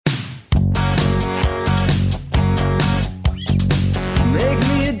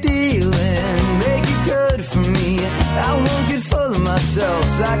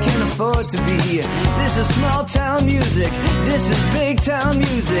afford to be. This is small town music, this is big town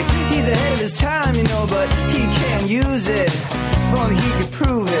music. He's ahead of his time, you know, but he can't use it. If only he could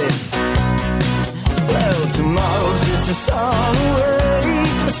prove it. Well, tomorrow's just a song away,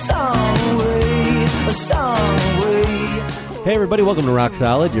 a song away, a song away. Hey everybody, welcome to Rock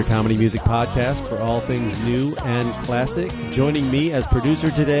Solid, your comedy music podcast for all things new and classic. Joining me as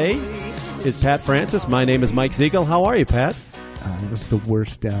producer today is Pat Francis. My name is Mike Siegel. How are you, Pat? That was the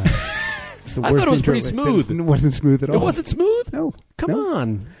worst. I thought it was pretty smooth. It wasn't smooth at all. It wasn't smooth? No. Come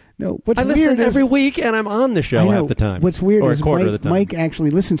on. No. What's I weird listen is, every week, and I'm on the show half the time. What's weird or is a quarter of the time. Mike actually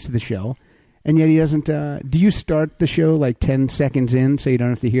listens to the show, and yet he doesn't. Do you start the show like 10 seconds in so you don't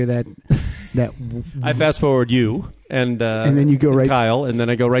have to hear that? I fast forward you, and then you go right Kyle, and then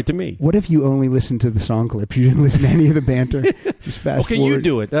I go right to me. What if you only listened to the song clips? You didn't listen to any of the banter? Just fast Okay, forward. you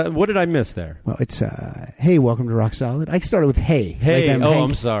do it. What did I miss there? Well, it's, hey, welcome to Rock Solid. I started with hey. Hey, like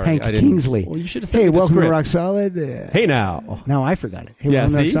I'm sorry. Hank I didn't. Kingsley. Well, you should have said hey, the welcome script. to Rock Solid. Hey now. No, I forgot it. Hey, Yeah,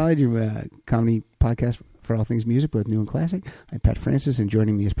 welcome to Rock see? Solid, your comedy podcast for all things music, both new and classic. I'm Pat Francis, and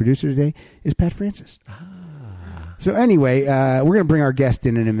joining me as producer today is Pat Francis. So anyway, we're going to bring our guest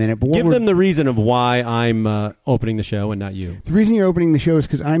in a minute. But Give them the reason of why I'm opening the show and not you. The reason you're opening the show is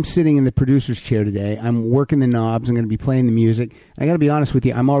because I'm sitting in the producer's chair today. I'm working the knobs. I'm going to be playing the music. I got to be honest with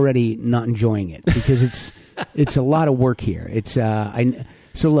you. I'm already not enjoying it because it's a lot of work here.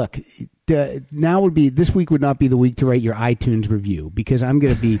 So look. This week would not be the week to write your iTunes review because I'm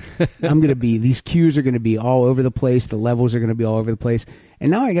going to be these cues are going to be all over the place. The levels are going to be all over the place. And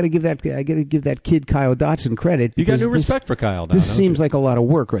now I got to give that kid Kyle Dotson credit. You got new respect for Kyle Dotson. This seems like a lot of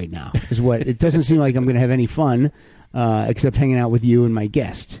work right now. It doesn't seem like I'm going to have any fun except hanging out with you and my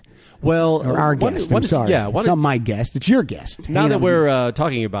guest. Well, or our guest. I'm sorry. Yeah, it's not my guest. It's your guest. Now that we're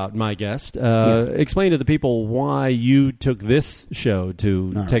talking about my guest, explain to the people why you took this show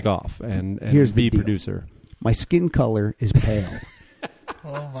to take off and Here's be the deal. producer. My skin color is pale.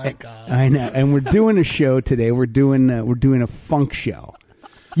 Oh my God! I know, and we're doing a show today. We're doing a funk show.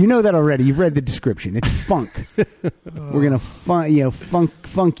 You know that already. You've read the description. It's funk. We're gonna funk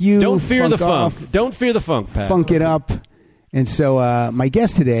you. Don't fear the off, funk. Don't fear the funk, Pat. Funk it up. And so my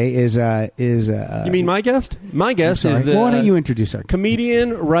guest today is you mean my guest? My guest is the why don't you introduce our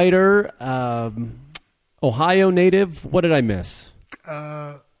comedian, writer, Ohio native. What did I miss?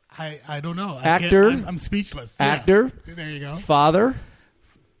 I don't know. Actor. I'm speechless. Actor. Yeah. There you go. Father.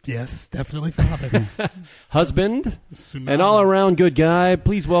 Yes, definitely father. Husband. Tsunami. An all-around good guy.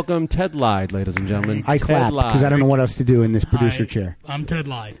 Please welcome Ted Lyde, ladies and gentlemen. I clap because I don't know what else to do in this producer chair. I'm Ted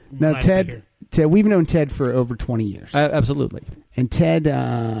Lyde. Now, Ted, we've known Ted for over 20 years. Absolutely. And Ted,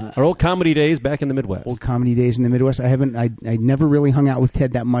 our old comedy days back in the Midwest. Old comedy days in the Midwest. I never really hung out with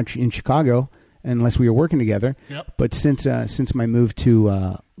Ted that much in Chicago unless we were working together. Yep. But since my move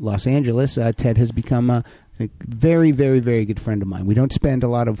to Los Angeles, Ted has become a very, very, very good friend of mine. We don't spend a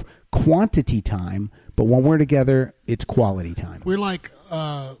lot of quantity time, but when we're together, it's quality time. We're like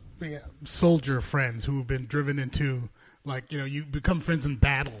soldier friends who have been driven into, like, you become friends in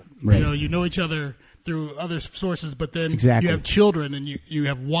battle. Right. You know each other through other sources, but then Exactly. you have children and you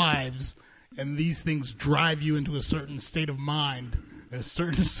have wives, and these things drive you into a certain state of mind, a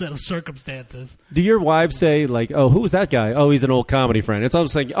certain set of circumstances. Do your wives say, like, oh, who was that guy? Oh, he's an old comedy friend. It's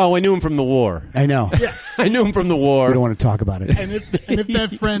almost like, oh, I knew him from the war. I know. Yeah. I knew him from the war. We don't want to talk about it. And if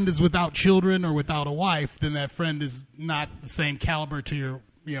that friend is without children or without a wife, then that friend is not the same caliber to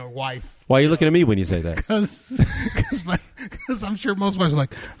your wife. Why are you looking at me when you say that? Because I'm sure most wives are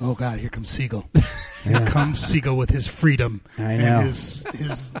like, oh God, here comes Siegel. Here comes Siegel with his freedom. I know. And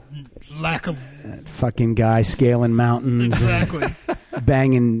his lack of... Fucking guy scaling mountains. Exactly.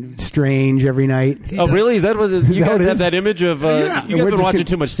 Banging Strange every night. Oh, really? Is that what you that guys what it have is? that image of... You guys been watching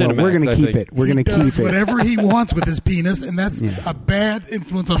too much Cinemax, we're going to I keep think. it. We're going to He does keep it. whatever he wants with his penis, and that's a bad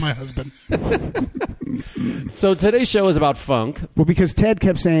influence on my husband. So today's show is about funk. Well, because Ted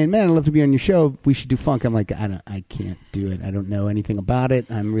kept saying, man, I'd love to be on your show. We should do funk. I'm like, I can't do it. I don't know anything about it.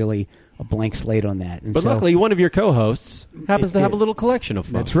 I'm really a blank slate on that. And But so, luckily, one of your co-hosts happens to have a little collection of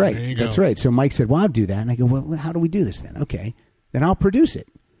funk. That's right. There you go. That's right. So Mike said, well, I'll do that. And I go, well, how do we do this then? Okay. Then I'll produce it.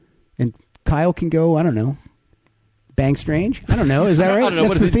 And Kyle can go, I don't know, bang Strange? I don't know. Is that I right? don't know.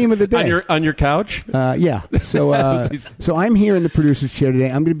 That's What the is it? theme of the day. On your couch? Yeah. So so I'm here in the producer's chair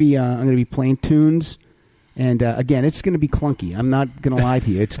today. I'm going to be playing tunes. And again, it's going to be clunky. I'm not going to lie to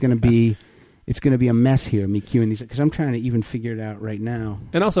you. It's going to be it's going to be a mess here, me queuing these, because I'm trying to even figure it out right now.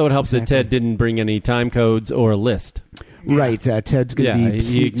 And also it helps that Ted didn't bring any time codes or a list. Right, Ted's going to be...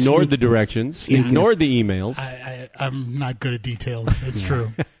 he ignored the directions, ignored the emails. I'm not good at details. It's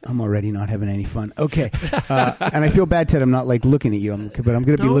true. I'm already not having any fun. Okay. And I feel bad, Ted, I'm not like looking at you, but I'm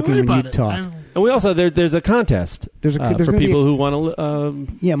going to be looking when you talk. And we also, there's a contest there's for people who want to...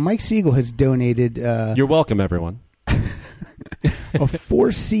 yeah, Mike Siegel has donated... you're welcome, everyone. a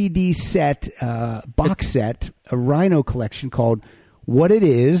 4-CD set, box set, a Rhino collection called What It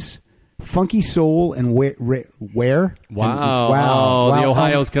Is... Funky Soul and Where? Wow. The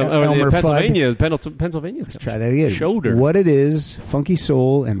Ohio's coming. Pennsylvania's coming. Let's try that again. Shoulder. What It Is, Funky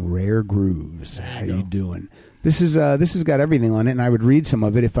Soul and Rare Grooves. How you doing? This has got everything on it, and I would read some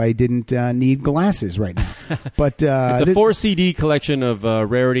of it if I didn't need glasses right now. But it's a 4-CD collection of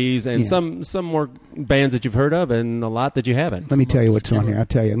rarities and some more bands that you've heard of and a lot that you haven't. Let me tell you what's on here. I'll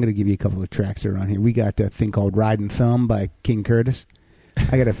tell you. I'm going to give you a couple of tracks that are on here. We got a thing called Riding Thumb by King Curtis.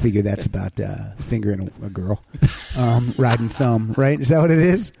 I got to figure that's about fingering a girl. Riding Thumb, right? Is that what it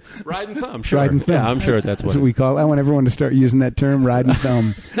is? Riding Thumb, sure. Riding Thumb. Yeah, I'm sure that's what we call it. I want everyone to start using that term, Riding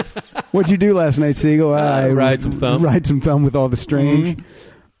Thumb. What'd you do last night, Siegel? Ride some thumb. Ride some thumb with all the strange.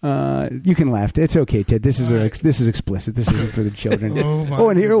 You can laugh. It's okay, Ted. This is explicit. This isn't for the children.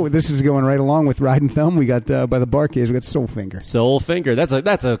 This is going right along with Riding Thumb. We got by the Bar Caves. We got Soul Finger. Soul Finger. That's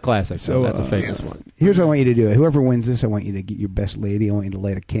a classic. So that's a famous one. Here's what I want you to do. Whoever wins this, I want you to get your best lady. I want you to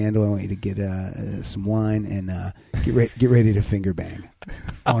light a candle. I want you to get some wine and get ready to finger bang.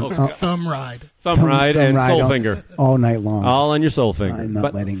 Thumb ride. Thumb ride and Soul Finger all night long. All on your Soul Finger. I'm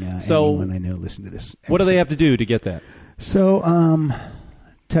not letting anyone I know listen to this. What do they have to do to get that? So,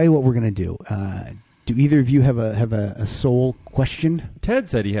 tell you what we're going to do. Do either of you have a soul question? Ted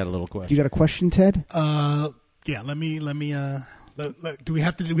said he had a little question. You got a question, Ted? Yeah. Let me. Do we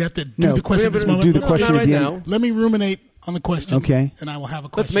have to do No, the question? This moment? Do the question right at the now. end. Let me ruminate on the question. Okay. And I will have a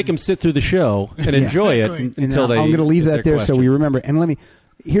question. Let's make him sit through the show and enjoy it until they. I'm going to leave that there question. so we remember. And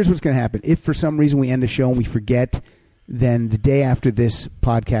here's what's going to happen. If for some reason we end the show and we forget, then the day after this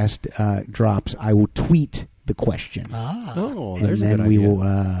podcast drops, I will tweet the question. There's a good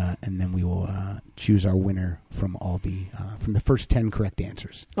idea. And then we will choose our winner from all the from the first 10 correct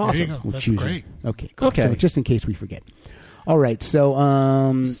answers. Awesome. There you go. We'll That's choose great. Okay. Cool. Okay. So just in case we forget. All right.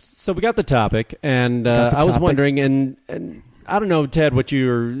 So so we got the topic, and I was wondering, and I don't know, Ted, what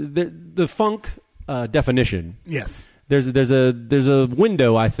the funk definition. Yes. There's a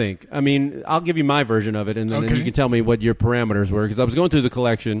window, I think. I mean, I'll give you my version of it, and then you can tell me what your parameters were. Because I was going through the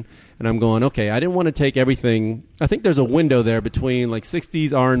collection, and I'm going, okay, I didn't want to take everything. I think there's a window there between like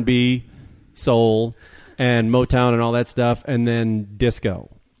 60s R&B, soul, and Motown and all that stuff, and then disco.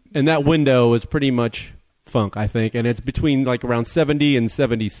 And that window is pretty much funk, I think, and it's between like around 70 and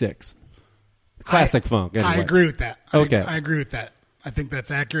 76. Classic funk. Anyway. I agree with that. Okay. I agree with that. I think that's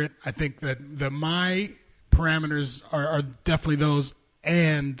accurate. I think that my parameters are definitely those,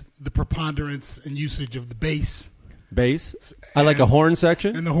 and the preponderance and usage of the bass. I like a horn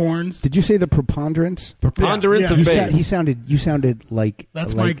section. And the horns. did you say the preponderance? Preponderance Yeah. of bass. You sounded like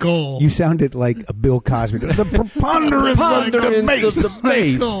That's my goal. You sounded like a Bill Cosby. The preponderance of the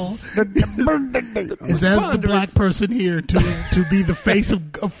bass. Is as the black person here to be the face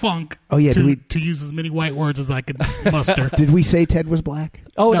of funk. Oh, yeah, to use as many white words as I could muster. Did we say Ted was black?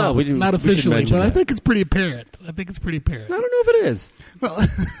 Oh no, we didn't, not we should officially, mention but I that. think it's pretty apparent. I don't know if it is. Well,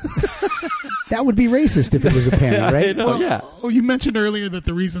 that would be racist if it was apparent, right? Well, you mentioned earlier that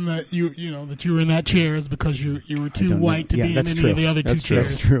the reason that you were in that chair is because you were too white to be in any of the other two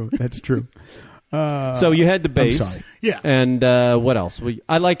chairs. That's true. So you had the bass. I'm sorry. Yeah. And what else?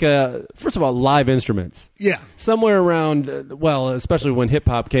 I like, first of all, live instruments. Yeah. Somewhere around, especially when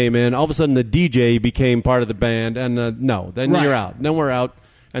hip-hop came in, all of a sudden the DJ became part of the band, and you're out. Then we're out.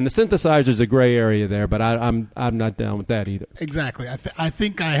 And the synthesizer's a gray area there, but I'm not down with that either. Exactly. I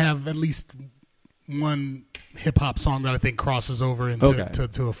think I have at least one hip-hop song that I think crosses over into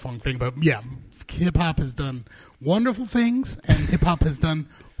to a funk thing. But, yeah, hip-hop has done wonderful things, and hip-hop has done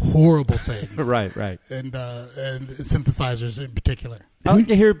horrible things. Right. And synthesizers in particular. I like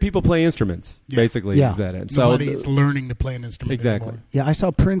to hear people play instruments, basically. Yeah. Is that it? Nobody's learning to play an instrument Exactly. anymore. Yeah, I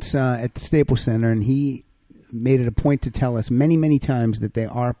saw Prince at the Staples Center, and he made it a point to tell us many, many times that they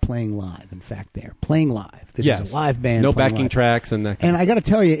are playing live. In fact, they are playing live. This is a live band. No backing live. tracks and that. And I got to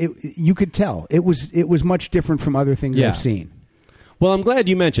tell you, you could tell it was much different from other things I've seen. Well, I'm glad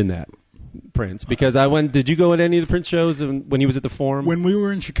you mentioned that, Prince, because I went. Did you go at any of the Prince shows when he was at the Forum? When we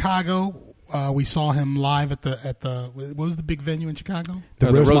were in Chicago, We saw him live at the what was the big venue in Chicago?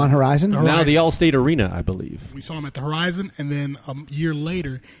 The Rosemont Horizon? Now the Allstate Arena, I believe. We saw him at the Horizon, and then a year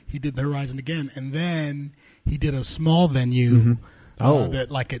later he did the Horizon again, and then he did a small venue. That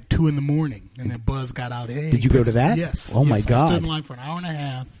like at 2 a.m, and then Buzz got out. Hey, did you go to that? Yes. Oh my God! I stood in line for an hour and a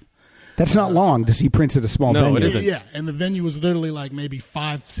half. That's not long to see Prince at a small venue. No, it isn't. Yeah, and the venue was literally like maybe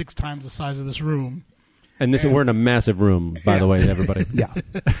 5-6 times the size of this room. And we're in a massive room, by the way, everybody. Yeah.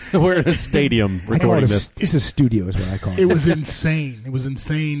 We're in a stadium recording this. This is studio is what I call it. It was insane. It was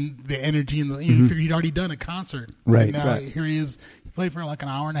insane, the energy. And you figured he'd already done a concert. Right. And now here he is. He played for like an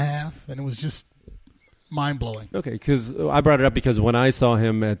hour and a half, and it was just mind-blowing. Okay, because I brought it up because when I saw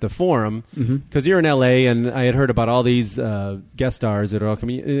him at the Forum, because you're in L.A., and I had heard about all these guest stars that are all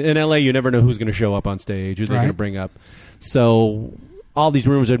coming. In L.A., you never know who's going to show up on stage, who they're going to bring up. So all these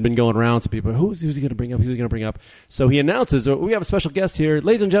rumors had been going around, so people, who's he going to bring up? Who's he going to bring up? So he announces, we have a special guest here.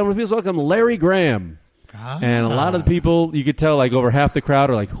 Ladies and gentlemen, please welcome Larry Graham. And a lot of the people, you could tell, like over half the crowd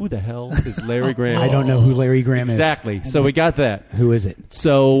are like, who the hell is Larry Graham? I don't know who Larry Graham is. Exactly. So we got that. Who is it?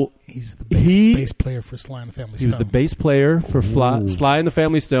 So he's the bass player for Sly and the Family Stone. He was the bass player for Sly and the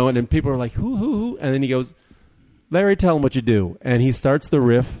Family Stone, and people are like, who? And then he goes, Larry, tell him what you do. And he starts the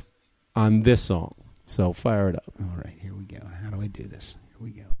riff on this song. So fire it up. All right, here we go. How do I do this? Here we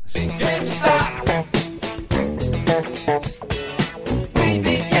go. Can't stop.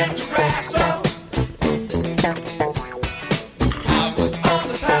 Baby, can't you rise up? I was on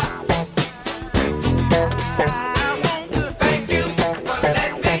the top. I want to thank you for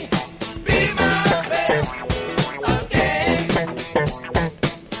letting me be myself again.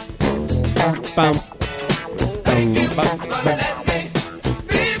 Bum. Thank you for letting me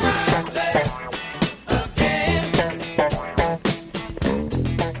be myself again.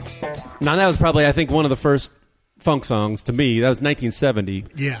 Now, that was probably, I think, one of the first funk songs to me. That was 1970.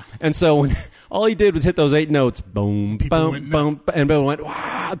 Yeah. And so when all he did was hit those 8 notes, boom, People boom, went boom, nuts. and people went,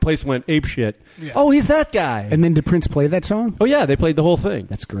 wow, the place went ape shit. Yeah. Oh, he's that guy. And then did Prince play that song? Oh, yeah, they played the whole thing.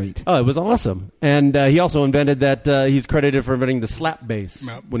 That's great. Oh, it was awesome. And he also invented that, he's credited for inventing the slap bass.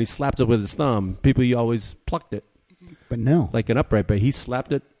 Yep. When he slapped it with his thumb, people always plucked it, But no. like an upright bass. He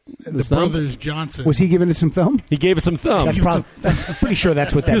slapped it with The his thumb. Brothers Johnson. Was he giving it some thumb? He gave it some thumb. I'm pretty sure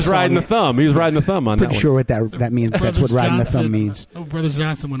that's what that He was song riding the thumb. He was riding the thumb on Pretty that sure one. what that means. That's what Brothers riding the Johnson- thumb means. Brothers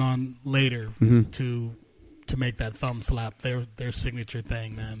Johnson went on later to make that thumb slap their signature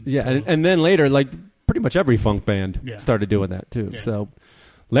thing, man. Yeah, So- and then later, like pretty much every funk band Yeah. started doing that too. Yeah. So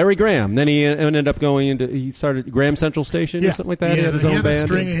Larry Graham. Then he ended up going into. He started Graham Central Station or something like that. He had his own he had band. a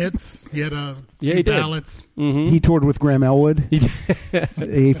string of hits. He had a Yeah, few he did. ballads. He toured with Graham Elwood.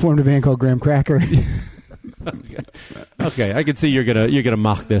 He formed a band called Graham Cracker. Okay, I can see you're gonna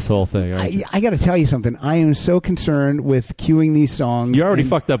mock this whole thing. aren't you? I got to tell you something. I am so concerned with cueing these songs. You already and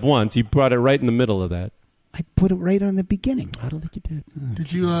fucked up once. You brought it right in the middle of that. I put it right on the beginning. I don't think you did.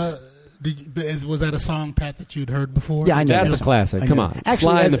 Did you? Was that a song, Pat, that you'd heard before? Yeah, I know. That's a classic. I Come know. on. Actually,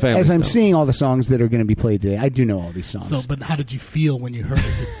 Sly and as, the Family as I'm Stone. seeing all the songs that are going to be played today, I do know all these songs. So, but how did you feel when you heard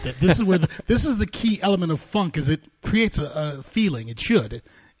it? This is where this is the key element of funk. Is it creates a feeling? It should.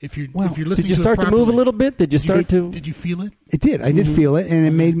 If you're listening, Did you to start it to move a properly. little bit? Did you start to? Did you feel it? it did. I did feel it, and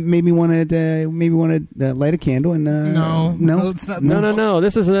it made me want to light a candle and No, it's not. No.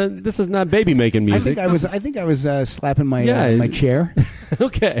 This is not baby making music. I think I was slapping my Yeah. my chair.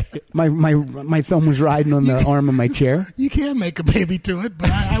 Okay. My thumb was riding on the arm of my chair. You can make a baby to it, but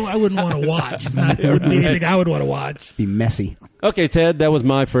I wouldn't want to watch. It's not. It wouldn't be anything I would want to watch. Be messy. Okay, Ted. That was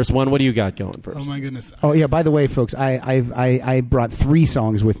my first one. What do you got going first? Oh my goodness. Oh yeah. By the way, folks, I brought 3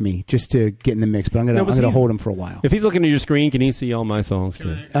 songs with me just to get in the mix, but I'm gonna hold them for a while. If he's looking at your screen, can he see all my songs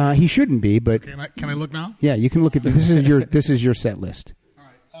too? He shouldn't be, but Can I look now? yeah, you can look at this is your set list.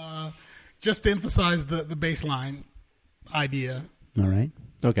 All right. Just to emphasize the bass line idea, All right.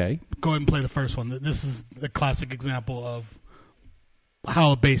 Okay. go ahead and play the first one. This is the classic example of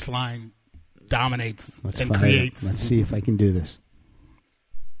how a bass line dominates Let's and fire it. creates. Let's see if I can do this.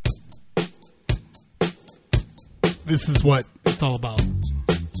 This is what it's all about.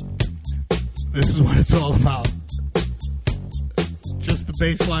 This is what it's all about. Just the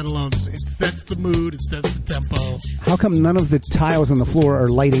bass line alone, it sets the mood, it sets the tempo. How come none of the tiles on the floor are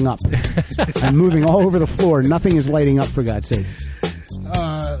lighting up? I'm moving all over the floor. Nothing is lighting up, for God's sake.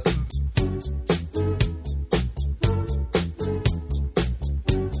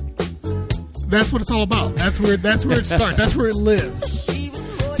 That's what it's all about. That's where it starts. That's where it lives.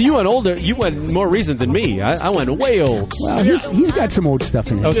 So you went older. You went more recent than me. I went way old. Well, he's got some old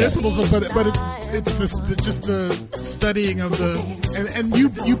stuff in it. Okay. There's also, but it's just the studying of the and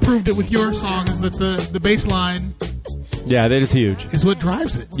you proved it with your song is that the bass line Yeah, that is huge. is what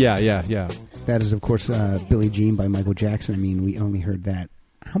drives it. Yeah. That is, of course, Billie Jean by Michael Jackson. I mean, we only heard that.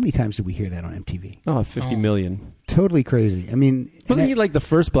 How many times did we hear that on MTV? Oh, 50 million. Totally crazy. I mean, wasn't he like the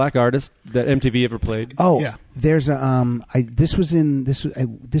first black artist that MTV ever played? Oh, Yeah. There's a this was in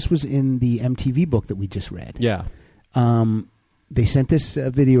the MTV book that we just read. Yeah. They sent this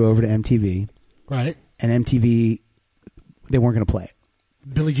video over to MTV, Right. and MTV they weren't going to play it.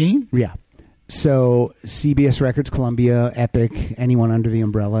 Billie Jean? Yeah. So CBS Records, Columbia, Epic, anyone under the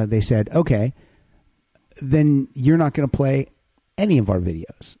umbrella, they said, okay, then you're not going to play any of our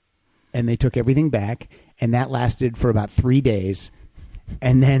videos. And they took everything back, and that lasted for about 3 days.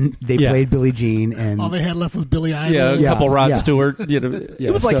 And then they played Billie Jean, and All they had left was Billy Idol. Yeah, a couple Rod yeah. Stewart.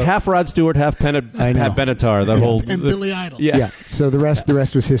 It was like so- half Rod Stewart, half Benatar. The whole And Billy Idol. Yeah. So the rest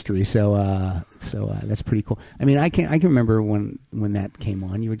was history. So that's pretty cool. I mean, I can remember when that came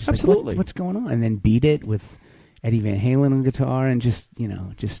on. You were just Absolutely. like, what's going on? And then Beat It with Eddie Van Halen on guitar, and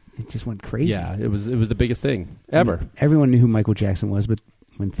it just went crazy. Yeah, it was the biggest thing ever. I mean, everyone knew who Michael Jackson was, but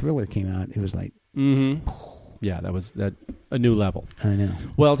when Thriller came out, it was like, Yeah, that was a new level. I know.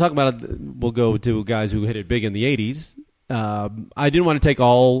 Well, talk about it. We'll go to guys who hit it big in the 80s. I didn't want to take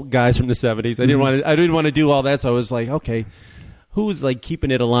all guys from the 70s. I didn't want to do all that. So I was like, okay, who's like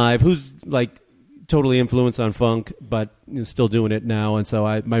keeping it alive? Who's like totally influenced on funk, but still doing it now? And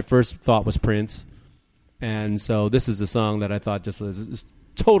so my first thought was Prince. And so this is the song that I thought just was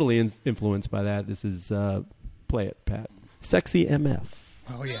totally influenced by that. This is play it, Pat. Sexy MF.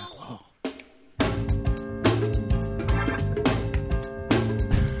 Oh, yeah. Wow.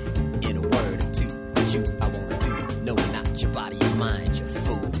 In a word or two, what you I wanna do. No, not your body, your mind, you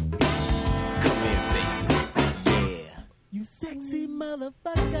fool. Come here, baby. Yeah. You sexy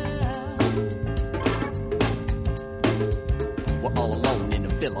motherfucker. We're all alone in the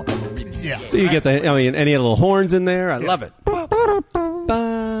villa. Yeah. So you get any little horns in there. I love it.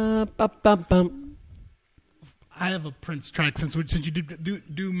 I have a Prince track since you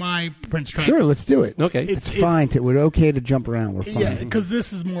do my Prince track. Sure, let's do it. Okay. It's fine. We're okay to jump around. We're fine. Yeah, because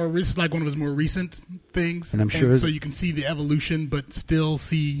this is more recent, like one of his more recent things, And I'm sure- so you can see the evolution, but still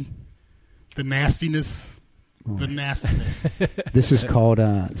see the nastiness. The nastiness. This is called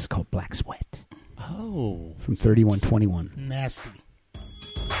Black Sweat Oh. from 3121. Nasty.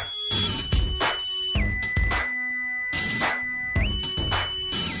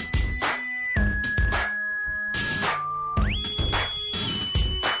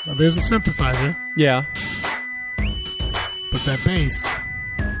 Well, there's a synthesizer, Yeah. but that bass,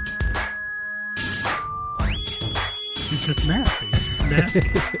 it's just nasty. It's just nasty.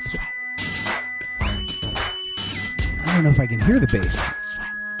 I don't know if I can hear the bass.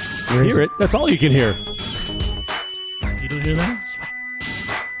 Where is Hear it. That's all you can hear. You don't hear that?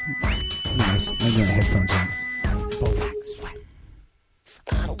 Nice. I got headphones on.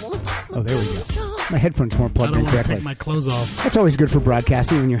 Oh, there we go. My headphones weren't I plugged don't in want to correctly. take my clothes off. That's always good for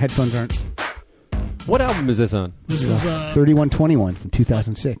broadcasting when your headphones aren't. What album is this on? This is 3121 from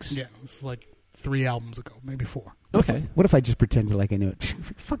 2006. yeah, this is like 3 albums ago, maybe 4. Okay. What if I just pretended like I knew it?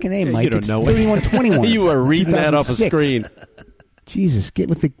 Fucking name, Yeah, Mike. you don't It's know it. 3121. You were reading that off a 2006. screen. Jesus, get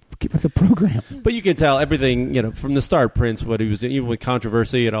with the program. But you can tell everything, from the start, Prince, what he was, even with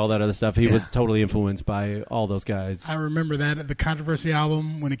Controversy and all that other stuff, he was totally influenced by all those guys. I remember that the Controversy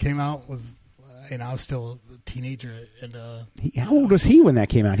album when it came out was, I was still a teenager, and How old was he when that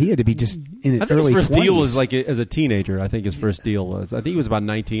came out? He had to be just in his I think early his first 20s. deal was like as a teenager. I think his first deal was. I think he was about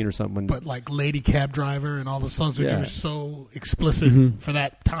 19 or something. but like Lady Cab Driver and all the songs which Yeah. were so explicit for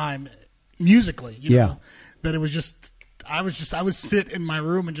that time musically, you know, that it was just I would sit in my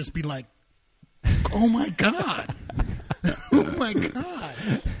room and just be like, oh my god. Oh my god.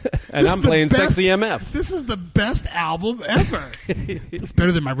 and This I'm is the playing best- Sexy MF. This is the best album ever. It's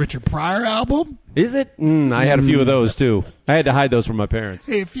better than my Richard Pryor album. Is it? I had a few of those too. I had to hide those from my parents.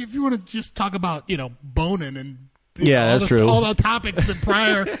 Hey, if you want to just talk about, boning and Yeah, all that's true. all the topics that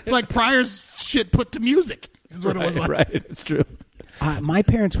Pryor, it's like Pryor's shit put to music is what it was like. Right, it's true. My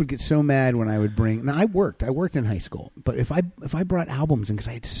parents would get so mad when I would bring. Now I worked in high school, but if I brought albums in because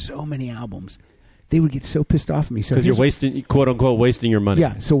I had so many albums, they would get so pissed off at me. So Because you're here's- wasting, quote unquote, wasting your money.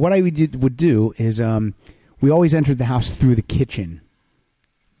 Yeah. So what I would do is we always entered the house through the kitchen.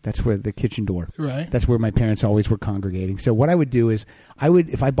 That's where the kitchen door. Right. That's where my parents always were congregating. So what I would do is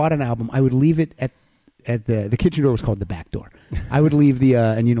if I bought an album, I would leave it at the kitchen door was called the back door. I would leave the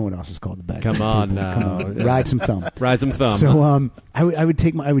and you know what else is called the back door. Come on People, now. come on, ride some thumb. Ride some thumb. So I would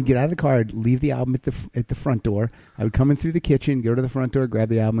get out of the car, I'd leave the album at the front door. I would come in through the kitchen, go to the front door, grab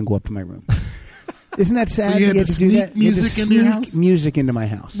the album, and go up to my room. Isn't that sad? So you had had to to do sneak that? You had to music into your sneak house? music into my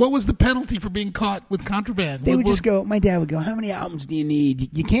house. What was the penalty for being caught with contraband? They would just go. My dad would go, "How many albums do you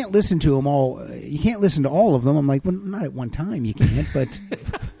need? You can't listen to them all. You can't listen to all of them." I'm like, "Well, not at one time. You can't." But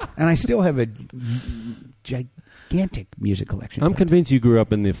and I still have a gigantic music collection. I'm convinced you grew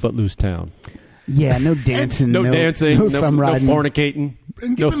up in the footloose town. Yeah, no dancing, No dancing, no no thumb riding. fornicating,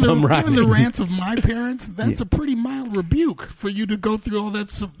 And no given, thumb given the riding. rants of my parents, that's a pretty mild rebuke for you to go through all that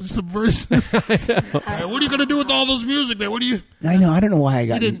subversive. Hey, what are you going to do with all those music there? What do you? I know. I don't know why I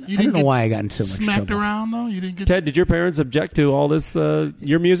got. You I didn't don't know get why I got in so much smacked trouble. around though. You didn't get. Ted, did your parents object to all this,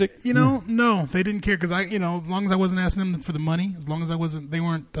 your music? You know, no, they didn't care because as long as I wasn't asking them for the money, as long as they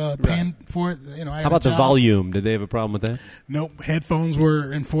weren't paying for it. I had How about a the job. volume? Did they have a problem with that? Nope, headphones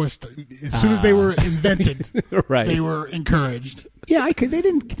were enforced as soon as they were invented. Right. They were encouraged. Yeah, I could. They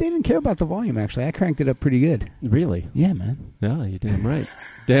didn't care about the volume. Actually, I cranked it up pretty good. Really? Yeah, man. No, you're damn right.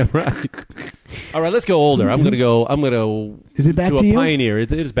 Damn right. All right, let's go older. I'm gonna go. Is it back to to a you? pioneer?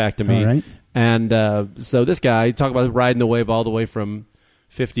 It is back to me. All right. And so this guy talk about riding the wave all the way from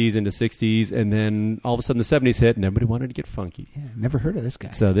 50s into 60s, and then all of a sudden the 70s hit, and everybody wanted to get funky. Yeah, never heard of this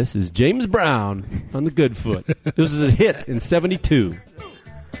guy. So this is James Brown on the Good Foot. This is a hit in '72.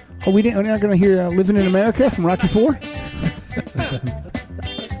 Oh, we're not going to hear "Living in America" from Rocky IV? I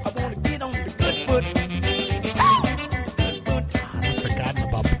wanna get on the good foot. Good foot. I've forgotten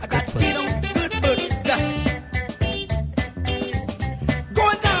about I got to get on the good foot.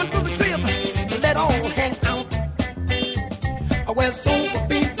 Going down to the crib, let all hang out. Where sober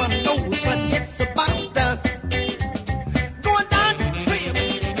people knows what it's about. Going down to the crib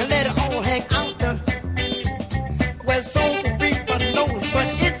and let it all hang out. Where sober people knows what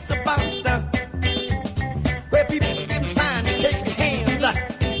it's about. Where people give sign and shake your hands.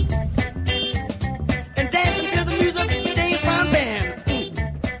 And dancing to the music, James Brown Band.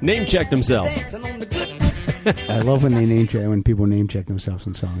 Name checked himself. Dancing on the good. I love when people name check themselves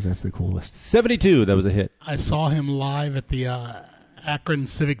in songs. That's the coolest. 72. That was a hit. I saw him live at the Akron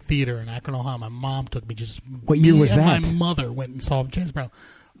Civic Theater in Akron, Ohio. My mom took me. What year was and that? My mother went and saw James Brown.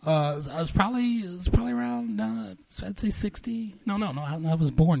 I was probably around I'd say 60. No. I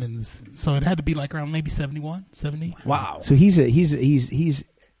was born in this, so it had to be like around maybe 71, 70. Wow. So he's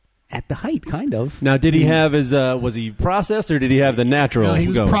at the height, kind of. Now, did he have his? Was he processed or did he have the natural? No, he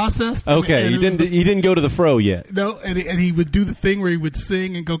was going? processed. Okay, and he didn't. He didn't go to the fro yet. No, and he would do the thing where he would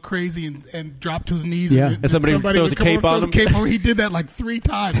sing and go crazy and drop to his knees. Yeah. and somebody throws would a come cape over, on throw him? the cape over. He did that like 3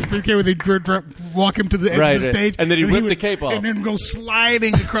 times. Where they walk him to the edge Right, of the stage, and then he'd whip would- the cape off. and then go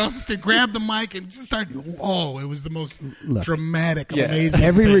sliding across the stage, grab the mic, and just start. Oh, it was the most dramatic, amazing.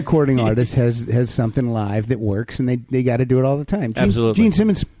 Every thing. recording artist has something live that works, and they got to do it all the time. Absolutely. Gene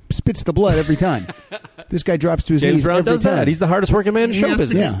Simmons spits the blood every time. This guy drops to his James knees Brown every does time. that. He's the hardest working man in He show has to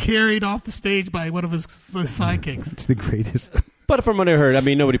business. Yeah. get carried off the stage by one of his sidekicks. It's the greatest. But from what I heard, I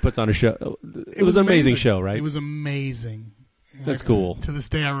mean, nobody puts on a show. It was an amazing show, right? It was amazing. That's cool. To this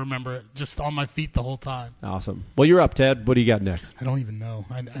day, I remember it. Just on my feet the whole time. Awesome. Well, you're up, Ted. What do you got next? I don't even know.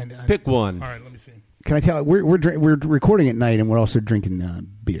 I Pick one. All right, let me see. Can I tell? We're recording at night, and we're also drinking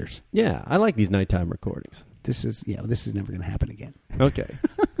beers. Yeah, I like these nighttime recordings. This is never going to happen again. Okay.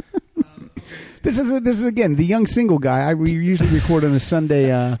 This is again the young single guy. We usually record on a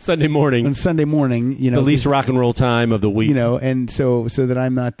Sunday Sunday morning. on Sunday morning. The least rock and roll time of the week. And so that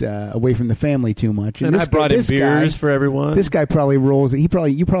I'm not away from the family too much. and I brought in beers for everyone. This guy probably rolls. You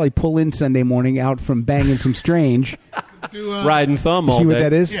probably pull in Sunday morning out from banging some strange. Do, Riding thumb all See what day.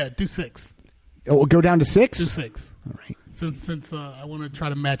 that is? Yeah, do 6. Oh, go down to 6. Do 6. All right. Since I want to try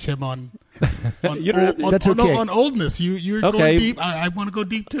to match him on You don't have to- That's okay. on oldness. You're Okay. going deep. I want to go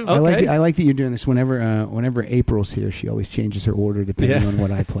deep too. Okay. I like that you're doing this. Whenever April's here, she always changes her order depending Yeah. on what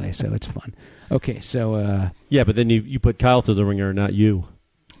I play, so it's fun. Okay, so Yeah, but then you put Kyle through the ringer, not you.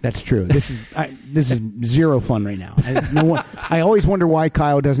 that's true. This is zero fun right now. I always wonder why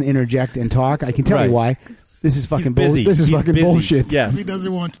Kyle doesn't interject and talk. I can tell Right. you why. This is fucking busy. This is He's fucking busy. bullshit. Yes. He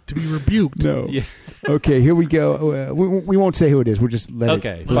doesn't want to be rebuked. No. Yeah. Okay, here we go. We won't say who it is. We'll just let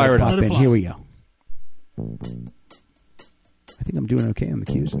Okay, it fire it pop up. Let it in. fly. Here we go. I think I'm doing okay on the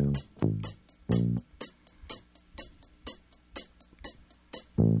cues though.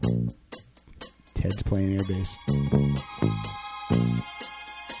 Ted's playing air bass.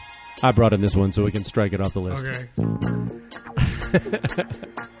 I brought in this one so we can strike it off the list. Okay.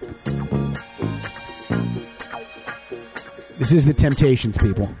 This is the Temptations,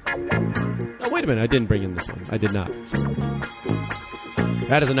 people. Oh, wait a minute. I didn't bring in this one. I did not.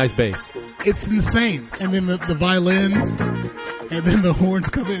 That is a nice bass. It's insane. And then the violins, and then the horns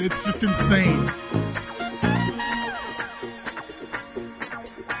come in. It's just insane.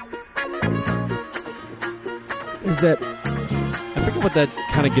 Is that? I forget what that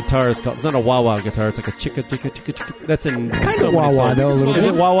kind of guitar is called. It's not a wah-wah guitar. It's like a chicka. That's in. It's kind of wah-wah though. A little Is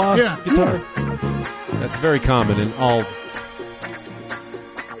bit. it wah-wah guitar? Yeah. That's very common in all.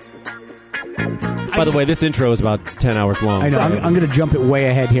 By the way, this intro is about 10 hours long. I know. I'm going to jump it way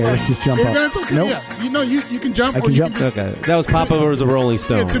ahead here. Let's just jump up. That's okay. Nope. Yeah. You can jump. I can jump. Okay. That was Papa was a Rolling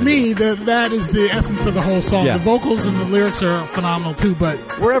Stone. Yeah, to me, that is the essence of the whole song. Yeah. The vocals and the lyrics are phenomenal too. But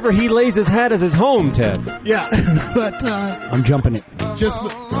wherever he lays his hat is his home, Ted. yeah, but I'm jumping it. just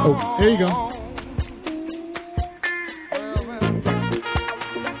there you go.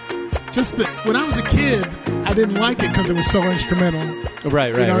 Just when I was a kid, I didn't like it because it was so instrumental.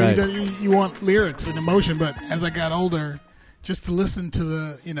 Right. You want lyrics and emotion, but as I got older, just to listen to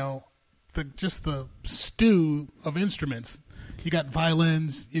the stew of instruments. You got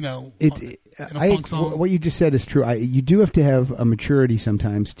violins, in a funk song. What you just said is true. You do have to have a maturity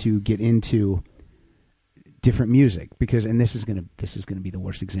sometimes to get into different music and this is gonna be the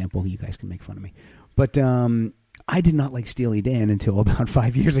worst example. You guys can make fun of me, but I did not like Steely Dan until about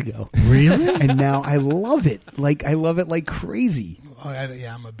 5 years ago. Really? And now I love it. I love it like crazy. Oh,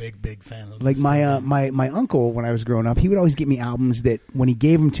 I'm a big fan of like my uncle, when I was growing up, he would always get me albums that when he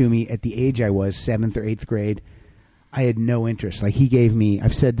gave them to me at the age I was, 7th or 8th grade, I had no interest. Like he gave me,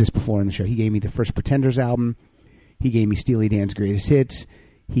 I've said this before on the show, he gave me the first Pretenders album. He gave me Steely Dan's Greatest Hits.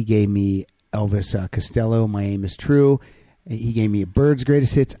 He gave me Elvis Costello, My Aim Is True. He gave me a Bird's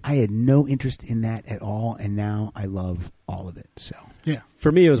Greatest Hits. I had no interest in that at all, and now I love all of it. So yeah.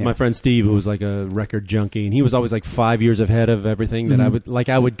 For me, it was my friend Steve, who was like a record junkie, and he was always like 5 years ahead of everything that I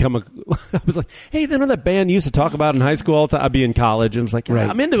would come. I was like, hey, you know that band you used to talk about in high school all the time? I'd be in college, and I was like,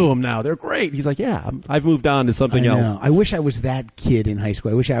 I'm into them now. They're great. He's like, yeah, I've moved on to something else. I wish I was that kid in high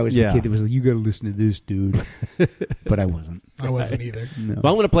school. I wish I was the kid that was like, you got to listen to this, dude. But I wasn't. I wasn't either. No.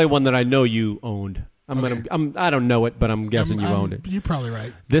 Well, I'm going to play one that I know you owned. I don't know it, but I'm guessing you owned it. You're probably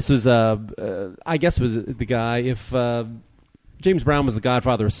right. This was, I guess, was the guy. If James Brown was the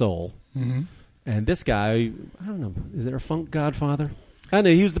Godfather of soul, and this guy, I don't know, is there a funk Godfather? I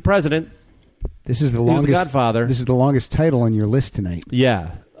know he was the president. This is the he longest. Was the Godfather. This is the longest title on your list tonight.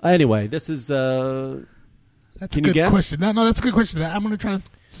 Yeah. Anyway, this is. That's can a you good guess? question. No, that's a good question. I'm going to try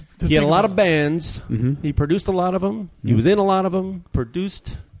to. He had a lot of bands. He produced a lot of them. He was in a lot of them.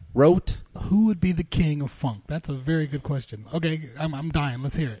 Produced. Wrote. Who would be the king of funk? That's a very good question. Okay, I'm dying.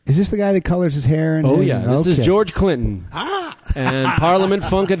 Let's hear it. Is this the guy that colors his hair? And This is George Clinton. And Parliament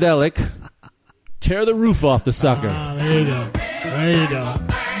Funkadelic. Tear the roof off the sucker. There you go. There you go.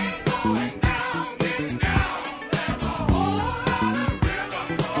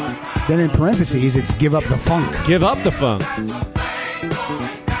 Then in parentheses, it's give up the funk. Give up the funk.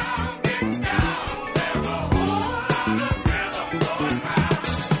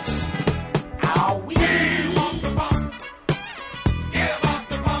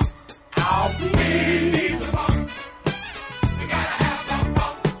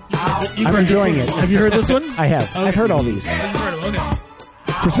 I'm enjoying it. Have you heard this one? I have. Okay. I've heard all these. Have you heard it? Okay.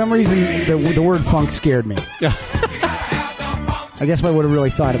 For some reason, the word funk scared me. Yeah. I guess I would have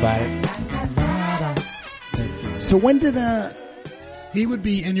really thought about it. So when did he would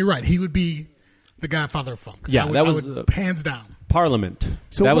be? And you're right. He would be the Godfather of funk. Yeah, that was hands down. Parliament.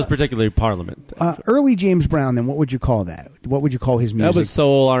 So that was particularly Parliament. Early James Brown. Then what would you call that? What would you call his music? That was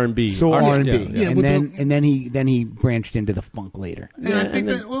soul R&B. Soul R&B. Yeah, and then he branched into the funk later. And I think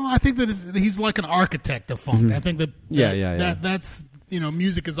that he's like an architect of funk. I think that's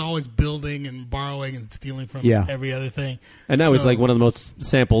music is always building and borrowing and stealing from every other thing. And that was like one of the most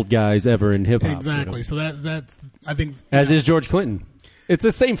sampled guys ever in hip hop. Exactly. So that's I think as is George Clinton. It's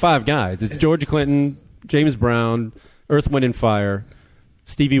the same five guys. It's George Clinton, James Brown, Earth, Wind and Fire,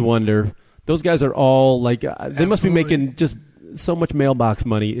 Stevie Wonder. Those guys are all like they must be making just so much mailbox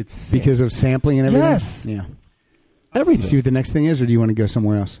money. It's sick. Because of sampling and everything. Yes. Yeah. Everything. See what the next thing is, or do you want to go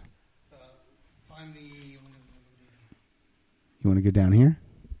somewhere else? You want to go down here?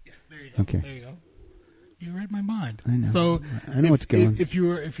 Yeah, there you go. Okay. There you go. You read my mind. I know. So I know what's going. If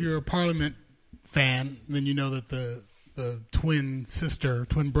you're a Parliament fan, then you know that the twin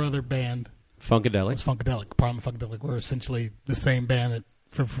brother band Funkadelic. was Funkadelic. Parliament Funkadelic were essentially the same band that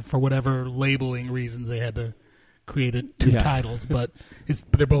for whatever labeling reasons they had to create two titles, but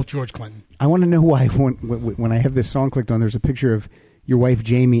they're both George Clinton. I want to know why when I have this song clicked on, there's a picture of your wife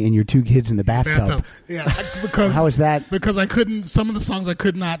Jamie and your two kids in the bathtub. Yeah, because how is that? Because some of the songs I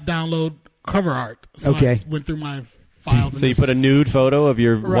could not download cover art. So I went through my files. So you put a nude photo of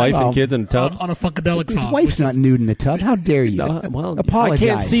your wife and kids in a tub? On a Funkadelic His song. wife's not nude in the tub. How dare you? Well, apologize. I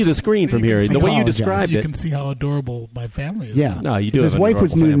can't see the screen from here. The way you described You it. can see how adorable my family is. Yeah. No, you do If his have an wife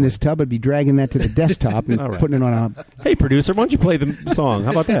was adorable nude in family. this tub, I'd be dragging that to the desktop and All right. putting it on a... Hey, producer, why don't you play the song?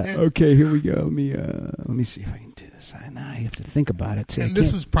 How about that? Okay, here we go. Let me see if I can do this. Now I have to think about it. See, And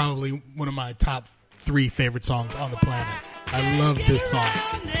this is probably one of my top 3 favorite songs on the planet. I love this song.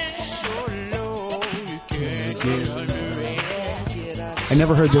 I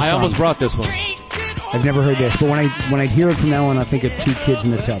never heard this I song. almost brought this one. I've never heard this, but when I hear it from now on, I think of 2 kids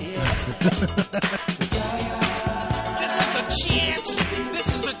in the tub. This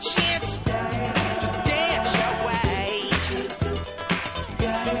is a chance to dance your way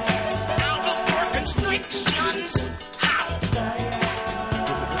out of your constrictions. How?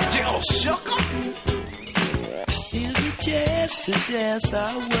 Jill shook 'em. Here's a chance to dance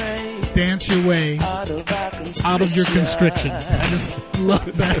our way. Dance your way Out of your constrictions. I just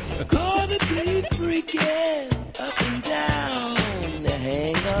love that. Gonna be freaking up and down.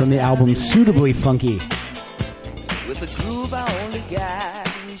 Hang on From the album Suitably Funky. with a groove I only got.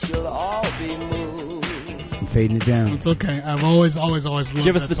 We shall all be moved. I'm fading it down. It's okay. I've always loved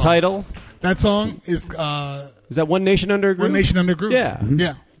Give us that the song. title. That song is Is that One Nation Under a Groove? One Nation Under Groove. Yeah.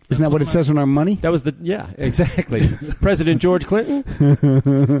 Yeah. Isn't that what it says on our money? That was exactly. President George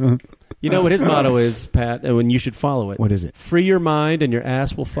Clinton. You know what his motto is, Pat, and you should follow it. What is it? Free your mind and your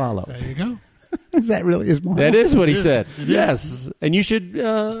ass will follow. There you go. Is that really his motto? That is what he said. It is. Yes. And you should...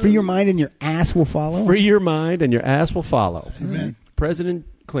 Free your mind and your ass will follow? Free your mind and your ass will follow. Amen. President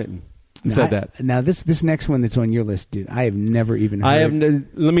Clinton Now, said that. Now, this next one that's on your list, dude, I have never even heard.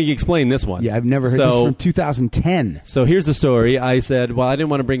 Let me explain this one. Yeah, I've never heard. This is from 2010. So here's the story. I said, well, I didn't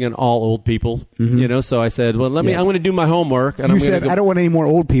want to bring in all old people, so I said, well, I'm going to do my homework. And You I'm said, gonna I don't want any more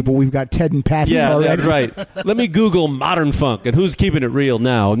old people. We've got Ted and Pat here Yeah, already. that's right. Let me Google modern funk and who's keeping it real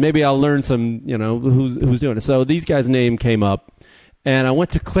now. And maybe I'll learn some, who's doing it. So these guys' name came up, and I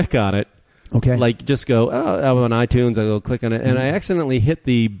went to click on it. Okay. Like, just go, I'm on iTunes. I go click on it, and I accidentally hit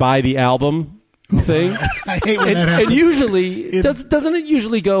the buy the album thing. I hate when that And happens. usually, doesn't it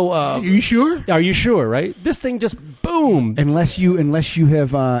usually go, Are you sure? are you sure, right? This thing just, boom. Unless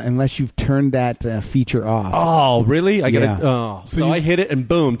you've turned that feature off. Oh, really? I Yeah. got it. Oh, so I hit it and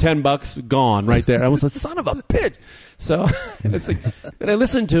boom, $10 gone right there. I was like, son of a bitch. So it's like, and I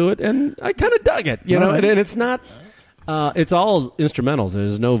listened to it and I kind of dug it, and it's not. It's all instrumentals.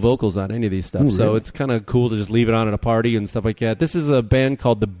 There's no vocals on any of these stuff, so it's kind of cool to just leave it on at a party and stuff like that. This is a band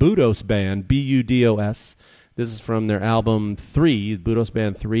called the Budos Band, Budos. This is from their album 3, Budos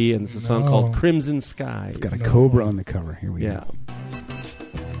Band 3, and it's a song called Crimson Skies. It's got a cobra on the cover. Here we Yeah. go.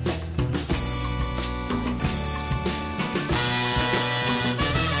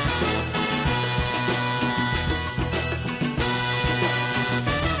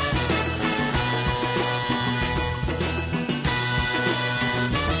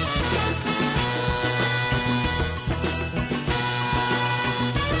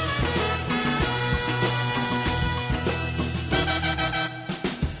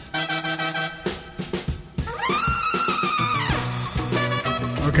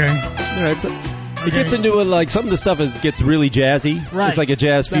 Okay. All right, so it gets into it, like some of the stuff gets really jazzy. Right. It's like a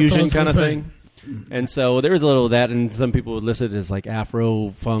jazz That's what I fusion was kind of gonna say. thing. And so there was a little of that, and some people would list it as like Afro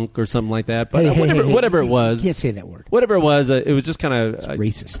funk or something like that. But whatever it was, You can't say that word. whatever it was just kind of It's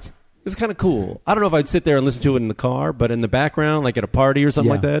racist. it was kind of cool. I don't know if I'd sit there and listen to it in the car, but in the background, like at a party or something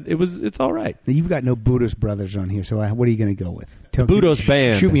Yeah. like that, it's all right. Now, you've got no Budos brothers on here, so what are you going to go with? Budos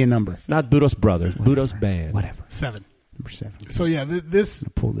Band. Shoot me a number. Not Budos Brothers, Budos Band. Whatever. 7. Number 7. So yeah, this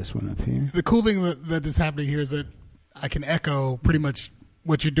Pull this one up here. the cool thing that is happening here is that I can echo pretty much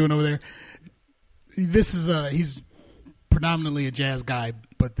what you're doing over there. This is he's predominantly a jazz guy,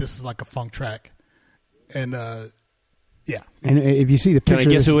 but this is like a funk track, and yeah. And if you see the Can picture,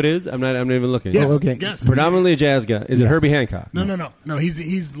 I guess who it is? I'm not even looking. Yeah, Oh, okay. Guess. Predominantly a jazz guy. Is it Herbie Hancock? No.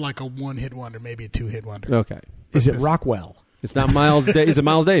 He's like a 1-hit wonder, maybe a 2-hit wonder. Okay. Is it Rockwell? It's not Miles. Is it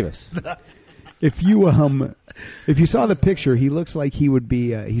Miles Davis? If you saw the picture, he looks like he would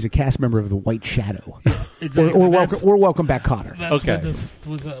be. He's a cast member of the White Shadow, Exactly. or Welcome Back, Kotter. That's Okay. what this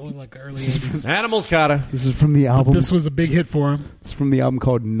was like early 80s. Animals, Kata. This is from the album. This was a big hit for him. It's from the album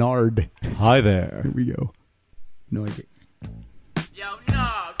called Nard. Hi there. Here we go. No idea. Yo,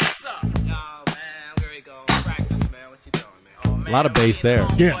 no, what's up? Yo, man, I'm ready to go practice, man. What you doing, man? Oh, man, A lot of bass there.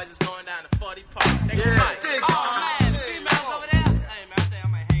 Yeah. Boys is going down to 40 Park. Oh, man, females over there. Hey, man, I think I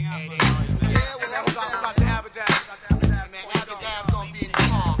might hang out for a minute, man.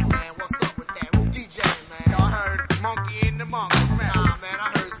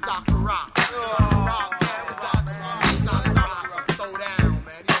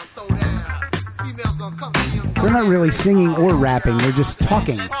 they're not really singing or rapping. They're just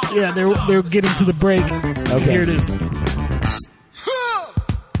talking. Yeah, they're getting to the break. Okay. Here it is.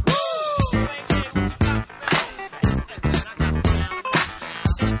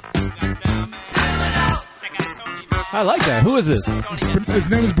 I like that. Who is this?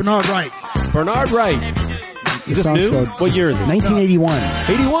 His name is Bernard Wright. Bernard Wright. Is this new? What year is it? 1981.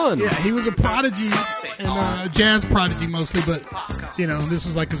 81. Yeah, he was a prodigy and a jazz prodigy mostly, but this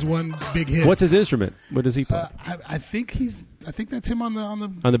was like his one big hit. What's his instrument? What does he play? I think that's him on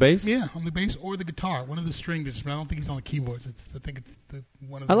the bass. Yeah, on the bass or the guitar, one of the string instruments. I don't think he's on the keyboards. I think it's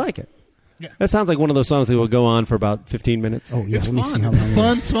one of. I like it. Yeah. That sounds like one of those songs that will go on for about 15 minutes. Oh, yeah. It's fun. It's a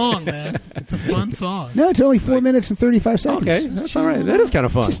fun song, man. It's a fun song. No, it's only 4 minutes and 35 seconds. Okay, that's all right. That is kind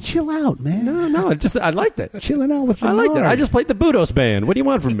of fun. Just chill out, man. No, I liked it. Chilling out with I liked it. I just played the Budos band. What do you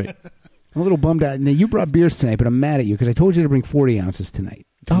want from me? I'm a little bummed out. Now, you brought beers tonight, but I'm mad at you because I told you to bring 40 ounces tonight.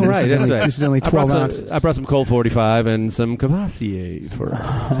 Oh, right. That's right. This is only 12 ounces. I brought some Colt 45 and some Cavassier for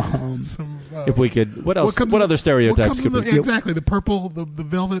us. If we could. What else? What other stereotypes could we? Exactly. The purple, the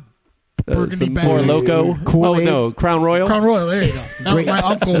velvet. Burgundy some bag. Four Loco. Kool-Aid. Oh no, Crown Royal. Crown Royal. There you go. Great. My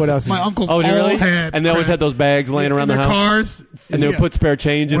uncles. What else? My uncles. Oh, all really? had. And they always had those bags laying around in the their house. Cars. And they would put spare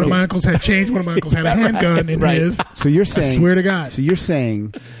change in One them. of my uncles had change. One of my uncles had a handgun in his. So you're saying? I swear to God. So you're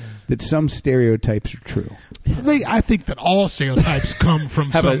saying that some stereotypes are true. I think that all stereotypes come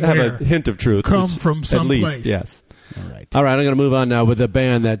from have somewhere. a hint of truth. Come from at least, someplace. yes. All right, I'm going to move on now with a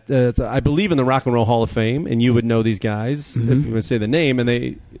band that I believe in the Rock and Roll Hall of Fame, and you would know these guys if you would say the name, and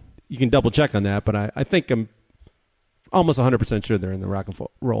you can double check on that, but I think I'm almost 100% sure they're in the Rock and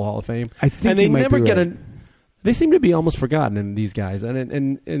Roll Hall of Fame. I think and they you might never be get right. They seem to be almost forgotten in these guys,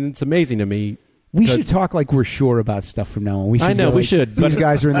 and it's amazing to me. We should talk like we're sure about stuff from now on. We should I know, we should. These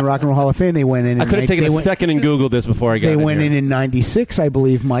guys are in the Rock and Roll Hall of Fame. They went in. I could have taken a second and Googled this before I got They in went here. in '96, I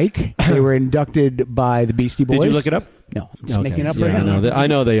believe, Mike. They were inducted by the Beastie Boys. Did you look it up? No, I'm just making up yeah, right now. I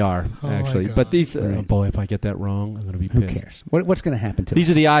know they are, Oh, actually. my God. But these, oh boy, if I get that wrong, I'm going to be pissed. Who cares? What's going to happen to These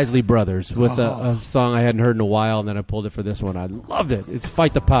us? are the Isley Brothers with a song I hadn't heard in a while, and then I pulled it for this one. I loved it. It's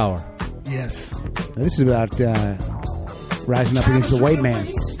Fight the Power. Yes. Now, this is about rising up against the white man.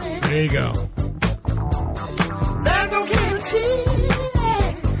 There you go. There's no guarantee.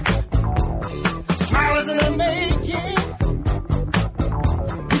 Smile isn't a making.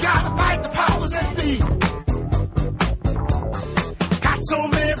 You gotta fight the powers that be. Got so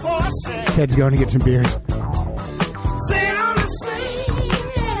many voices. Ted's going to get some beers. Saying on the scene.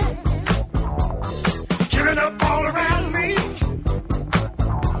 Killing up all around me.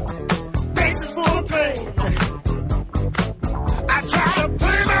 Faces full of pain. I try to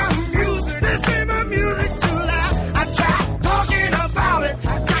play my music. They say my music's too loud. I try talking about it.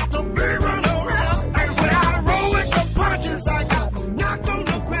 I got the big run around. And when I roll with the punches, I got knocked on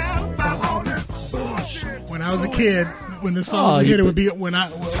the ground by all this bullshit. When I was a kid, when this song was a hit, it would be it would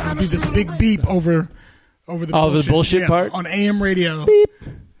be this big beep over the bullshit. The bullshit part? on AM radio. Beep.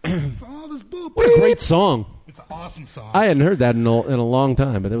 For all this bull. What a great song. It's an awesome song. I hadn't heard that in a long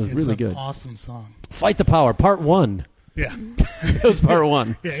time, but it was It's really an good. Awesome song. Fight the Power, Part 1. Yeah. That was Part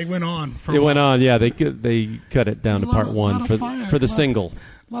 1. Yeah, it went on. For It a went while. on, yeah. They cut it down There's to a lot Part of- 1 lot of for fire, the a lot- single.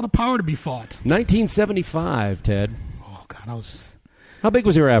 A lot of power to be fought. 1975, Ted. Oh God, I was. How big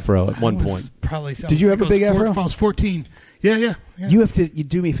was your afro at one I was point? Probably. Did you have a big afro? I was 14. Yeah. You have to. You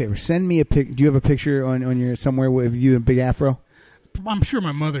do me a favor. Send me a pic. Do you have a picture on your somewhere with you and a big afro? I'm sure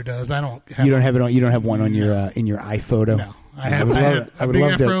my mother does. I don't. Have You don't have it on. You don't have one on your in your iPhoto. No, I would love- had I a would big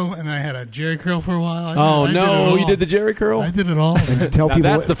love to- afro, and I had a Jerry curl for a while. Oh, I did it no. all. You did the Jerry curl? I did it all. man. Tell Now, people.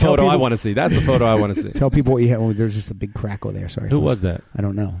 that's the tell photo I people- want to see. That's the photo I want to see. Tell people what you have. Oh, there's just a big crackle there. Sorry. Who folks. was that? I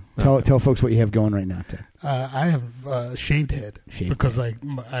don't know. Tell folks what you have going right now, Ted. I have shaved head Shaved because I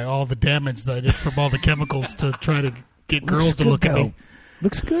all the damage that I did from all the chemicals to try to get girls to look at me.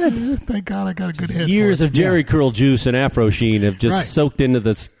 Looks good. Thank God I got a good head. Years for it. of Jerry curl juice and afro sheen have just Right. soaked into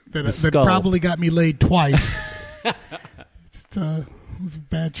the that skull. probably got me laid twice. Just, it was a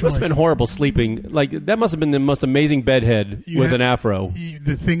bad choice. Must have been horrible sleeping. Like that must have been the most amazing bedhead You with had- an afro.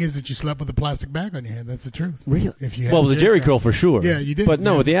 The thing is that you slept with a plastic bag on your head. That's the truth. Really? If you had Well, a the Jerry curl for sure. Yeah, you did. But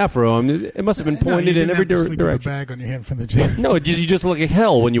no, Yeah. with the afro, I mean, it must have been No, you pointed in didn't every have to sleep with a direction. bag on your head from the gym. No, you just look like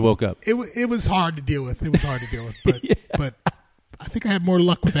hell when you woke up. It was hard to deal with. It was hard to deal with. But Yeah. but I think I had more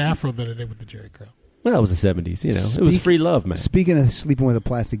luck with the afro than I did with the Jerry curl. Well, that was the 70s, you know. It was free love, man. Speaking of sleeping with a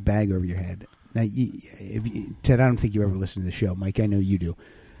plastic bag over your head, now, Ted, I don't think you ever listen to the show. Mike, I know you do.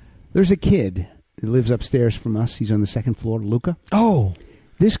 There's a kid that lives upstairs from us. He's on the second floor, Luca. Oh.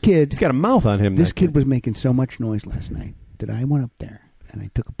 This kid, He's got a mouth on him. this that kid was making so much noise last night that I went up there and I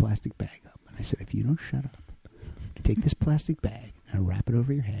took a plastic bag up and I said, if you don't shut up, take this plastic bag and wrap it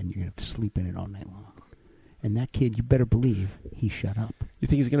over your head and you're going to have to sleep in it all night long. And that kid, you better believe, he shut up. You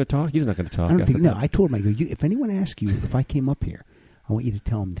think he's going to talk? He's not going to talk. I don't think. No, I told him. I go. If anyone asks you if I came up here, I want you to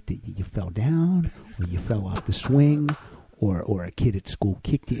tell them that you fell down, or you fell off the swing, or a kid at school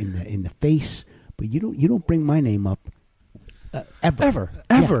kicked you in the face. But you don't bring my name up ever,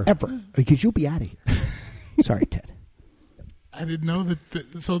 because you'll be out of here. Sorry, Ted. I didn't know that.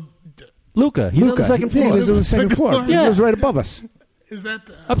 So, Luca, he's on the second floor. He's on the second floor. Yeah. He was right above us. Is that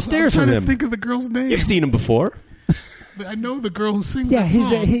upstairs I'm from trying him? to think of the girl's name. You've seen him before. I know the girl who sings Yeah,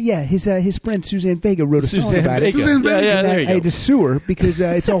 that song. his friend Suzanne Vega wrote a song about it. Suzanne Vega. Yeah, And there I you go. had to sue her because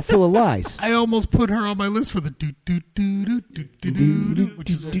it's all full of lies. I almost put her on my list for the do, which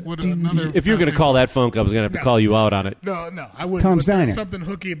is another. If you're going to call that funk, I was going to have to call you out on it. No, I wouldn't. Tom's but there's Diner. something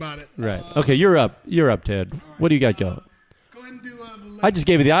hooky about it. Right. Okay, you're up. You're up, Ted. What do you got going? Go ahead and do. I just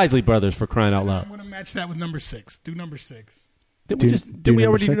gave you the Isley Brothers for crying out I'm loud. going to match that with number 6. Do number 6. Did we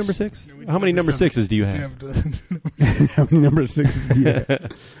already do number 6? How many number 6s do you Do you have? How many number 6s do you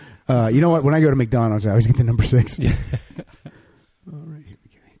have? You know what? When I go to McDonald's, I always get the number 6. All right, here we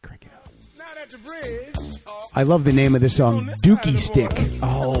go. Crank it up. Not at the bridge. I love the name of this song, Dookie Stick.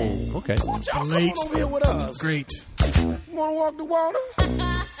 Oh, okay. Y'all come Late. on over here with us. Great. You want to walk the water?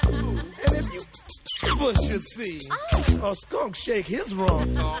 And if you ever should see a skunk shake his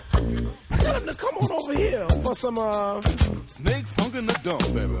rump, tell him to come on over here for some snake funk in the dump,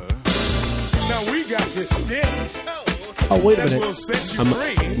 baby. Now we got this stick. Oh, wait a that minute. will set you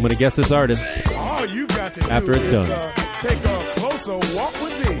I'm free. going to guess this artist. All you got to After do it's is done. Take a closer walk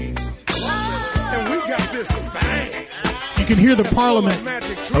with me. And we got this thing. You can hear the Parliament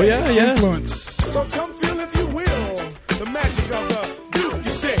Oh, yeah, yeah. influence. So come feel, if you will, the magic of the Dookie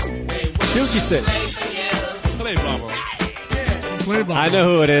Stick. Dookie Stick. Play, mama. Play by I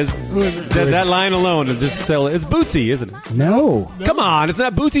know who it is. Who is it? That line alone is just sell it. It's Bootsy, isn't it? No. Come on, it's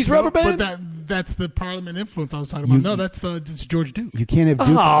not Bootsy's rubber But band. that's the Parliament influence I was talking about. No, that's it's George Duke. You can't have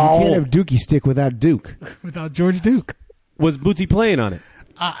Duke. Oh. You can't have Dookie Stick without Duke. Without George Duke. Was Bootsy playing on it?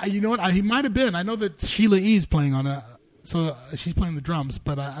 You know what? He might have been. I know that Sheila E. is playing on it. So she's playing the drums,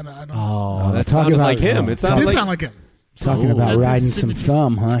 but I don't know. Oh, that talk sounded about- like him. oh, It It sounded did like sound like him. Talking Oh, about that's his riding some signature.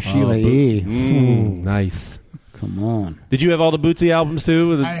 thumb, huh? Sheila E. Nice. Come on. Did you have all the Bootsy albums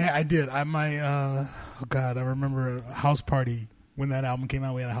too? I did. I remember a house party when that album came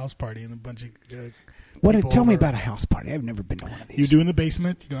out. We had a house party and a bunch of people Tell me over. about a house party. I've never been to one of these. You do in the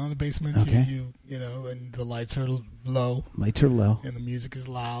basement. You go in the basement. Okay. You know, and the lights are low Lights are low. and the music is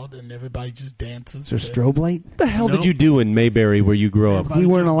loud and everybody just dances. Is there strobe light? What the hell Nope. did you do in Mayberry where you grew up? Everybody We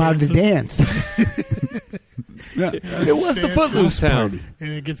weren't just allowed to dances. dance. It was the Footloose town.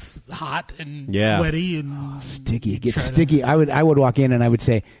 And it gets hot and Yeah. sweaty and Sticky. It gets Try to- sticky. I would walk in and I would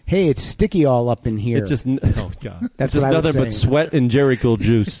say, "Hey, it's sticky all up in here." It's just oh god, That's it's just what I would nothing but say. sweat and Jericho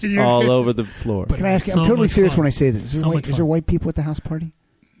juice You're- all over the floor. But- Can I ask you? So I'm totally much serious fun. when I say this. Is there, So white, much is there fun. white people at the house party?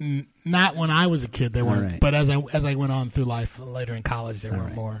 not when I was a kid. They weren't. right. But as I went on through life later in college, there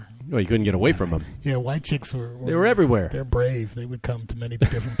were more. Well, you couldn't get away from them. Yeah, white chicks were. They were everywhere. They're brave. They would come to many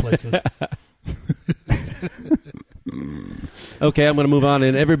different places. Okay, I'm going to move on.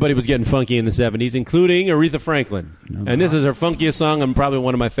 And everybody was getting funky in the 70s, including Aretha Franklin. And this is her funkiest song and probably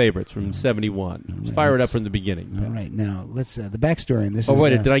one of my favorites from 71. Let's fire it up from the beginning. All right, now let's the backstory on this. Oh, is, wait,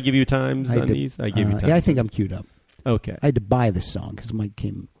 did I give you times I on did- these? I gave you times. Yeah, I think I'm queued up. Okay. I had to buy this song because Mike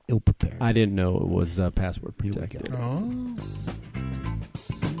came ill prepared. I didn't know it was password Here we protected. go. Oh.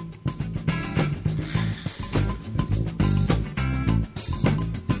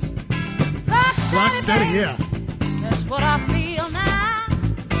 Rock steady, yeah. That's what I feel now.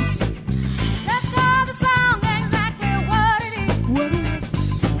 Let's call the song exactly what it is.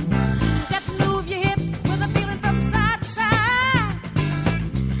 You got to move your hips with a feeling from side to side.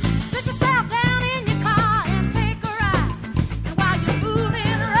 Sit yourself down in your car and take a ride. And while you're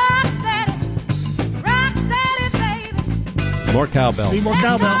moving, rock steady, baby. More cowbell. Need more Let's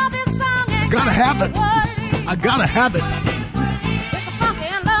cowbell. call this song exactly Gotta have it. what it is. I gotta have it. It's a funky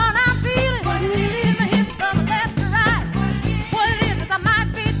and Lord, I'm feeling. Use my hips from left to right. What it is I might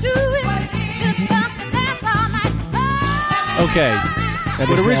be doing. Just jump and dance all night. Okay.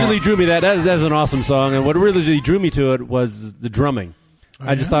 What is, originally drew me that's an awesome song, and what originally drew me to it was the drumming.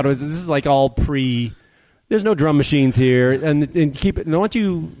 I just thought this is like all pre. There's no drum machines here, and keep it.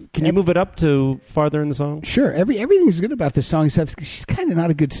 Can you move it up to farther in the song? Sure, everything's good about this song except she's kind of not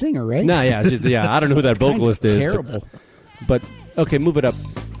a good singer, right? No, yeah, I don't know who that Kinda vocalist is. terrible. But okay, move it up.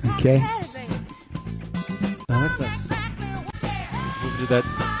 Okay, No, that's not. We'll do that.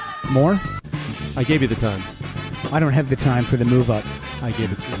 more. I gave you the time. I don't have the time for the move up. I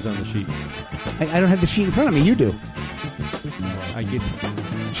gave it. It was on the sheet. I don't have the sheet in front of me. You do. I gave.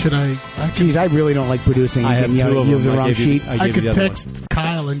 Should I? Geez, I really don't like producing. I have You two of have them. the wrong sheet. I could text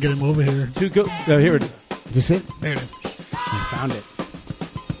Kyle and get him over here. Here it is. Is this it? There it is. I found it.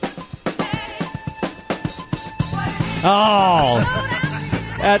 Oh,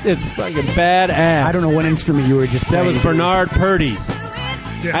 that is fucking badass. I don't know what instrument you were just That playing. was Bernard Purdie.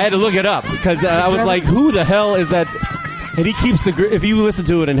 I had to look it up because I was like, "Who the hell is that?" And he keeps the if you listen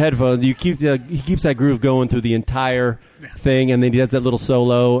to it in headphones, he keeps that groove going through the entire thing, and then he does that little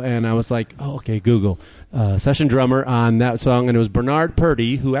solo. And I was like, "Oh, okay, Google session drummer on that song," and it was Bernard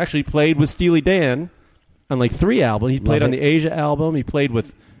Purdie, who actually played with Steely Dan on like 3 albums. He played on the Asia album. He played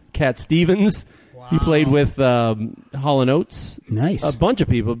with Cat Stevens. He played with Hall & Oates. Nice. A bunch of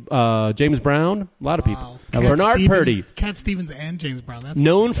people. James Brown. A lot of people. Bernard Purdie. Cat Stevens and James Brown.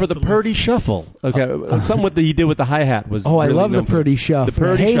 Known for the Purdie Shuffle. Okay. Something what he did with the hi-hat was I really love the known for Purdie Shuffle. The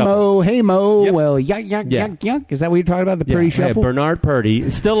Purdie hey Shuffle. Hey Mo. Yep. Well, yuck. Is that what you're talking about? The Purdie Shuffle? Bernard Purdie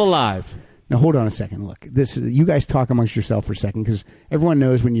is still alive. Now, hold on a second. Look, you guys talk amongst yourself for a second because everyone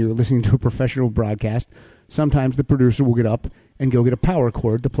knows when you're listening to a professional broadcast, sometimes the producer will get up and go get a power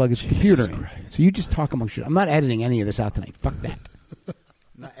cord to plug his computer in. So you just talk amongst yourself. I'm not editing any of this out tonight. Fuck that. I'm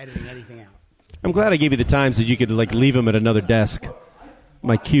not editing anything out. I'm glad I gave you the times that you could like leave them at another desk.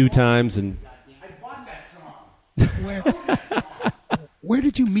 My cue times and. I bought that song. Where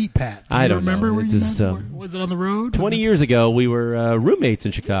did you meet Pat? I don't remember know. where you met? Was it on the road? 20 years ago, we were roommates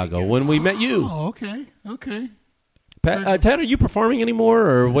in Chicago when we met you. Oh, okay. Pat, are you performing anymore,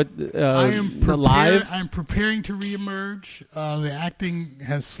 or what? I am live. I'm preparing to reemerge. The acting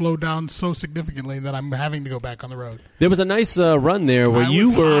has slowed down so significantly that I'm having to go back on the road. There was a nice run there where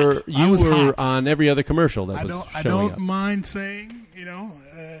you were on every other commercial that was showing I don't up. mind saying, no,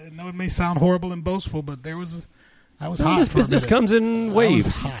 it may sound horrible and boastful, but I was hot. This for a business minute. comes in waves. I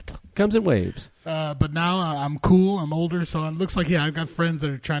was hot. Comes in waves. But now I'm cool. I'm older, so it looks like I've got friends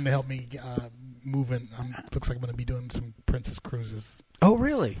that are trying to help me move in. Looks like I'm going to be doing some Princess Cruises. Oh,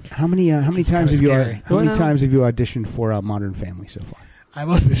 really? How many times have you auditioned for Modern Family so far? I've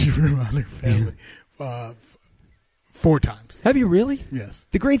auditioned for Modern Family 4 times. Have you really? Yes.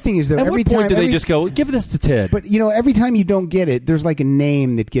 The great thing is that At every what point time do they just go, give this to Ted? But every time you don't get it, there's like a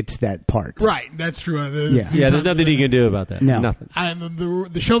name that gets that part. Right, that's true. There's nothing you can do about that. No. Nothing.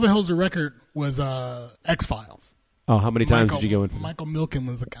 The show that holds the record was X-Files. Oh, how many times did you go in for that? Michael Milken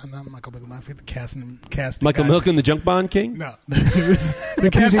was the guy. Not Michael Milken. I forget the casting Michael guy. Milken, the Junk Bond King? No. It was the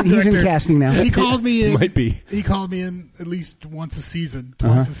casting he's in director. casting now. He called me in. Might be. He called me in at least once a season,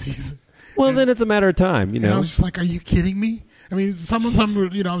 twice a season. Well, then it's a matter of time, And I was just like, are you kidding me? I mean, some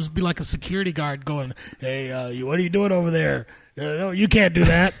would, I would be like a security guard going, hey, what are you doing over there? No, you can't do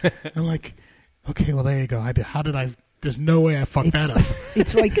that. I'm like, okay, well, there you go. There's no way I fucked that up.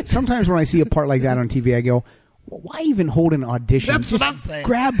 It's like sometimes when I see a part like that on TV, I go, well, why even hold an audition? That's Just what I'm saying.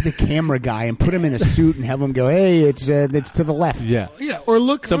 Grab the camera guy and put him in a suit and have him go, hey, it's to the left. Yeah. Yeah, or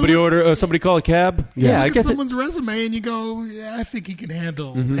look. Somebody call a cab? Yeah, I Look guess at someone's resume and you go, yeah, I think he can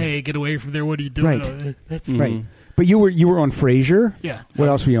handle. Hey, get away from there. What are you doing? Right. That's Right. But you were on Frasier? Yeah. What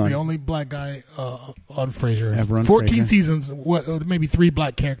else were you on? The only black guy on Frasier. Ever on 14 Frasier? seasons. Maybe 3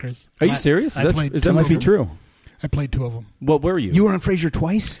 black characters. Are you serious? I played is That that might be true? true. I played 2 of them. What were you? You were on Frasier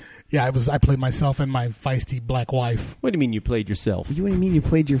twice? Yeah, I played myself and my feisty black wife. What do you mean you played yourself? What do you mean you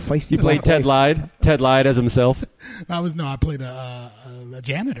played your feisty You played Ted lied. Ted lied as himself. I played a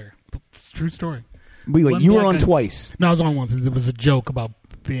janitor. It's a true story. Wait, One you were black on guy- twice. No, I was on once. There was a joke about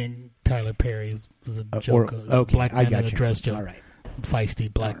being Tyler Perry. It was a joke. A black man in a dress joke. All right.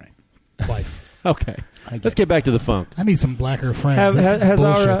 Feisty black wife. Okay. Let's get back to the funk. I need some blacker friends.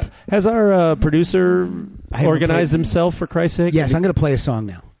 Has our producer organized himself, for Christ's sake? Yes, I'm going to play a song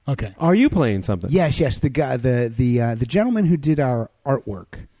now. Okay. Are you playing something? Yes. The guy, the gentleman who did our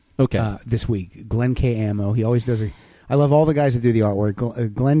artwork. Okay. This week, Glenn K. Ammo. He always does I love all the guys that do the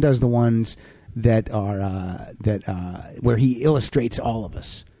artwork. Glenn does the ones that are where he illustrates all of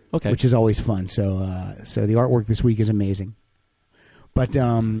us. Okay. Which is always fun. So the artwork this week is amazing. But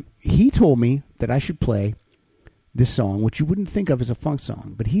he told me that I should play this song, which you wouldn't think of as a funk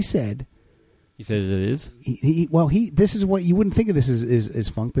song, but he said. He says it is. This is what you wouldn't think of this as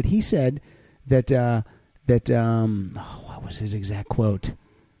funk, but he said that what was his exact quote?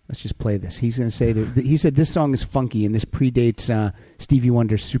 Let's just play this. He's going to say that he said this song is funky and this predates Stevie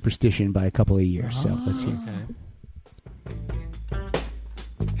Wonder's Superstition by a couple of years. So let's see.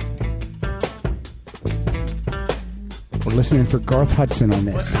 We're listening for Garth Hudson on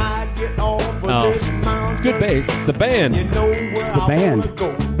this. Oh, it's good bass. The band. It's the band.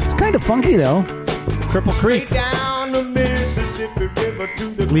 It's kind of funky though. Cripple Creek.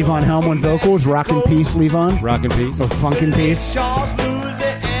 Levon Helm on vocals. Rock in peace, Levon. Rock in peace. Or funk in peace.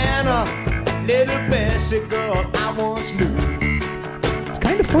 little Bessie girl I once knew. It's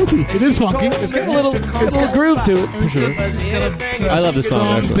kind of funky. It is funky. It's got a little groove to it, for sure. I love this song,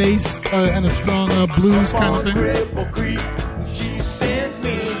 strong actually. bass and a strong blues kind of thing.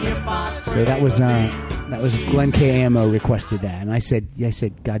 So that was Glenn K. Amo requested that, and I said,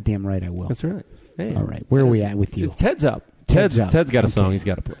 goddamn right, I will. That's right. Hey, All right, where are we at with you? It's Ted's up. Ted's up. Ted's got a Okay. song he's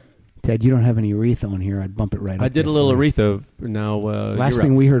got to play. Ted, you don't have any Aretha on here. I'd bump it right up. I did there a little for you. Aretha. Now, Last you're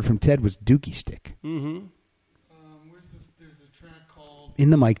thing up. we heard from Ted was Dookie Stick. Mm-hmm. There's a track called. In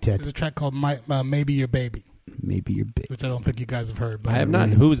the mic, Ted. There's a track called "Maybe Your Baby," Maybe you're big. which I don't think you guys have heard. But I have not.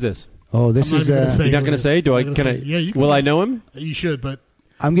 Who's this? Oh, this I'm not is. even gonna say You're not who going it to say? is. Do I? I'm gonna Can I? say- Yeah, you can Will I guess. know him? You should, but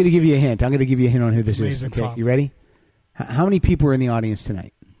I'm going to give you a hint. I'm going to give you a hint on who this is. amazing Okay, song. you ready? How many people are in the audience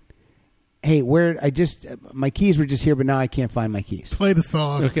tonight? Hey, my keys were just here, but now I can't find my keys. play the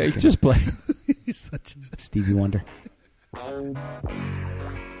song. Okay, just play. You're such a... Stevie Wonder.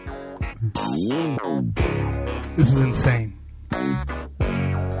 This is insane.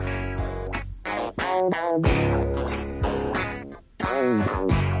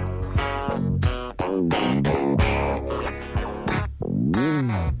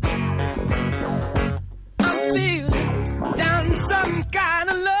 I'm feeling down some kind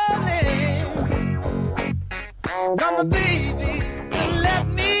of lonely. Come on, baby, and let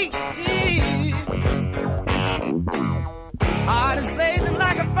me in. Heart is blazing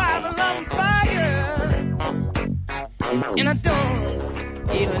like a 5-alarm fire, and I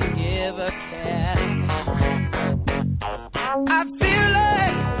don't even give a care. I feel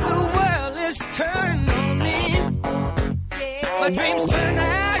like the world is turning on me. My dreams turn to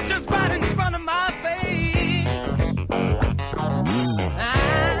ashes right in front of my face.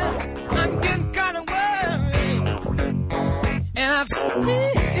 I'm getting kind of worried, and I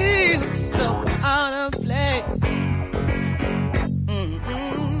feel so out of place.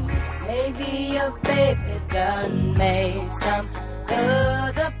 Maybe your baby done made some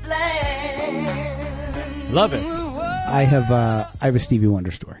other plan. Love it. I have a Stevie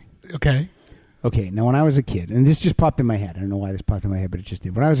Wonder story. Okay. Okay, now when I was a kid, and this just popped in my head. I don't know why this popped in my head, but it just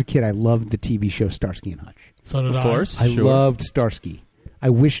did. When I was a kid, I loved the TV show Starsky and Hutch. So did Of course. I Sure. loved Starsky. I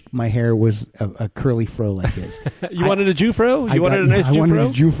wished my hair was a curly fro like his. You wanted a Jufro? I You wanted a nice I wanted a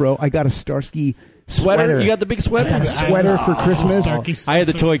Jufro? Jufro. I got a Starsky Sweater? You got the big sweater? I got a sweater for Christmas. I had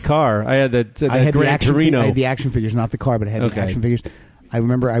the toy car. I had that I had the Gran action. Torino. I had the action figures, not the car, but I had the Okay. action figures. I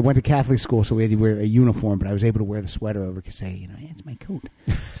remember I went to Catholic school, so we had to wear a uniform, but I was able to wear the sweater over because, hey, it's my coat.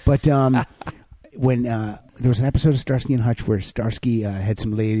 But when there was an episode of Starsky and Hutch where Starsky had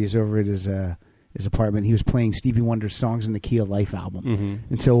some ladies over at his apartment, he was playing Stevie Wonder's "Songs in the Key of Life" album,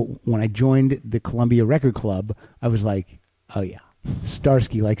 and so when I joined the Columbia Record Club, I was like, oh yeah,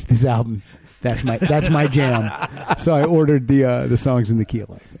 Starsky likes this album. That's my jam. So I ordered the Songs in the Key of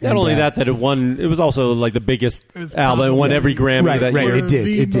Life. Not And, only that it won. It was also like the biggest was album. It won probably- every Grammy Right, that right. year. It did.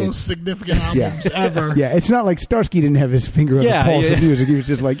 The It did. most significant albums ever. Yeah, it's not like Starsky didn't have his finger on Yeah, the pulse yeah. of music. He was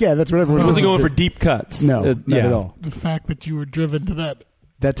just like, yeah, that's what everyone He wasn't listening going for to. deep cuts. No, not yeah. at all. The fact that you were driven to that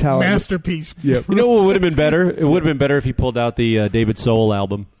That's how masterpiece. Yep. You know what would have been better? It would have been better if he pulled out the David Soul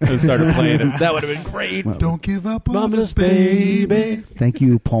album and started playing it. That would have been great. Don't give up on Mama's us, baby. Thank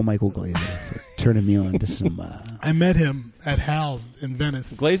you, Paul Michael Glazer, for turning me on to some. I met him at Hal's in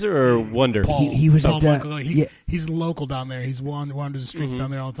Venice. Glazer or Wonder? Paul. He was Paul at the- Michael. yeah. He's local down there. He's wanders the streets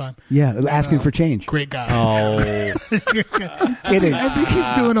down there all the time. Yeah, asking for change. Great guy. Oh, Kidding. I think he's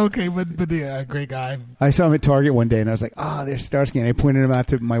doing okay, but yeah, great guy. I saw him at Target one day, and I was like, "Oh, there's Starsky," and I pointed him out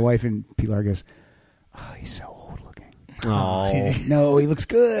to my wife, and Pilar goes, "Oh, he's so old looking." oh. No, he looks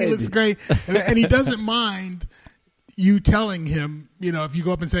good. He looks great, and he doesn't mind you telling him. You know, if you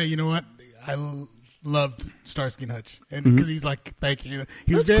go up and say, "You know what, I loved Starsky and Hutch," and because he's like, "Thank you."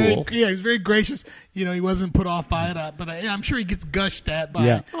 He was That's very, cool. yeah, he was very gracious. You know, he wasn't put off by it, but I'm sure he gets gushed at by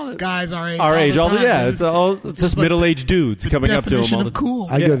Yeah. guys our age. Our age, all the time. yeah, it's just like middle-aged dudes the coming up to him definition all the of cool.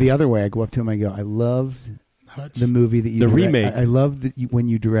 I Yeah. go the other way. I go up to him. I go, "I loved Hutch. the movie that you The direct- remake. I loved that when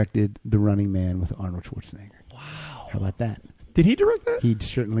you directed The Running Man with Arnold Schwarzenegger." Wow, how about that? Did he direct that? He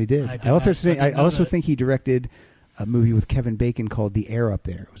certainly did. I did I also not- think I didn't know that. think he directed a movie with Kevin Bacon called The Air Up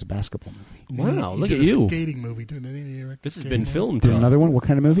There. It was a basketball movie. Wow, He look did at a you. skating movie too. Didn't he? This has Skating been movie? filmed. Did John. another one? What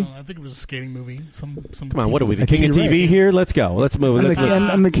kind of movie? I think it was a skating movie. Some Come on, what are we, the I king think of you're TV right. here? Let's go. Let's move. I'm, Let's the,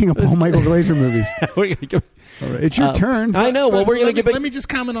 I'm the king of Paul Michael Glazer movies. We're gonna go- All right, it's your turn. I know. Well, we're gonna let get me, back. let me just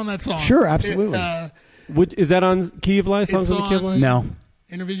comment on that song. Sure, absolutely. Is that on Key of Life? Songs It's on the Key of on- Life? No,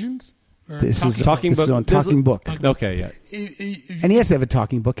 Intervisions. Or this is Talking this is book. on There's Talking Book, Okay, yeah. If, and he has to have a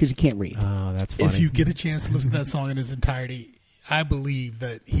talking book because he can't read. Oh, that's funny. if you get a chance to listen to that song in its entirety, I believe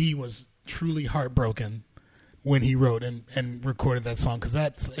that he was truly heartbroken when he wrote and recorded that song because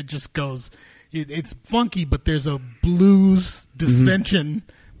it just goes. it's funky, but there's a blues dissension.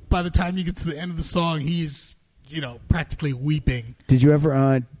 By the time you get to the end of the song, he's practically weeping. Did you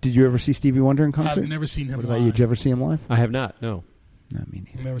ever see Stevie Wonder in concert? I've never seen him. What about live. you? Did you ever see him live? I have not. No. Not me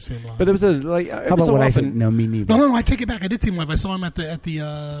neither. I've never seen him live. But there was a How about what I said? No, me neither. No, I take it back. I did see him live. I saw him at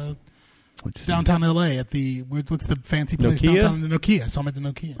the downtown LA at the what's the fancy place Nokia? downtown? The Nokia. I saw him at the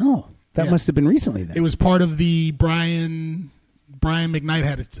Nokia. Oh, that Yeah. must have been recently then. It was part of the Brian McKnight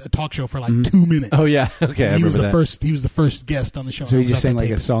had a talk show for like 2 minutes. Oh yeah. Okay. I he was remember the that. first. He was the first guest on the show. So I he was just at sang that like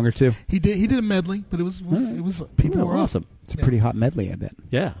a table. song or two? He did a medley, but it was people Yeah, were awesome. It's a pretty hot medley, I bet.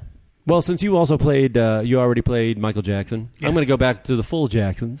 Yeah. Well, since you also played, you already played Michael Jackson. Yes. I'm going to go back to the full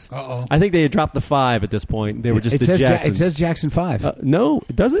Jacksons. Uh-oh. I think they had dropped the 5 at this point. They were just It the says Jacksons. it says Jackson 5. No,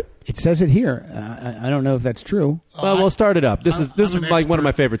 does it? It says it here. I don't know if that's true. Well, we'll start it up. This I'm is an like one of expert.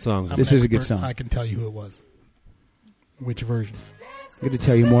 my favorite songs. I'm This an is a good expert. song. I can tell you who it was. Which version? I'm going to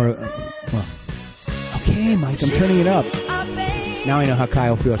tell you more. Okay, Mike, I'm turning it up. Now I know how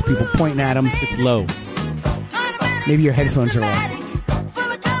Kyle feels. People pointing at him. It's low. Maybe your headphones are low.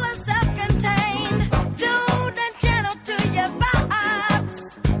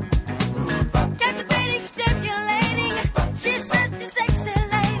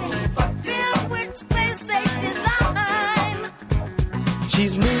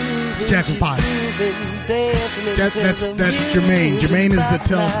 She's moving. It's Jackson 5. That's Jermaine. Jermaine is the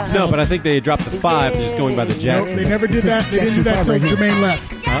tell. No, but I think they had dropped the 5 just going by the No, Jacksons. they never did that. They didn't do that until Jermaine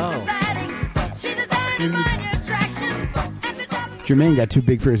left. Oh. Jermaine got too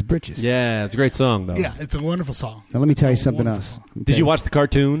big for his britches. Yeah, it's a great song, though. Yeah, it's a wonderful song. Now let me tell you It's a something wonderful else. Did you watch the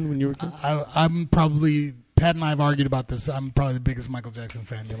cartoon when you were a kid? I'm probably Pat and I have argued about this. I'm probably the biggest Michael Jackson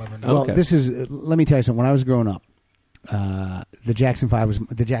fan you'll ever know. Well, Okay. this is. Let me tell you something. When I was growing up, the Jackson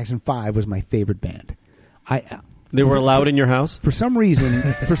 5 was my favorite band. They were allowed in your house? For some reason,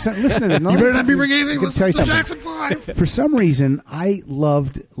 listen to this. You better not be bringing anything. I'm gonna tell Listen you to something. Jackson 5. For some reason, I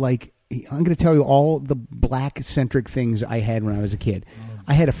loved I'm going to tell you all the black-centric things I had when I was a kid.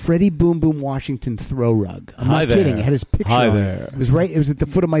 I had a Freddie Boom Boom Washington throw rug. I'm Hi not there. kidding. It had his picture Hi on there. it. It was at the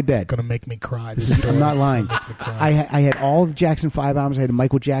foot of my bed. Gonna make me cry. I'm not lying. It's gonna make me cry. I had all the Jackson 5 albums. I had the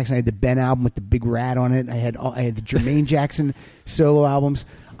Michael Jackson. I had the Ben album with the big rat on it. I had the Jermaine Jackson solo albums.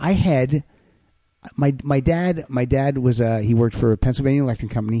 I had my dad. My dad was he worked for a Pennsylvania Electric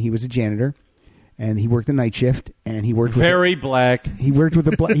Company. He was a janitor, and he worked the night shift. And he worked Very black. He worked with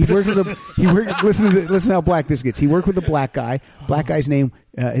listen to how black this gets. He worked with a black guy. Black guy's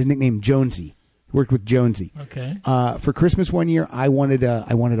his nickname Jonesy. He worked with Jonesy. Okay. For Christmas one year, I wanted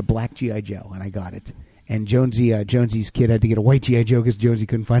a black GI Joe, and I got it. And Jonesy's kid had to get a white GI Joe because Jonesy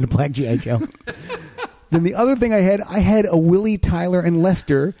couldn't find a black GI Joe. Then the other thing I had a Willie, Tyler, and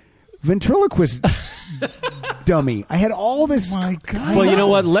Lester ventriloquist dummy. I had all this. My God. Well, you know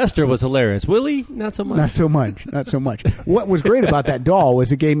what? Lester was hilarious. Willie, not so much. Not so much. What was great about that doll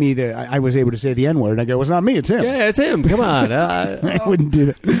was it gave me I was able to say the N-word. And I go, well, it's not me, it's him. Yeah, it's him. Come on. I wouldn't do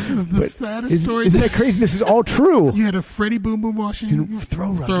that. This is the saddest story. Isn't that crazy? This is all true. You had a Freddie Boom Boom Washington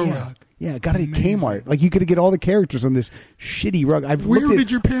Throw rug. Throw yeah. rug. Yeah, got it at Amazing. Kmart. Like you could get all the characters on this shitty rug. Where did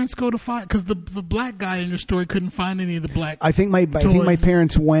your parents go to find? Because the black guy in your story couldn't find any of the black. I think my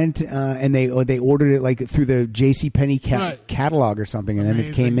parents went and they ordered it like through the JCPenney Right. catalog or something, and then it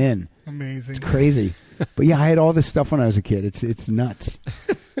Amazing. came in. Amazing. It's crazy. But yeah, I had all this stuff when I was a kid. It's nuts.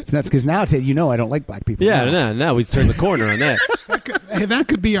 It's nuts because now, Ted, I don't like black people. Yeah, now we turned the corner on that. Hey, that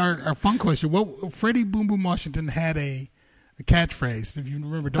could be our fun question. What Freddie Boom Boom Washington had a catchphrase, if you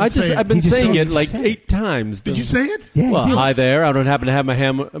remember. Don't say it. I've been He just saying said it like it. 8 times. Did you say it? Yeah, Well, he did. hi there. I don't happen to have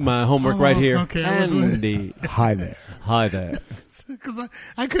my homework right here. Okay, I was- Andy. Hi there. Hi there. Because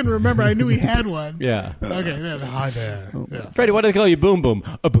I couldn't remember. I knew he had one. Yeah. Okay. Yeah, hi there. Yeah. Freddie, why do they call you Boom Boom?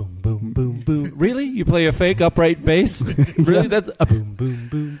 A boom, boom, boom, boom. Really? You play a fake upright bass? Really? That's a boom, boom,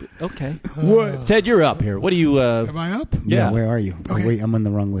 boom. boom. Okay. Ted, you're up here. What do you... Am I up? Yeah. Where are you? Okay. Oh, wait, I'm on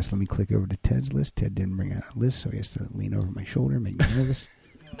the wrong list. Let me click over to Ted's list. Ted didn't bring a list, so he has to lean over my shoulder, make me nervous.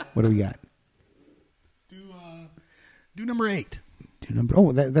 What do we got? Do number 8.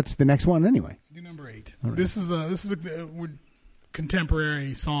 That's the next one anyway. Do number 8. All right. This is a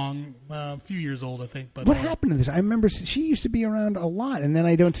contemporary song, a few years old, I think. But What happened to this? I remember she used to be around a lot, and then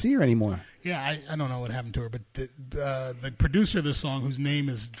I don't see her anymore. Yeah, I don't know what happened to her, but the producer of this song, whose name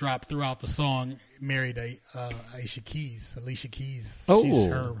is dropped throughout the song, married Alicia Keys. Oh. She's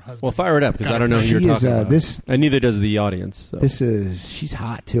her husband. Well, fire it up, because Got I don't know who She you're is, talking about. this- And neither does the audience. So. She's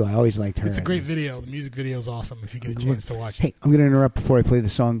hot too. I always liked her. It's a great video. The music video is awesome if you get a chance to watch it. Hey, I'm going to interrupt before I play the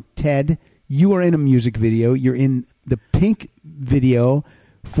song. Ted, you are in a music video. You're in the Pink video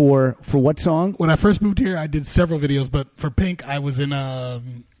for what song? When I first moved here, I did several videos, but for Pink, I was in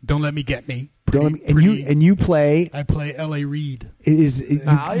Don't Let Me Get Me, And you play. I play L.A. Reid.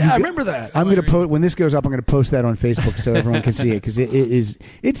 I remember that. I'm going to post when this goes up. I'm going to post that on Facebook so everyone can see it because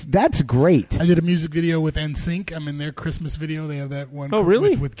that's great. I did a music video with NSYNC. I'm in their Christmas video. They have that one. Oh,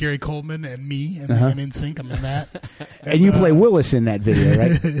 really? With Gary Coleman and me and NSYNC. I'm in that. And you play Willis in that video,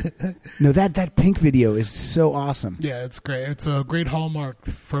 right? No, that Pink video is so awesome. Yeah, it's great. It's a great hallmark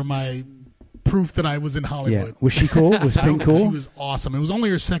for my proof that I was in Hollywood. Yeah. Was she cool? Was Pink cool? She was awesome. It was only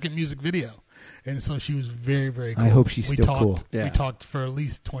her second music video. And so she was very, very cool. I hope she's still cool. Yeah. We talked for at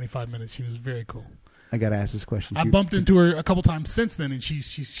least 25 minutes. She was very cool. I got to ask this question. I bumped into her a couple times since then, and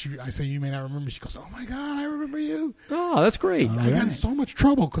I say, you may not remember. She goes, oh, my God, I remember you. Oh, that's great. I got in so much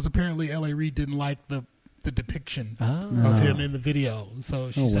trouble because apparently L.A. Reid didn't like the depiction of him in the video. So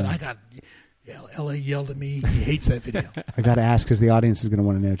she said, L.A. yelled at me. He hates that video. I got to ask because the audience is going to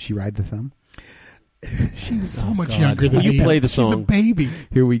want to know, did she ride the thumb? She was so much younger than me. You play the song. She's a baby.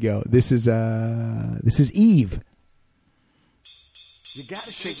 Here we go. This is Eve. You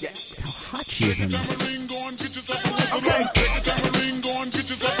gotta shake that. How hot she is in this. Okay.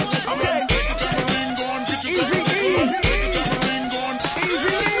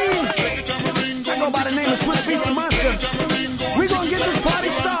 I go by the name of Swiss Beast the Monster. We're gonna get this party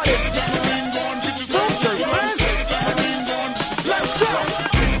started. Don't say first. Let's go.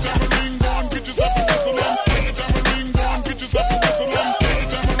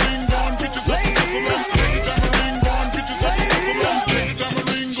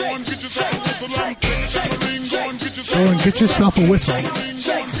 Go and get yourself a whistle. EVE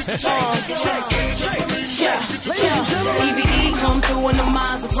come through in the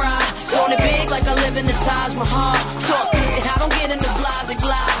Maserati. Doing it big like I live in the Taj Mahal. Talk and I don't get in the blah.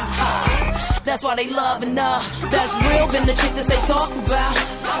 That's why they love and that's real. Been the chick that they talked about.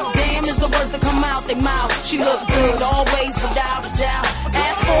 Damn is the words that come out their mouth. She look good always without a doubt.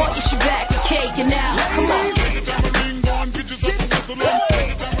 Ask for it, she back and cake and now. Come on.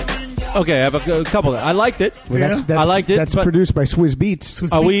 Okay, I have a couple. I liked it. Well, I liked it. That's produced by Swizz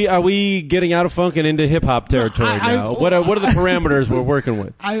Beatz. Are we getting out of funk and into hip hop territory now? What are the parameters we're working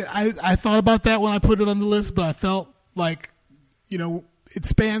with? I thought about that when I put it on the list, but I felt like, it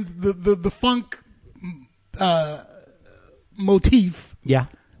spans the funk motif. Yeah.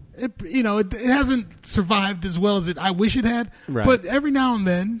 It hasn't survived as well as I wish it had. Right. But every now and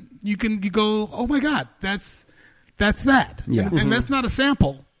then you go, oh my God, that's that. Yeah. And that's not a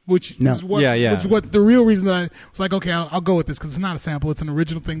sample. Which is what the real reason that I was like, okay, I'll go with this because it's not a sample, it's an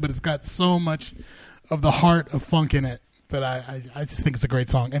original thing, but it's got so much of the heart of funk in it that I just think it's a great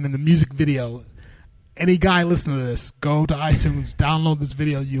song. And in the music video, any guy listening to this, go to iTunes, download this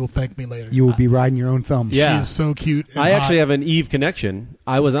video, you will thank me later. You will be riding your own thumb. Yeah. She is so cute. I actually have an Eve connection.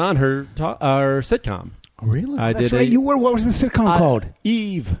 I was on her sitcom. Oh, really? That's right. You were. What was the sitcom called?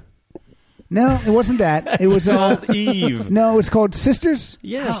 Eve. No, it wasn't that. It was called Eve. No, it's called Sisters.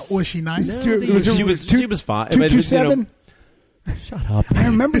 Yes. Was she nice? No, she was fine. 227. Shut up. I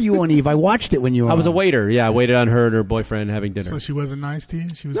remember you on Eve. I watched it when you were. I was a waiter. Yeah, I waited on her and her boyfriend having dinner. So she wasn't nice to you?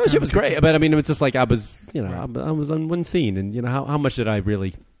 She was great. But I mean, it's just like I was, I was on one scene, and how much did I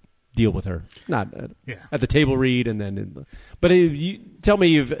really deal with her? Not at the table read, and then. But you tell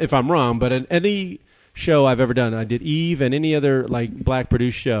me if I'm wrong. But in any show I've ever done, I did Eve and any other like black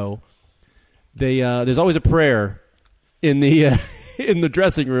produced show. There's always a prayer in the in the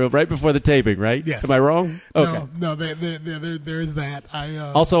dressing room right before the taping, right? Yes. Am I wrong? Okay. No, there is that.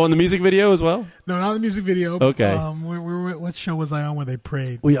 Also on the music video as well? No, not the music video. Okay. What show was I on where they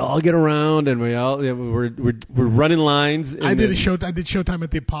prayed? We all get around and we're running lines. I did Showtime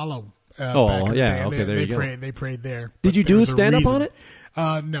at the Apollo. Back in the day. Okay, there you go. They prayed there. Did you do a stand-up on it?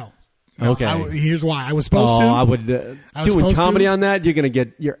 No. Okay. Here's why. I was supposed to. I would doing comedy on that. You're going to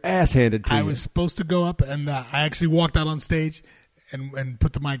get your ass handed to you. I was supposed to go up, and I actually walked out on stage and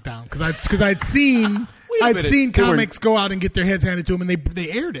put the mic down because I'd seen comics go out and get their heads handed to them, and they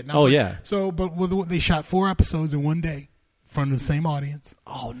aired it. And I was yeah. So, but they shot 4 episodes in one day in front of the same audience.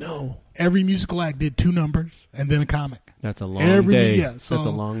 Oh no! Every musical act did 2 numbers and then a comic. That's a long day. Yeah, so, that's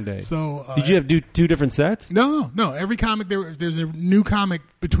a long day. So did you have to do 2 different sets? No. Every comic there's a new comic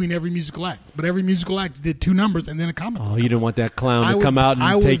between every musical act, but every musical act did 2 numbers and then a comic. Oh, you didn't want that clown to come out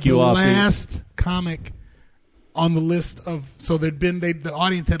and take you off. I was the last comic on the list of. So the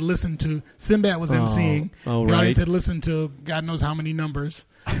audience had listened to Sinbad was emceeing. Oh, the right. audience had listened to God knows how many numbers.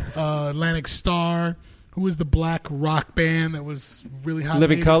 Atlantic Star. Who was the black rock band that was really hot?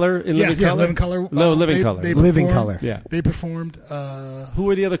 Living Color? Living Color. No, Living Color. Living Color. Yeah. They performed. Who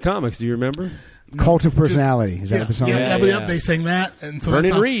were the other comics? Do you remember? Cult of Personality. Is that what the song is? Yeah. They sang that. And so Vernon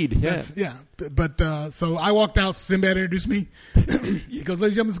that's how, Reid. Yeah. But so I walked out. Sinbad introduced me. He goes,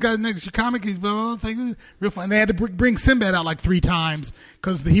 ladies and gentlemen, this guy's next to your comic. He's blah, blah, blah, thing. Real fun. And they had to bring Sinbad out like 3 times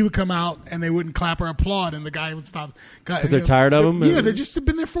because he would come out and they wouldn't clap or applaud, and the guy would stop. Because they're tired of him? Yeah, they just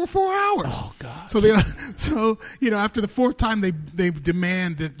been there for 4 hours. Oh, God. So after the 4th time, they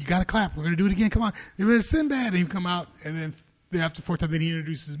demand that you got to clap. We're going to do it again. Come on. It was Sinbad. And he'd come out, and then after the 4th time, then he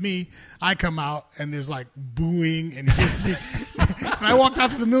introduces me. I come out, and there's like booing and hissing. And I walked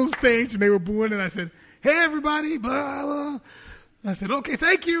out to the middle of the stage, and they were booing, and I said, hey, everybody, blah, blah. I said, okay,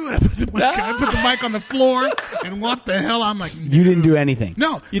 thank you. And I put the mic on the floor, and what the hell? I'm like, You didn't do anything.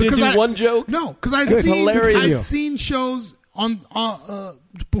 No. You didn't do one joke? No, because That's hilarious. I'd seen shows on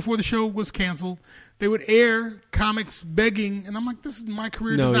before the show was canceled. They would air comics begging, and I'm like, this is my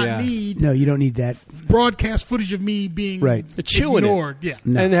career does not need. No, you don't need that Broadcast footage of me being chewing ignored. it. Yeah.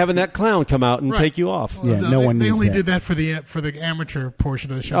 No. And having that clown come out and take you off. Yeah, no one needs that. They only did that for the amateur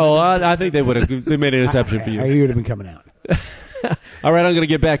portion of the show. Oh, I think they would have. They made an exception for you. You would have been coming out. All right, I'm going to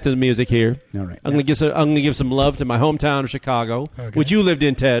get back to the music here. All right. I'm going to give some love to my hometown of Chicago, which you lived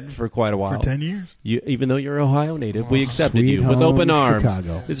in, Ted, for quite a while. For 10 years. Even though you're an Ohio native, we accepted you with home open arms.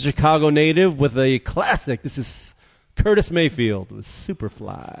 Chicago. This is a Chicago native with a classic. This is Curtis Mayfield with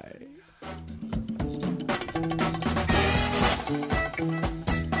Superfly.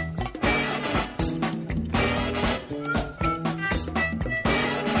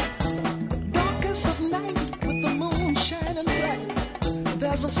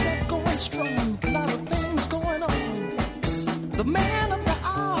 There's a set going strong, a lot of things going on. The man of the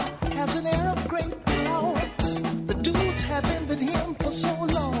hour has an air of great power. The dudes have envied him for so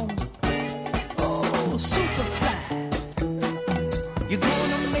long. Oh, Superfly, you're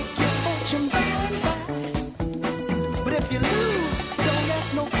gonna make your fortune by and by. But if you lose, don't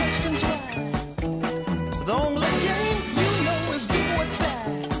ask no questions why. The only game you know is do or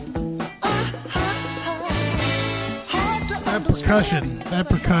die. Hard to understand. That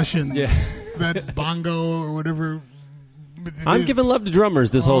percussion, that bongo or whatever. I'm giving love to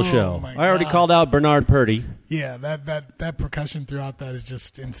drummers this whole show. I already called out Bernard Purdy. Yeah, that percussion throughout that is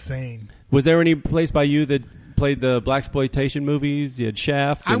just insane. Was there any place by you that played the blaxploitation movies? You had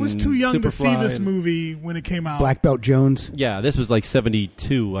Shaft. I was too young Superfly to see this movie when it came out. Black Belt Jones. Yeah, this was like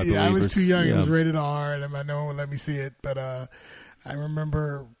 72, I believe. I was too young. It was rated R, and no one would let me see it. But I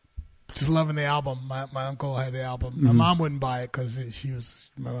remember just loving the album. My uncle had the album. My mom wouldn't buy it because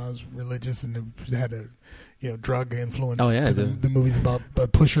my mom was religious and it had a drug influence. Oh yeah, the movie's about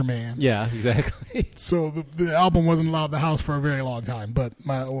Pusher Man. Yeah, exactly. So the album wasn't allowed in the house for a very long time. But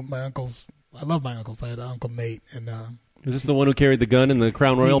my uncles, I love my uncles. I had Uncle Nate, and is this the one who carried the gun in the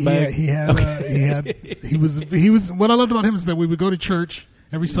Crown Royal bag? Yeah, he was. What I loved about him is that we would go to church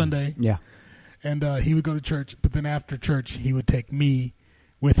every Sunday. Yeah, and he would go to church, but then after church, he would take me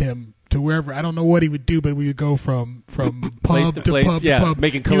with him to wherever. I don't know what he would do, but we would go from pub to place, pub to pub.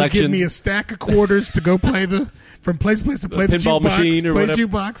 Making collections. He would give me a stack of quarters to go play from place to place to play the pinball jukebox, machine or whatever.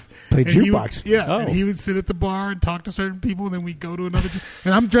 Jukebox. Play jukebox. And he would sit at the bar and talk to certain people, and then we'd go to another.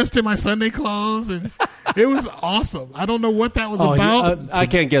 And I'm dressed in my Sunday clothes, and it was awesome. I don't know what that was about. I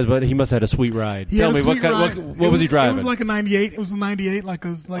can't guess, but he must have had a sweet ride. Tell me, what was he driving? It was like a 98. It was a 98, like a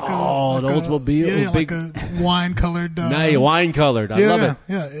Oldsmobile. Yeah, like a wine-colored. Wine-colored. I love it.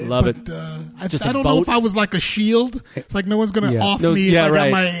 Yeah, love it. I don't know if I was like a shield. It's like no one's going to off me if I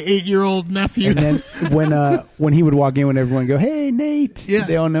got my 8-year-old nephew. And then when he would walk in, when everyone would go, "Hey, Nate,"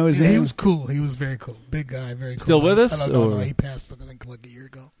 they all know his name. He was cool. He was very cool. Big guy, very cool. Still with us? No, he passed, I think, like a year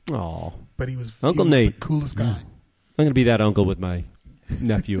ago. Oh, but he was Uncle Nate, the coolest guy. I'm going to be that uncle with my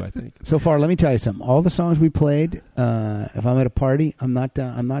nephew, I think. So far, let me tell you something. All the songs we played, if I'm at a party, I'm not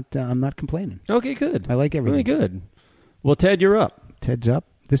complaining. Okay, good. I like everything. Really good. Well, Ted, you're up. Ted's up.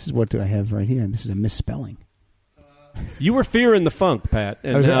 This is what I have right here, and this is a misspelling. You were fearing the funk, Pat.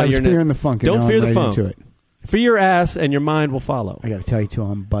 And I was fearing the funk. Don't fear the funk. Into it. Fear your ass, and your mind will follow. I got to tell you, too,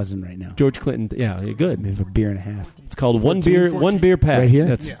 I'm buzzing right now. George Clinton. Yeah, you're good. I have a beer and a half. It's called 14. One beer, Pat. Right here?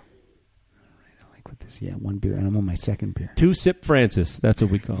 That's, yeah. I like what this. Yeah, one beer, and I'm on my second beer. 2-sip Francis. That's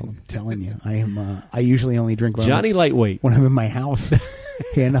what we call him. I'm telling you, I am. I usually only drink Johnny Lightweight when I'm in my house.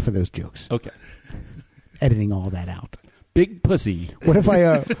 Hey, enough of those jokes. Okay. Editing all that out. Big pussy. What if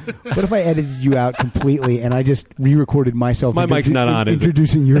I edited you out completely and I just re-recorded myself? My mic's not on.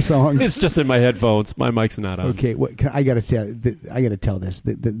 Introducing your songs. It's just in my headphones. My mic's not on. Okay, I got to tell. I got to tell this.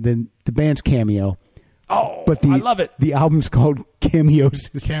 The band's Cameo. Oh, but I love it. The album's called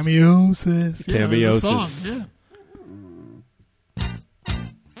Cameosis. Cameosis. Yeah, Cameosis. Song. Yeah.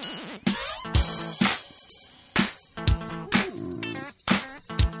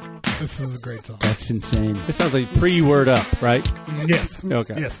 This is a great song. That's insane. It sounds like pre-Word Up, right? Yes.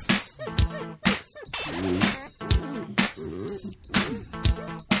 Okay. Yes.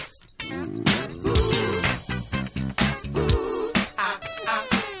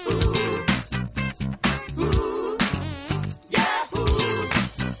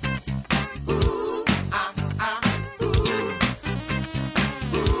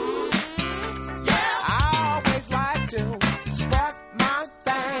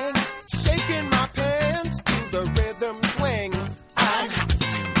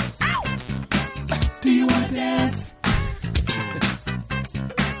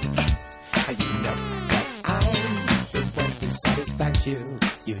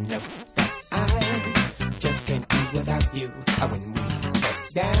 You know that I just can't do without you. When we get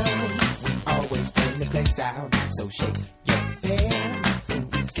down, we always turn the place out. So shake your hands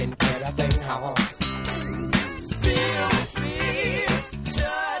and we can get our thing on. Feel me,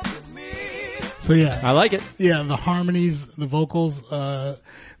 touch me. So yeah, I like it. Yeah, the harmonies, the vocals.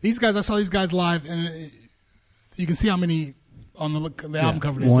 These guys, I saw these guys live, and you can see how many on the album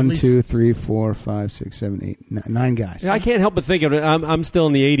cover. There's 1, 2, 3, 4, 5, 6, 7, 8, 9 guys. Yeah, I can't help but think of it. I'm still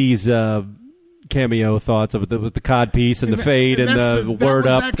in the '80s cameo thoughts of with the cod piece and the fade and the Word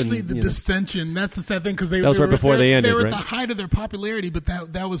Up. That was actually the dissension. That's the sad thing because that was right before they ended. They were right? at the height of their popularity, but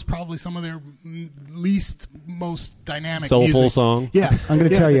that was probably some of their most dynamic, soulful music. song. Yeah, I'm going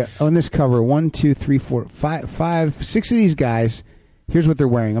to tell you on this cover: 1, 2, 3, 4, 5, 6 of these guys. Here's what they're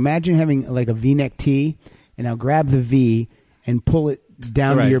wearing. Imagine having like a V-neck tee, and now grab the V and pull it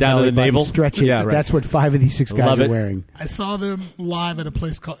down to your belly to the navel. Stretch it. Yeah, right. That's what 5 of these 6 guys are wearing. I saw them live at a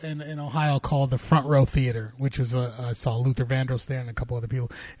place called in Ohio called the Front Row Theater, which was I saw Luther Vandross there and a couple other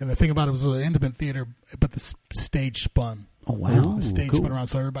people. And the thing about it was an intimate theater, but the stage spun. Oh wow! The stage spun around,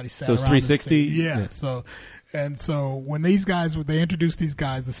 so everybody sat so around. So 360. Yeah. So when these guys they introduced these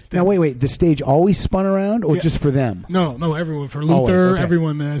guys, now wait, the stage always spun around, or just for them? No, everyone for Luther. Okay.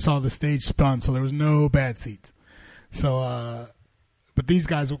 Everyone saw the stage spun, so there was no bad seats. So. But these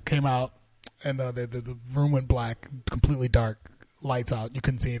guys came out, and the room went black, completely dark, lights out. You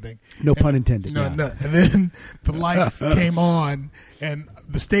couldn't see anything. No pun intended. No. And then the lights came on, and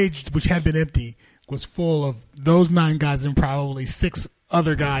the stage, which had been empty, was full of those 9 guys and probably 6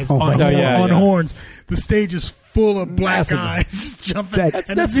 other guys on horns. The stage is full of black guys jumping, and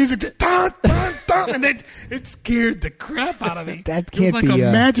the music just dun, dun, dun, and it scared the crap out of me. That can't it was like be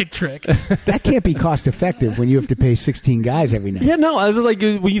a magic trick. That can't be cost effective when you have to pay 16 guys every night. Yeah, no, I was like,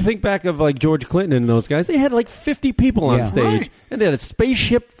 when you think back of like George Clinton and those guys, they had like 50 people on stage, right. and they had a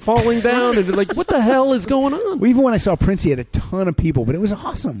spaceship falling down, and they're like, what the hell is going on? Well, even when I saw Prince, he had a ton of people, but it was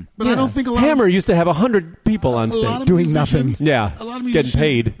awesome. But I don't think a lot Hammer used to have 100 people on stage doing nothing. Yeah, a lot of getting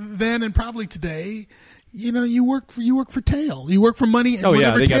paid. Then and probably today, you work for tail. You work for money. And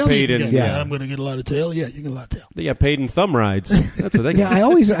whatever they tail got paid you in. can get. I'm going to get a lot of tail. Yeah, you get a lot of tail. They got paid in thumb rides. That's what they got. I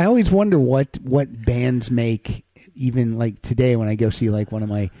always wonder what bands make. Even like today, when I go see like one of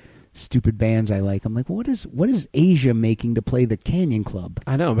my stupid bands I like, I'm like, what is Asia making to play the Canyon Club?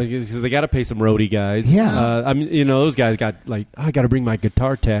 I know, because they got to pay some roadie guys. Yeah, I mean, those guys got like, I got to bring my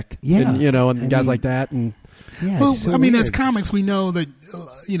guitar tech. Yeah, and guys like that and. Yeah, well, so I mean, weird. as comics, we know that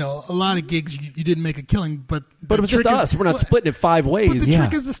a lot of gigs you didn't make a killing, but it was just us. We're not splitting it 5 ways. But the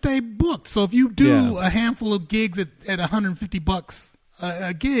trick is to stay booked. So if you do a handful of gigs at $150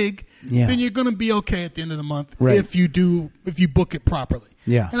 a gig, then you're going to be okay at the end of the month if you book it properly.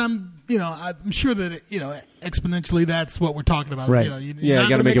 Yeah, and I'm sure that exponentially that's what we're talking about. Right. You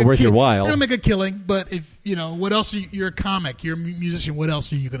got to make it worth your while. You got to make a killing, but if what else? You're a comic, you're a musician. What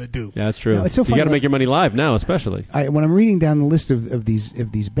else are you going to do? Yeah, that's true. No, it's so funny, you got to make your money live now, especially. When I'm reading down the list of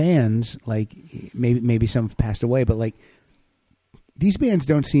these bands, like maybe some have passed away, but like these bands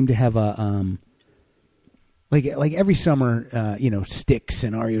don't seem to have a like every summer, Styx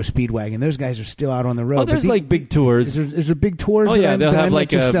and REO Speedwagon. Those guys are still out on the road. Oh, there's like big tours. Is there big tours? Oh yeah, they'll have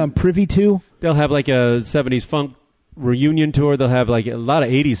like privy to. They'll have like a '70s funk reunion tour. They'll have like a lot of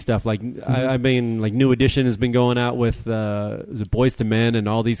 '80s stuff. Like I mean, like New Edition has been going out with is it Boyz II Men and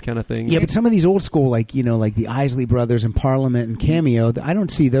all these kind of things. Yeah, but some of these old school, like like the Isley Brothers and Parliament and Cameo, I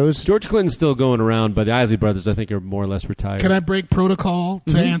don't see those. George Clinton's still going around, but the Isley Brothers, I think, are more or less retired. Can I break protocol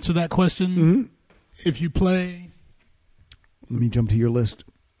to answer that question? Mm-hmm. If you play, let me jump to your list.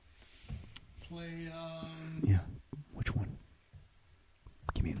 Play. Yeah, which one?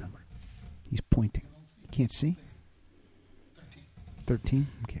 Give me a number. He's pointing. You can't see. 13?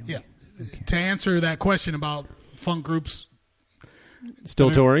 Okay. Yeah. Okay. To answer that question about funk groups still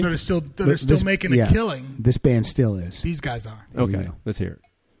touring, that are still making a killing. This band still is. These guys are. Okay, let's hear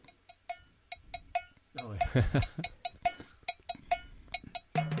it.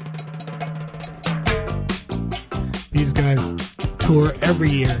 these guys tour every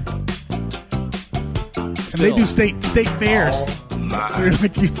year. And they do state fairs. They're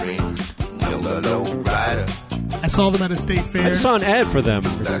like, I saw them at a state fair. I just saw an ad for them.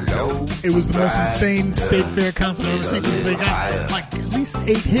 It was the most insane state fair concert I've ever seen because they got like at least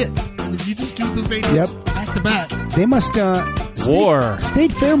 8 hits. And if you just do those 8 hits back to back. They must...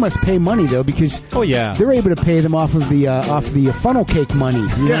 State Fair must pay money, though, because they're able to pay them off of the funnel cake money. You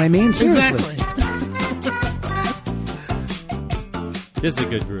know what I mean? Seriously. Exactly. This is a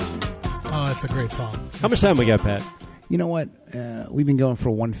good group. Oh, that's a great song. How much time we got, Pat? You know what? We've been going for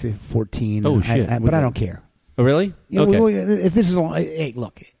 1:14. Oh, shit. But I don't care. Oh, really? You okay. know, if this is long, hey,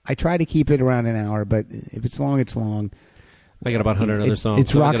 look, I try to keep it around an hour, but if it's long, it's long. I got about 100 other songs.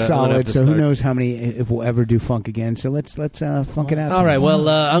 It's rock solid, so who knows how many, if we'll ever do funk again. So let's funk it out. All right, well,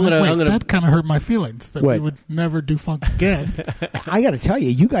 I'm gonna. That kind of hurt my feelings that we would never do funk again. I got to tell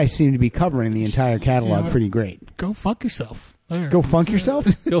you guys seem to be covering the entire catalog pretty great. Go fuck yourself. There. Go funk yourself?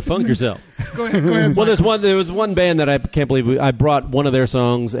 Go funk yourself. Go ahead. Well, there was one band that I can't believe I brought one of their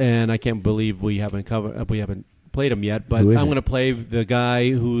songs, and I can't believe we haven't played them yet. But I'm going to play the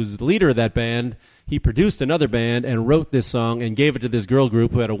guy who's the leader of that band. He produced another band and wrote this song and gave it to this girl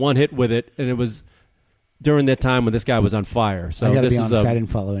group who had a one hit with it, and it was during that time when this guy was on fire. So I got to be honest, I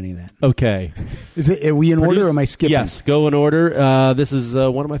didn't follow any of that. Okay. Are we in order or am I skipping? Yes, go in order. This is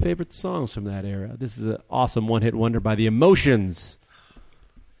one of my favorite songs from that era. This is an awesome one-hit wonder by The Emotions,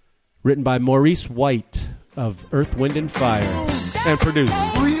 written by Maurice White of Earth, Wind, and Fire, and produced.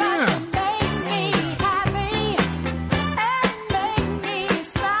 Oh, yeah.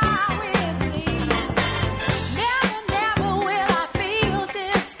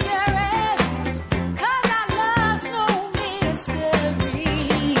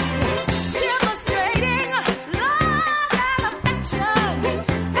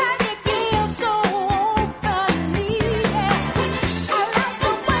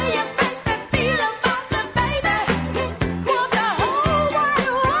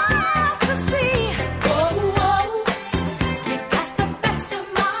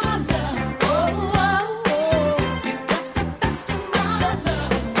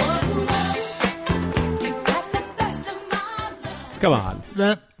 Come on.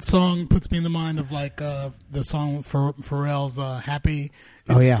 That song puts me in the mind of like the song for Pharrell's "Happy."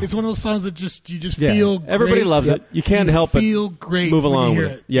 It's one of those songs that you just feel great. Everybody loves it. You can't help but feel great. Move along when you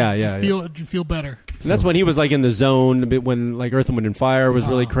with hear it. Yeah. You feel better. And that's when he was like in the zone, when like Earth, Wind, and Fire was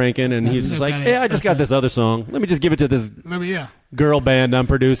really cranking, and he's just like, "Hey, I just got this other song. Let me just give it to this girl band I'm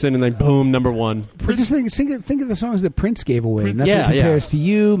producing," and then boom, number one. But just think of the songs that Prince gave away. Nothing compares to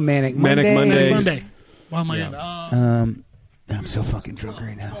you, Manic Monday. Why am I I'm so fucking drunk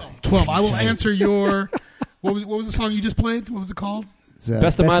right now. 12. I will answer your. What was the song you just played? What was it called?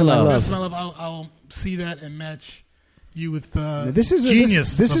 Best of My Love. Best of My Love. I'll see that and match you with This is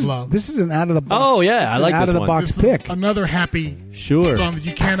of Love. This is an out of the box. Oh yeah, I like this out of the box pick. Another happy song that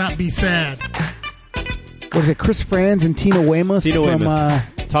you cannot be sad. What is it? Chris Franz and Tina Weymouth from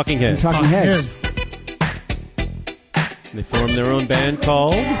Talking Heads. From Talking Heads. They formed their own band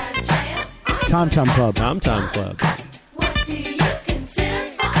called Tom Tom Club. Tom Tom Club.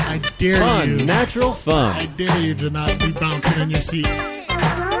 I dare you. Natural fun. I dare you to not be bouncing in your seat.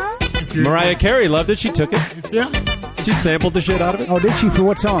 Mariah Carey loved it. She took it. Yeah. She sampled the shit out of it. Oh, did she? For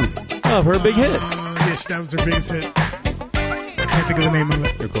what song? Oh, her big hit. Yes, that was her biggest hit. I can't think of the name of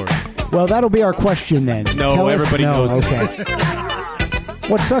it. Recording. Well, that'll be our question then. No, everybody knows. Okay.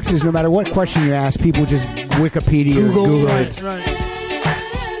 What sucks is no matter what question you ask, people just Wikipedia Google it. Right.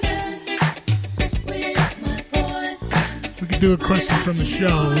 We could do a question from the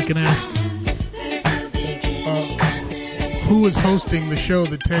show. We can ask who was hosting the show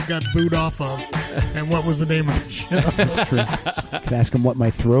that Ted got booed off of, and what was the name of the show. That's true. I could ask him what my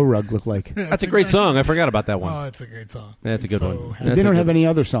throw rug looked like. That's a great song. I forgot about that one. Oh, it's a great song. That's a good one. They don't have any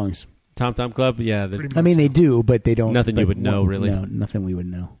other songs. Tom Tom Club? Yeah. I mean, they do, but they don't. Nothing you would know, really. No, nothing we would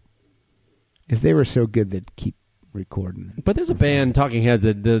know. If they were so good, they'd keep recording. But there's a band, Talking Heads,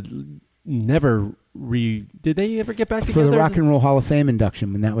 that never did they ever get back together? For the Rock and Roll Hall of Fame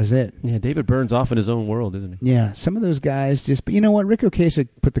induction, and that was it. Yeah, David Byrne's off in his own world, isn't he? Yeah, some of those guys just... But you know what? Rick Ocasek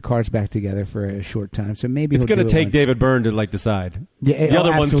put the cards back together for a short time, so maybe it's going to take David Byrne to decide. Yeah, the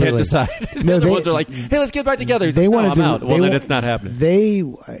other ones can't decide. The other ones are like, hey, let's get back together. He's I'm out. Well, then it's not happening.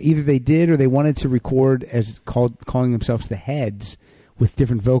 Either they did or they wanted to record as calling themselves the Heads with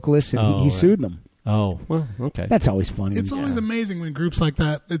different vocalists, and he sued them. Oh, well, okay. That's always funny. It's always amazing when groups like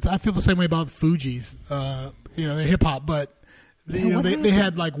that. I feel the same way about Fugees. They're hip hop, but they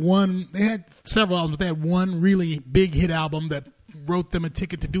had like one. They had several albums. They had one really big hit album that wrote them a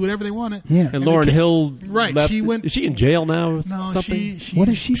ticket to do whatever they wanted. Yeah. And Lauryn Hill, right? left. She went. Is she in jail now? Or No, something? What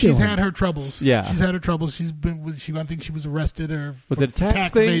is she She's doing? had her troubles. Yeah. She's had her troubles. She's been. I think she was arrested or Was for it a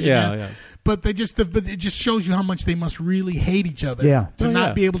tax thing? evasion. Yeah. But but it just shows you how much they must really hate each other. Yeah. To Oh, not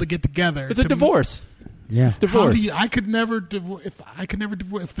yeah. be able to get together. It's a divorce. Yeah. It's divorce. I could never divorce.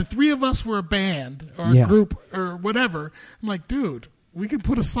 If the three of us were a band or a Yeah. group or whatever, I'm like, dude, we can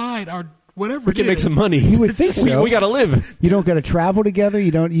put aside our whatever. We can make some money. You would think so. We got to live. You don't got to travel together.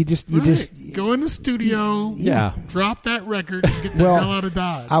 You don't. You just go in the studio. Yeah. Drop that record and get the Well, hell out of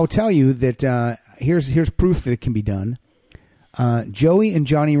Dodge. I'll tell you that here's proof that it can be done. Joey and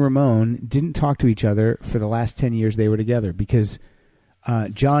Johnny Ramone didn't talk to each other for the last 10 years they were together because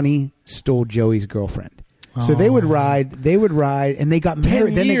Johnny stole Joey's girlfriend. So they would ride, and they got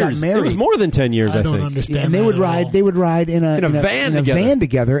married. Then they got married. It was more than 10 years. I don't think. understand. And they would ride. They would ride in a van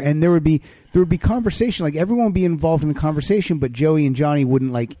together, and there would be conversation. Like everyone would be involved in the conversation, but Joey and Johnny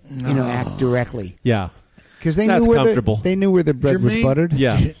wouldn't act directly. Yeah, because they That's knew comfortable. They knew where the bread was buttered.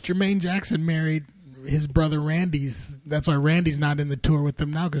 Yeah. Jermaine Jackson married his brother Randy's. That's why Randy's not in the tour with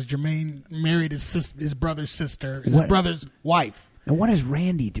them now because Jermaine married his brother's sister, his brother's wife. And what does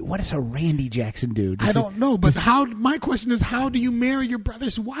Randy do? What does a Randy Jackson do? I don't know, but my question is, how do you marry your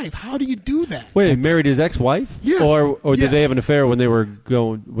brother's wife? How do you do that? Wait, married his ex-wife? Yes. Or did Yes. they have an affair when they were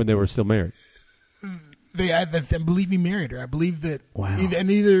still married? I believe he married her. I believe that. Wow.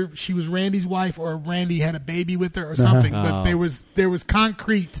 Either she was Randy's wife or Randy had a baby with her or something. But there was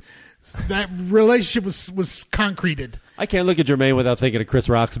concrete. That relationship was concreted. I can't look at Jermaine without thinking of Chris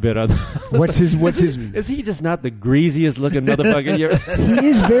Rock's bit. What's his? Is he just not the greasiest looking motherfucker? He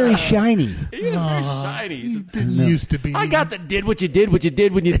is very shiny. He is very shiny. He didn't used to be. I got the did what you did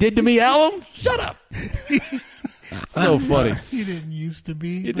when you did to me album. Shut up. So funny. He didn't used to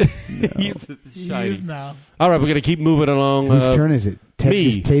be. He is now. All right, we're going to keep moving along. Whose turn is it?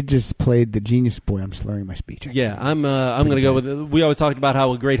 Me. Ted just played the Genius Boy. I'm slurring my speech. Yeah, I'm going to go with. We always talked about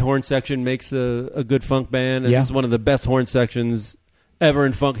how a great horn section makes a good funk band, and this is one of the best horn sections ever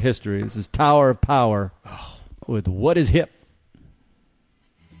in funk history. This is Tower of Power with What Is Hip.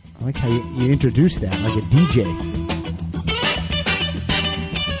 I like how you introduce that like a DJ.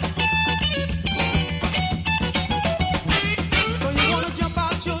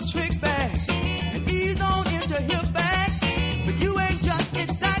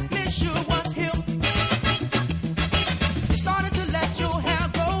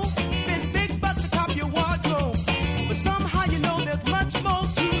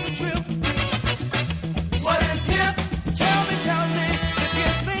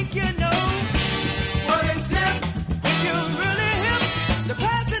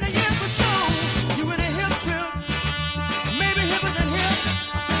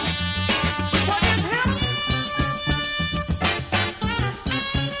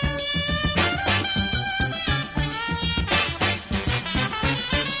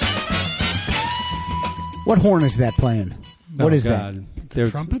 What horn is that playing? What is that?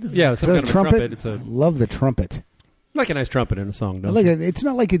 There's trumpet? Yeah, some kind of trumpet. It's I love the trumpet. I like a nice trumpet in a song, don't like you? it's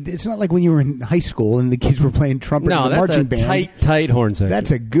not like when you were in high school and the kids were playing trumpet in the marching band. tight horn section.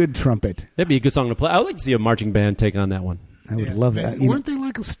 That's a good trumpet. That'd be a good song to play. I would like to see a marching band take on that one. I would love that. Weren't they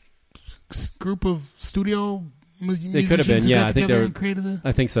like a group of studio musicians? They could have been. Yeah, I think they were. Created it?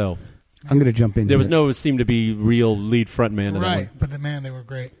 I think so. I'm going to jump in. There was seemed to be real lead front man. Right, but man, they were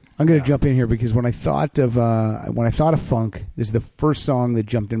great. I'm going to jump in here because when I thought of funk, this is the first song that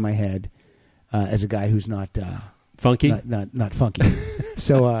jumped in my head as a guy who's not funky, not funky.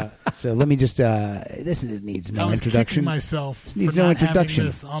 so let me just this needs no introduction. Myself this needs no introduction.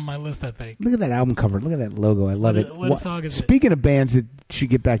 This on my list, I think. Look at that album cover. Look at that logo. I love it. What song is Speaking of bands that should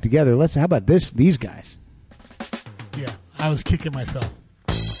get back together, how about these guys? Yeah, I was kicking myself.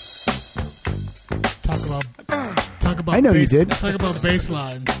 Talk about. I know you did. Talk about bass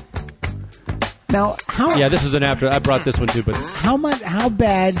lines. Now, Yeah, this is an after. I brought this one too, but how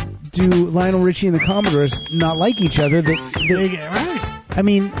bad do Lionel Richie and the Commodores not like each other? Right. I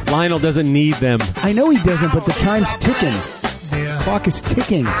mean, Lionel doesn't need them. I know he doesn't, but the time's ticking. Yeah. Clock is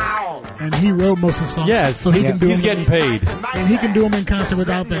ticking. And he wrote most of the songs. Yeah, so he can do he's them. getting paid. And he can do them in concert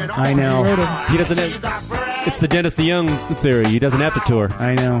without them. I know. He doesn't have, it's the Dennis DeYoung theory. He doesn't have to tour.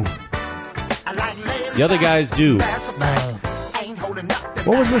 I know. The other guys do.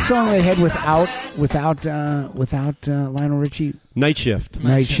 What was the song they had without Lionel Richie? Night Shift.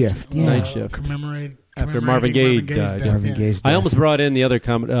 Night Shift. Yeah. Night Shift. After Marvin Gaye died. Marvin Gaye's I death. almost brought in the other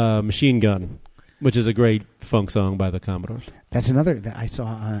Machine Gun, which is a great funk song by the Commodores. That's another. I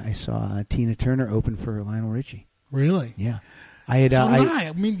saw Tina Turner open for Lionel Richie. Really? Yeah. I had. So did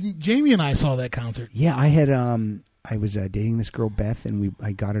I mean, Jamie and I saw that concert. Yeah, I had. I was dating this girl Beth, and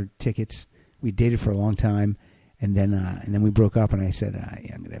I got her tickets. We dated for a long time, and then we broke up. And I said,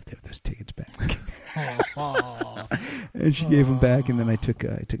 "Yeah, I'm gonna have to have those tickets back." And she gave them back, and then I took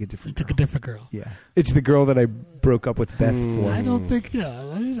a different. You took a different girl. Yeah, it's the girl that I broke up with Beth for. I don't think.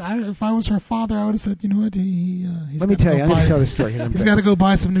 Yeah, if I was her father, I would have said, you know what? He's Let me tell you. I'm going to tell this story. He's got to go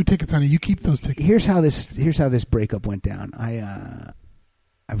buy some new tickets, honey. You keep those tickets. Here's how this breakup went down.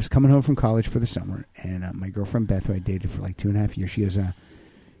 I was coming home from college for the summer, and my girlfriend Beth, who I dated for like 2.5 years, she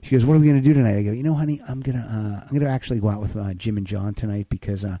goes, "What are we going to do tonight?" I go, "You know, honey, I'm gonna actually go out with Jim and John tonight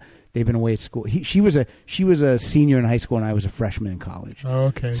because they've been away at school." She was a senior in high school, and I was a freshman in college. Oh,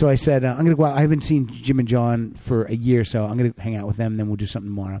 okay. So I said, "I'm gonna go out. I haven't seen Jim and John for a year, so I'm gonna hang out with them. Then we'll do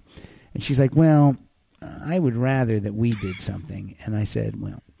something tomorrow." And she's like, "Well, I would rather that we did something." And I said,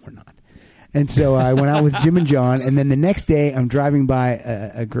 "Well, we're not." And so I went out with Jim and John, and then the next day I'm driving by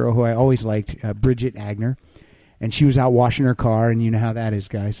a girl who I always liked, Bridget Agner, and she was out washing her car, and you know how that is,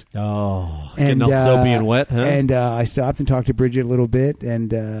 guys. Oh, getting all soapy and wet, huh? And I stopped and talked to Bridget a little bit,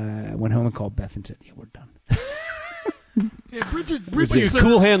 and went home and called Beth and said, "Yeah, we're done." Yeah, Bridget, was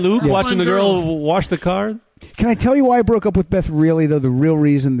Cool Hand Luke watching the girl wash the car? Can I tell you why I broke up with Beth? Really, though, the real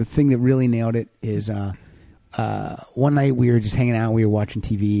reason, the thing that really nailed it is one night we were just hanging out, we were watching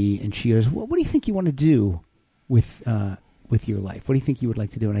TV, and she goes, "What do you think you want to do with your life? What do you think you would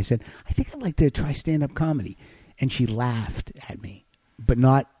like to do?" And I said, "I think I'd like to try stand-up comedy." And she laughed at me, but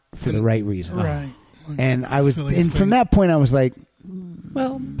not for the right reason. Right. And from that point, I was like,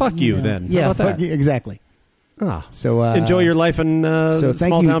 "Well, fuck you then." Yeah, How about fuck that? you, exactly. So enjoy your life in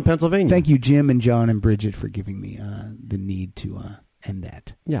small town Pennsylvania. Thank you, Jim and John and Bridget, for giving me the need to end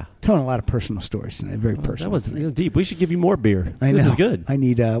that. Yeah, telling a lot of personal stories tonight. Very personal. That was deep. We should give you more beer. I know. This is good. I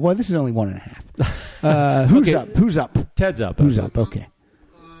need. Well, this is only 1.5. Who's Okay. up? Who's up? Ted's up. Who's up? Okay.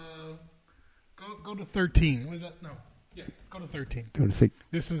 Go to 13. What is that? No. Yeah, go to 13. Go to 13.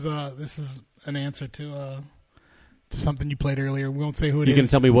 This is an answer to something you played earlier. We won't say who it is. You can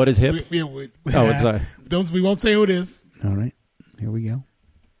tell me what is hip? We won't say who it is. All right. Here we go.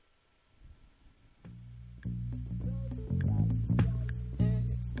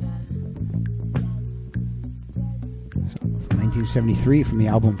 So, from 1973, from the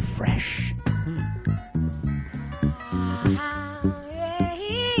album Fresh.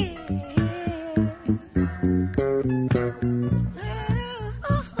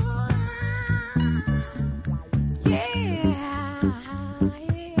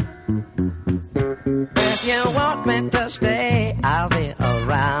 If you want me to stay, I'll be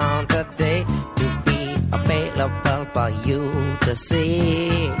around today to be available for you to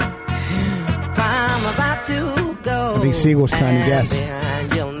see. I'm about to go. I think Siegel's trying to guess.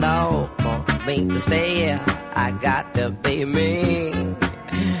 And you'll know for me to stay, I got to be me.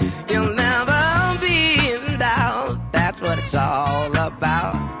 You'll never be in doubt. That's what it's all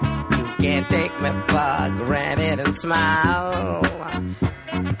about. You can't take me for granted and smile.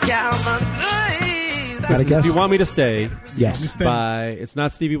 Count on days. Got a guess? Do you want me to stay? Yes. It's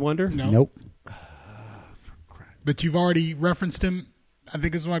not Stevie Wonder? No. Nope. But you've already referenced him. I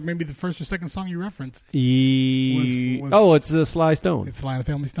think it's like maybe the first or second song you referenced. It's Sly Stone. It's Sly and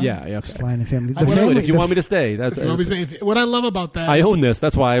the Family Stone. Yeah. Okay. Sly and the Family. I know it. If you want me to stay, that's what I love about that. I own this.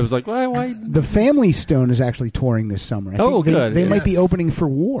 That's why I was like, why? The Family Stone is actually touring this summer. I think good. They might be opening for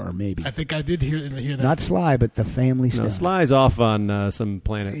War, maybe. I think I did hear that. Not Sly, but the Family Stone. No, Sly's off on some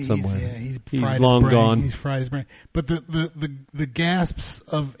planet somewhere. He's long gone. He's fried his brain. But the gasps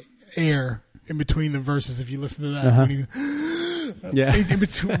of air in between the verses, if you listen to that, when he, yeah. In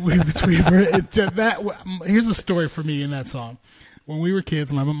between here's a story for me in that song. When we were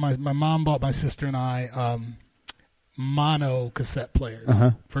kids, my mom bought my sister and I mono cassette players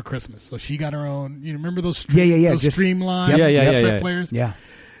for Christmas. So she got her own. You remember those Streamline cassette players? Yeah.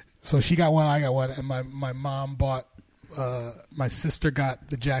 So she got one, I got one, and my mom bought. My sister got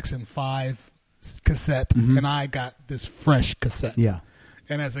the Jackson 5 cassette, and I got this Fresh cassette. Yeah.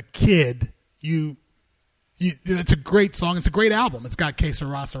 And as a kid, it's a great song. It's a great album. It's got Que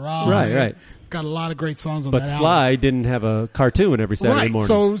Sera Sera. Right. It's got a lot of great songs on but that album. But Sly didn't have a cartoon every Saturday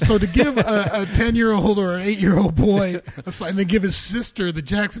morning. So to give a 10-year-old or an 8-year-old boy and then give his sister the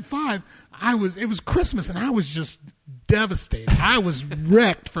Jackson 5, it was Christmas, and I was just devastated. I was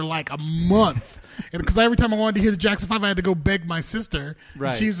wrecked for like a month. And because every time I wanted to hear the Jackson 5, I had to go beg my sister.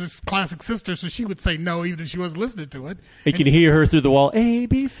 Right. She's this classic sister, so she would say no, even if she wasn't listening to it. You can hear her through the wall. A,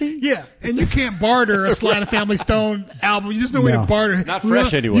 B, C. Yeah, and you can't barter a Sly and the Family Stone album. There's no way to barter. Not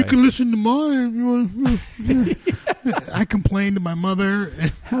fresh anyway. You can listen to mine. I complained to my mother.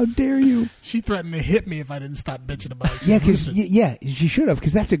 How dare you? She threatened to hit me if I didn't stop bitching about it. Yeah, because she should have,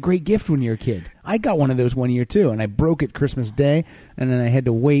 because that's a great gift when you're a kid. I got one of those one year too, and I broke it Christmas Day, and then I had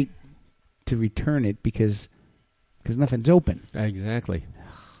to wait to return it because nothing's open. Exactly.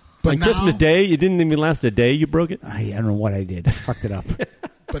 But on now, Christmas Day, it didn't even last a day. You broke it. I don't know what I did. I fucked it up.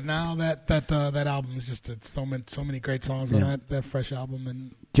 But now that album is just so many great songs on that fresh album.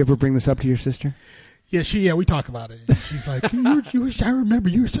 And did you ever bring this up to your sister? Yeah, we talk about it. She's like, I remember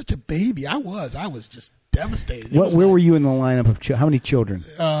you were such a baby. I was just devastated. Where were you in the lineup of how many children?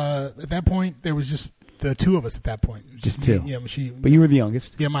 At that point, there was just the two of us. At that point, just two. Yeah, but you were the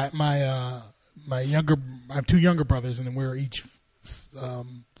youngest. Yeah, my younger. I have two younger brothers, and then we're each.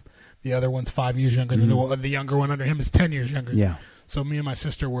 The other one's 5 years younger. Mm-hmm. The younger one under him is 10 years younger. Yeah. So me and my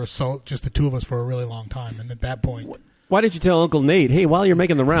sister were just the two of us for a really long time, and at that point. Why did you tell Uncle Nate, hey, while you're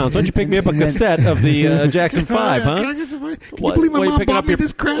making the rounds, why don't you pick me up a cassette of the Jackson 5, huh? Can you believe my mom bought me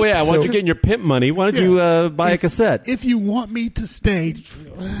this crap? Well, yeah, why don't you get in your pimp money? Why don't you buy a cassette? If you want me to stay.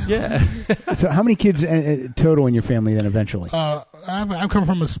 Yeah. So how many kids total in your family then eventually? I come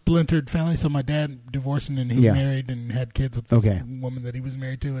from a splintered family, so my dad divorced and he married and had kids with this woman that he was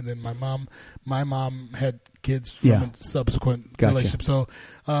married to, and then my mom had kids from a subsequent relationship. So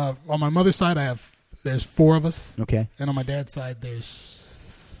on my mother's side, there's four of us. Okay. And on my dad's side,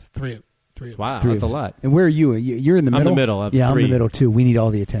 there's three of us. Wow, that's a lot. And where are you? You're in the middle? I'm the middle. I'm the middle, too. We need all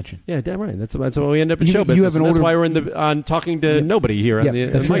the attention. Yeah, damn right. That's why we end up in show business. That's why we're on talking to nobody here on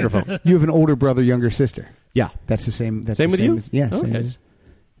the microphone. You have an older brother, younger sister. Yeah. That's the same. That's same with you? Yeah, okay. Same as,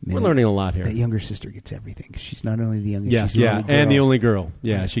 we're learning a lot here. That younger sister gets everything. She's not only the youngest. Yes, and the only girl.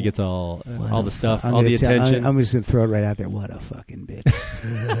 Yeah, she gets all the stuff, all the attention. I'm just going to throw it right out there. What a fucking bitch.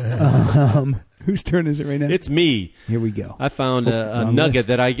 Whose turn is it right now? It's me. Here we go. I found a nugget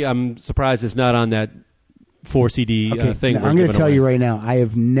that I'm surprised it's not on that 4 CD thing. Now, I'm going to tell you right now, I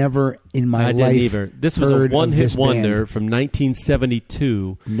have never in my life didn't either. This was a one-hit wonder from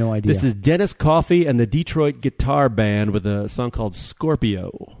 1972. No idea. This is Dennis Coffey and the Detroit Guitar Band with a song called Scorpio.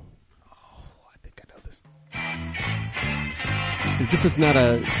 Oh, I think I know this. If this is not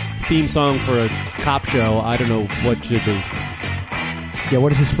a theme song for a cop show, I don't know what should be. Yeah,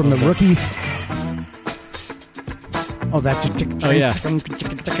 what is this from the Rookies? Oh, that's oh yeah. Oh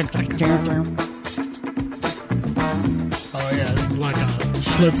yeah, this is like a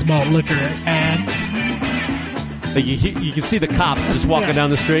Schlitz malt liquor ad. Like you can see the cops just walking down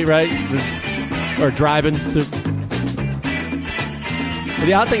the street, right, or driving. But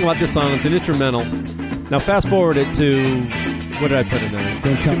the odd thing about this song, it's an instrumental. Now fast forward it to what did I put in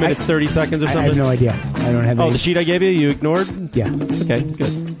there? 2 minutes 30 seconds or something. I have no idea. I don't have. Oh, the sheet I gave you ignored? Yeah. Okay,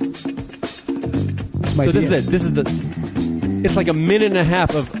 good. So this is it. This is it's like a minute and a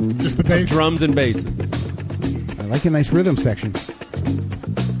half of just the bass, drums and bass. I like a nice rhythm section.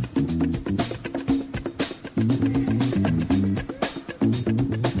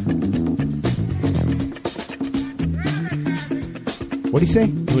 What did he say?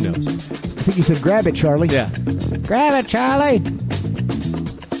 Who knows? I think he said, "Grab it, Charlie." Yeah. Grab it, Charlie.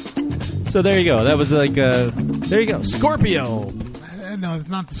 So there you go. That was like there you go. Scorpio. No, it's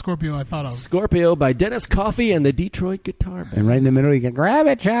not the Scorpio I thought of. Scorpio by Dennis Coffey and the Detroit Guitar Band. And right in the middle, you can grab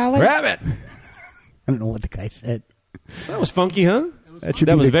it, Charlie. Grab it. I don't know what the guy said. That was funky, huh? That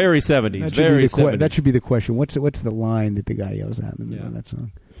was very 70s. Very 70s. That should be the question. What's the line that the guy yells out in the middle of that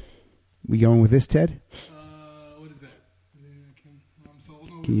song? We going with this, Ted? What is that?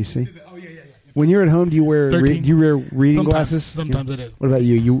 Can you see? Oh yeah. When you're at home, do you wear reading glasses? Sometimes I do. What about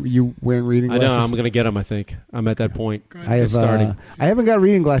you? You wearing reading glasses? I know. I'm going to get them. I think I'm at that point. I haven't got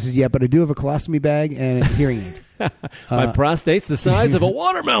reading glasses yet, but I do have a colostomy bag and a hearing aid. My prostate's the size of a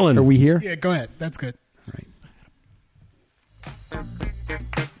watermelon. Are we here? Yeah, go ahead. That's good. All right.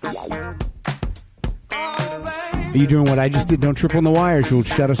 Are you doing what I just did? Don't trip on the wires. You'll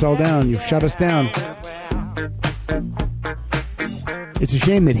shut us all down. You'll shut us down. It's a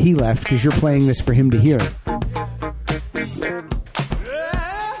shame that he left because you're playing this for him to hear.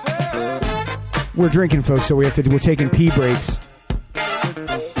 We're drinking, folks, so we're taking pee breaks.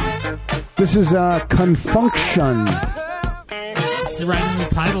 This is Confunction. It's right in the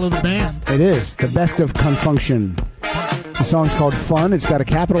title of the band. It is. The Best of Confunction. The song's called Fun. It's got a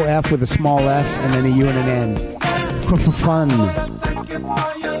capital F with a small F and then a U and an N. Fun.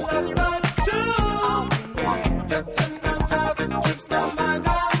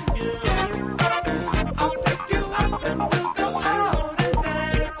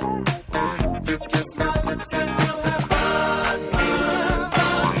 You kiss my lips and we'll have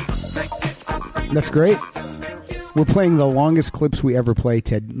fun. That's great. We're playing the longest clips we ever play,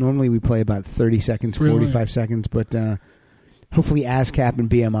 Ted. Normally we play about 30 seconds, 45 seconds, but hopefully ASCAP and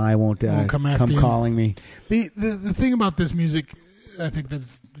BMI won't come calling me. The thing about this music, I think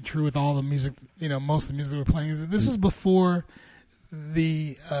that's true with all the music, most of the music we're playing, is that this is before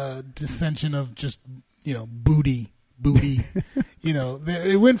the dissension of just, booty.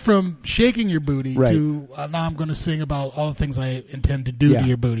 It went from shaking your booty to now I'm going to sing about all the things I intend to do to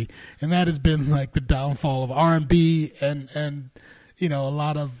your booty, and that has been like the downfall of R&B and a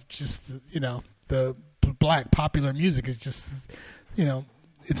lot of just the black popular music is just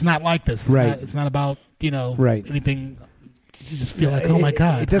it's not like this. It's not about anything. You just feel like, oh my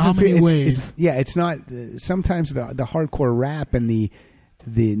God, it doesn't how many feel, ways? It's not. Sometimes the hardcore rap and the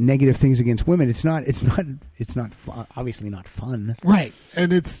negative things against women. It's not obviously not fun. Right,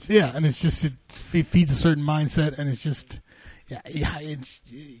 and it's just it feeds a certain mindset, and it's just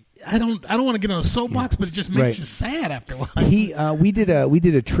I don't want to get on a soapbox, but it just makes you sad after a while. We did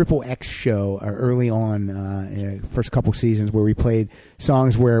a Triple X show early on, first couple seasons, where we played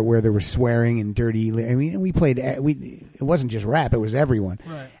songs where there was swearing and dirty. I mean, we played. It wasn't just rap; it was everyone.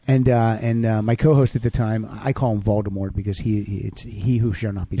 Right. And my co-host at the time, I call him Voldemort because it's he who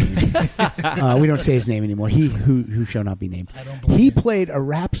shall not be named. We don't say his name anymore. He who shall not be named. He played a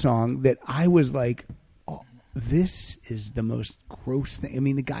rap song that I was like, this is the most gross thing. I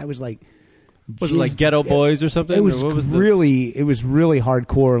mean, the guy was like, was it like Ghetto Boys or something? It was really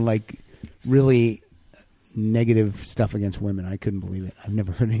hardcore, like really negative stuff against women. I couldn't believe it. I've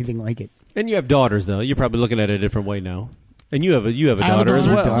never heard anything like it. And you have daughters, though. You're probably looking at it a different way now. And you have a daughter as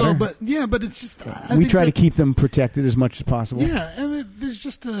well. But it's just we try to keep them protected as much as possible. Yeah, and there's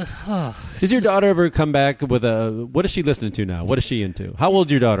just a. Did your daughter ever come back with a? What is she listening to now? What is she into? How old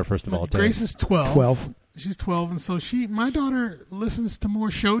is your daughter? First of all, Grace is 12. 12. She's 12, and so my daughter listens to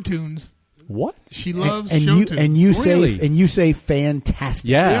more show tunes. What? She loves and show tunes. And you say fantastic.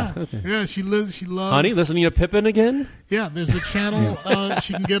 Yeah. She loves. Honey, listening to Pippin again? Yeah, there's a channel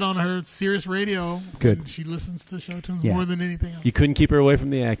she can get on her Sirius Radio. Good. And she listens to show tunes more than anything else. You couldn't keep her away from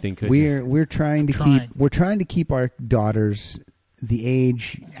the acting, could you? We're trying to keep our daughters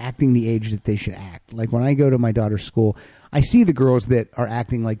acting the age that they should act. Like when I go to my daughter's school, I see the girls that are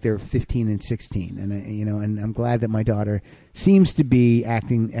acting like they're 15 and 16, and and I'm glad that my daughter seems to be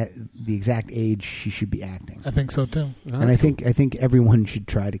acting at the exact age she should be acting. I think so too. And I think everyone should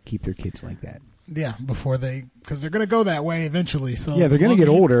try to keep their kids like that. Yeah, because they're going to go that way eventually. So yeah, they're going to get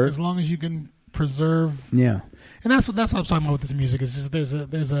older. As long as you can preserve. Yeah, and that's what I'm talking about with this music. Is just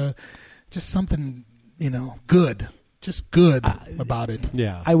there's a just something good. Just good about it.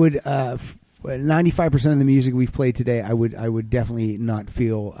 Yeah, I would 95% of the music we've played today, I would definitely not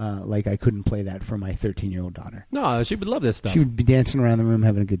feel like I couldn't play that for my 13-year-old daughter. No, she would love this stuff. She would be dancing around the room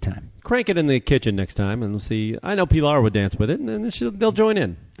having a good time. Crank it in the kitchen next time, and we'll see. I know Pilar would dance with it, and then they'll join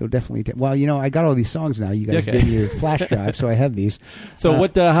in. They'll definitely. Well, I got all these songs now. You guys gave me your flash drive, so I have these. So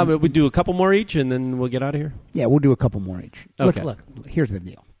how about we do a couple more each, and then we'll get out of here? Yeah, we'll do a couple more each. Okay. Look, here's the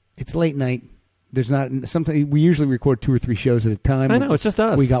deal. It's late night. There's not sometimes we usually record 2 or 3 shows at a time. I know, it's just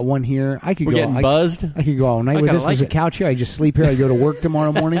us. We got one here. We're getting buzzed. I could go all night with this. There's a couch here. I just sleep here. I go to work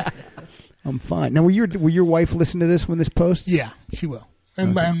tomorrow morning. I'm fine. Now, will your wife listen to this when this posts? Yeah, she will.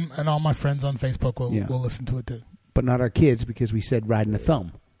 And all my friends on Facebook will listen to it too. But not our kids because we said riding a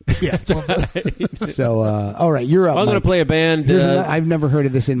thumb. Yeah. So, all right, you're up. I'm going to play a band. I've never heard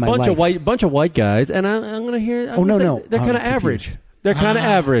of this in my life. Bunch of white guys, and I'm going to hear. No. They're kind of average. They're kind of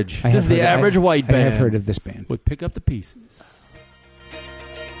average. This is the average white band. I have heard of this band. Would pick up the pieces.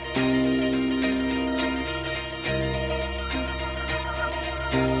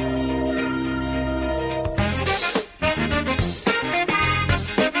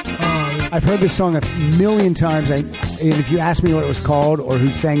 I've heard this song a million times. And if you asked me what it was called or who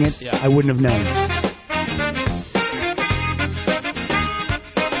sang it, I wouldn't have known.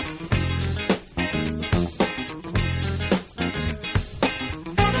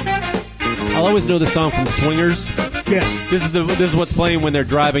 I'll always know the song from Swingers. Yeah. This is what's playing when they're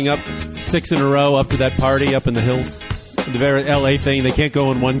driving up 6 in a row up to that party up in the hills. The very LA thing. They can't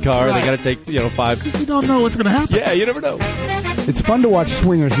go in one car. Right. They got to take 5. You don't know what's going to happen. Yeah, you never know. It's fun to watch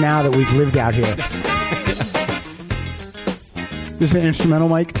Swingers now that we've lived out here. This is an instrumental,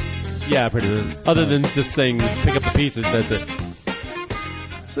 Mike? Yeah, pretty good. Other than just saying pick up the pieces, that's it.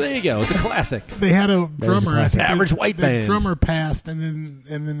 So there you go. It's a classic. They had a drummer. Average white band. The drummer passed, and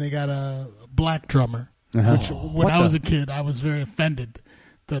then they got a black drummer. Which when I was a kid, I was very offended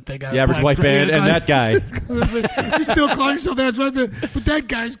that they got The average white band and that guy. You still call yourself the average white band, but that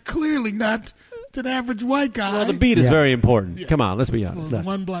guy's clearly not an average white guy. Well, the beat is very important. Come on, let's be honest. So there's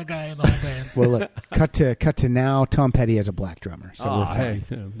one black guy in the whole band. Well, look, cut to now. Tom Petty has a black drummer, so we're fine.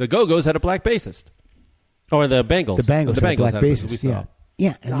 Hey, the Go-Go's had a black bassist. Or the Bengals. The Bengals had a black had bassist. Yeah.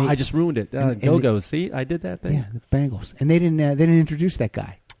 Yeah, and I just ruined it. Go-Go's. See, I did that thing. Yeah, the Bengals, and they didn't introduce that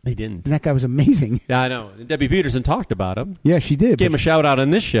guy. They didn't. And that guy was amazing. Yeah, I know. Debbie Peterson talked about him. Yeah, she did. Gave him a shout out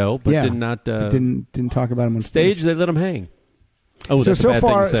on this show, but did not. Didn't talk about him on stage. They let him hang. Oh, so that's a bad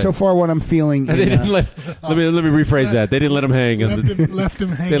thing to say. So far, what I'm feeling. They didn't let me rephrase that. They didn't let him hang. Left him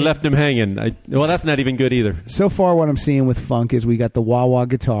hanging. They left him hanging. Well, that's not even good either. So far, what I'm seeing with funk is we got the wah-wah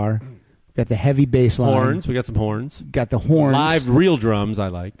guitar, got the heavy bass line. Horns. We got some horns. Got the horns. Live real drums I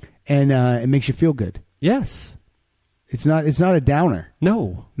like. And it makes you feel good. Yes. It's not a downer.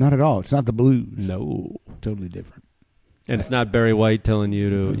 No. Not at all. It's not the blues. No. Totally different. And it's not Barry White telling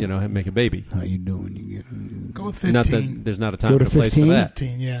you to, make a baby. How you doing? Go with 15. Not that there's not a time or a place for that.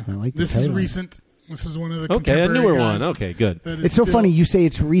 15, yeah. I like this is recent. This is one of the a newer guys one. Okay, good. It's so funny. You say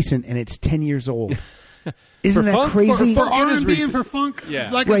it's recent and it's 10 years old. Isn't that funk? crazy? For R&B and for funk,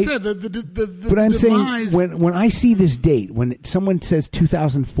 like I said, the but I'm demise. saying when I see this date, when someone says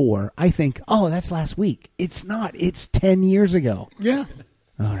 2004, I think, oh, that's last week. It's not. It's 10 years ago. Yeah.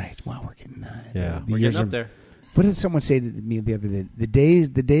 All right. Wow, we're getting we're getting up there. What did someone say to me the other day?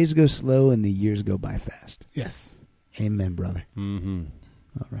 The days go slow and the years go by fast. Yes. Amen, brother. Mm-hmm.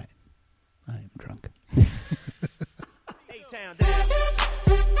 All right. I am drunk.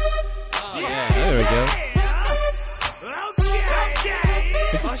 Oh, yeah. There we go.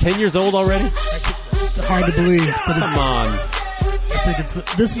 Is this 10 years old already? It's hard to believe. But Come on. I think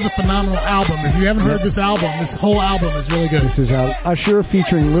this is a phenomenal album. If you haven't heard this album, this whole album is really good. This is Usher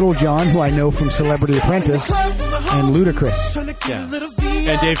featuring Little John, who I know from Celebrity Apprentice, and Ludacris. Yeah.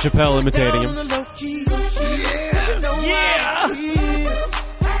 And Dave Chappelle imitating him. Yeah! I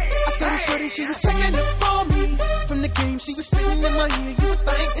saw shorty, she was checking it for me. From the game, she was sitting in my ear. You would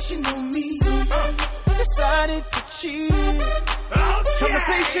think that she knew me. Decided to cheat.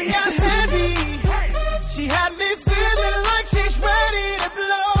 Conversation got heavy. She had me feeling like she's ready to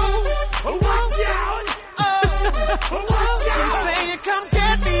blow. Watch out! She's saying, come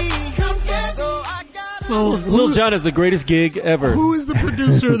get me. Come get me. So Lil Jon is the greatest gig ever. Who is the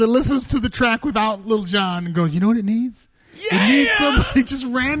producer that listens to the track without Lil Jon and goes, you know what it needs? Yeah! It needs somebody just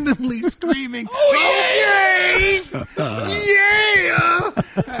randomly screaming, okay! Yeah!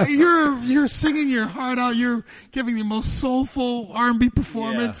 You're singing your heart out. You're giving the most soulful R&B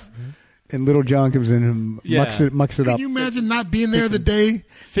performance. Yeah. And Little John comes in and mucks it up. Can you imagine not being there the day?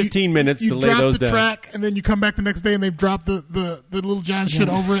 15 minutes to lay those down. You drop the track, and then you come back the next day, and they've dropped the Little John shit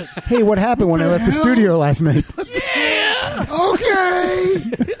over it. Hey, what happened when I left the studio last night? Yeah! Okay!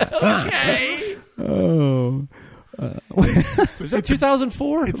 Oh. Was that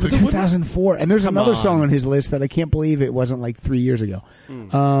 2004? It's 2004. And there's another song on his list that I can't believe it wasn't like 3 years ago.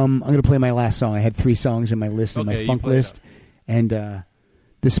 I'm going to play my last song. I had 3 songs in my list, in my funk list. And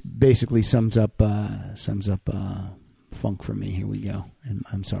this basically sums up funk for me. Here we go. And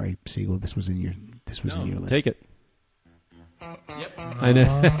I'm sorry, Siegel, this was in your list. Take it. Yep. I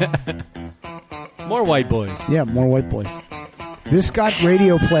know. More white boys. Yeah, more white boys. This got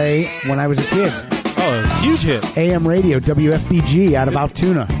radio play when I was a kid. Oh, a huge hit. AM radio, WFBG out of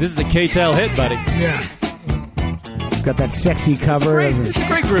Altoona. This is a K-Tel hit, buddy. Yeah. It's got that sexy cover. It's a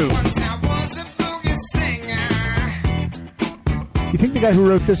great groove. You think the guy who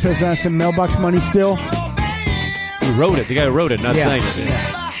wrote this has some mailbox money still? Who wrote it? The guy who wrote it, not sang it.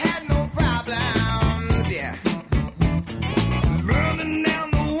 Yeah.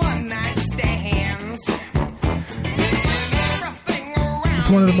 It's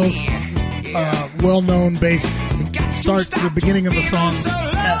one of the most well-known bass start to the beginning of the song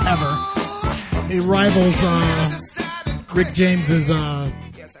ever. It rivals Rick James's.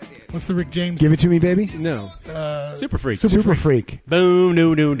 What's the Rick James? Give it to me, baby. No. Super Freak. Super Freak. Boom,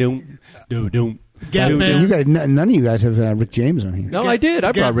 doom, doom, doom, doom, doom. Gap Band. You guys, none of you guys have Rick James on here. No, I did.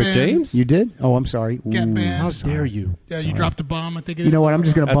 I brought Rick James. You did? Oh, I'm sorry. Gap Band. How dare you? Yeah, you dropped a bomb. I think it is. You know what? I'm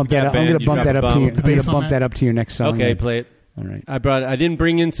just going to bump that up. I'm going to bump that up to you. I'm going to bump that up to your next song. Okay, play it. All right. I didn't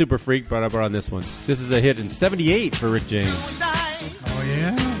bring in Super Freak, but I brought on this one. This is a hit in '78 for Rick James. Oh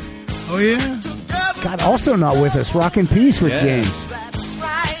yeah. Oh yeah. God, also not with us. Rock in Peace, Rick James.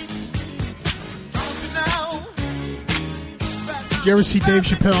 Did you ever see Dave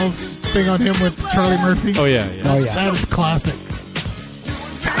Chappelle's thing on him with Charlie Murphy? Oh yeah. Oh yeah. That is classic.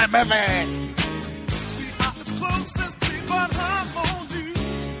 Charlie Murphy.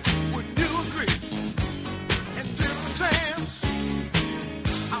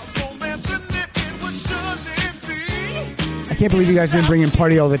 can't believe you guys didn't bring in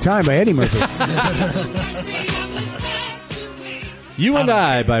Party All the Time by Eddie Murphy. You and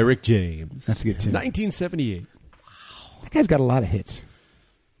I by Rick James. That's a good tune. 1978. That guy's got a lot of hits.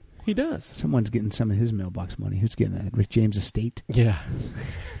 He does. Someone's getting some of his mailbox money. Who's getting that? Rick James' estate? Yeah.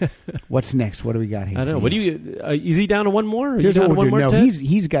 What's next? What do we got here? I don't know. What do you? Is he down to one more? Here's what we'll do. No,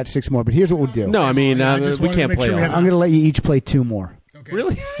 he's got 6 more, but here's what we'll do. No, I mean, we can't play all. I'm going to let you each play 2 more. Okay.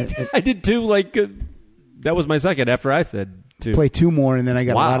 Really? I did 2. That was my second after I said 2. Play 2 more, and then I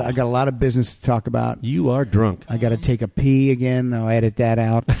got a lot of business to talk about. You are drunk. I got to take a pee again. I'll edit that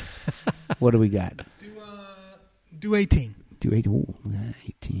out. What do we got? Do 18. Do 18. Ooh,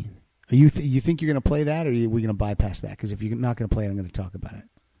 18. You think you're going to play that, or are we going to bypass that? Because if you're not going to play it, I'm going to talk about it.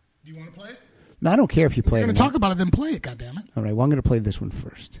 Do you want to play it? No, I don't care if you play it. If you're going to talk about it, then play it, goddammit. All right, well, I'm going to play this one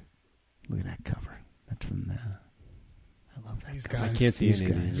first. Look at that cover. That's from the... I love that. These cover. guys. I can't see these any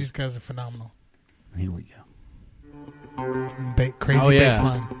guys. of these. These guys are phenomenal. Here we go. Crazy bass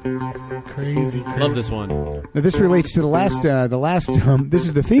line. Crazy. Love this one. Now, this relates to the last. This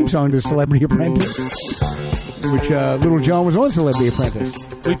is the theme song to Celebrity Apprentice, which Little John was on Celebrity Apprentice.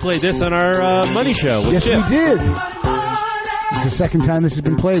 We played this on our Money Show with Yes, Chip. we did. This is the second time this has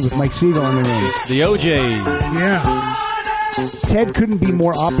been played with Mike Siegel in the room. The OJs. Yeah. Ted couldn't be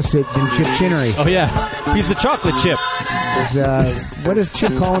more opposite than Chip Chinnery. Oh, yeah. He's the chocolate chip. What does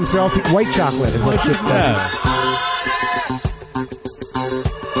Chip call himself? White chocolate is what Chip does. Yeah.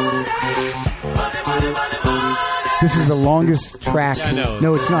 This is the longest track. Yeah, I know.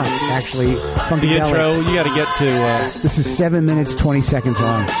 No, it's not, actually. The intro, you got to get to... This is 7 minutes, 20 seconds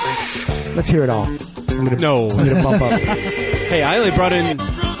long. Let's hear it all. I'm going to bump up. Hey, I only brought in...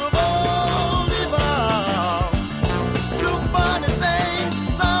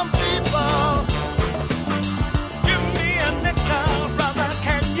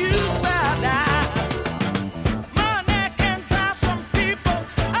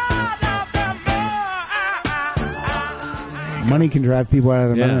 Money can drive people out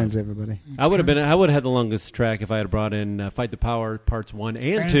of their minds, everybody. I would have had the longest track if I had brought in Fight the Power parts 1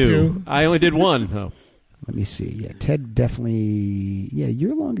 and 2. I only did 1. Oh. Let me see. Yeah, Ted definitely... Yeah,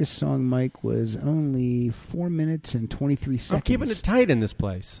 your longest song, Mike, was only 4 minutes and 23 seconds. I'm keeping it tight in this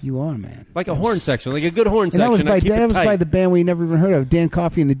place. You are, man. Like a horn section, like a good horn and section. That was by the band we never even heard of, Dan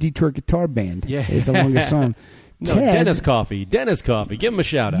Coffey and the Detroit Guitar Band. Yeah. The longest song. No, Ted, Dennis Coffey. Give him a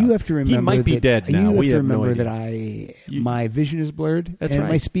shout out. You have to remember he might be dead now. You have to no remember idea. that my vision is blurred That's and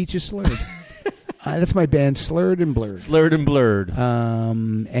right. my speech is slurred. That's my band, Slurred and Blurred. Slurred and Blurred.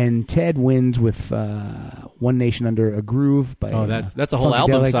 And Ted wins with One Nation Under a Groove by that's a whole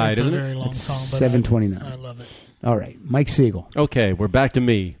album side, isn't it? Very long song, but 729. I love it. All right, Mike Siegel. Okay, we're back to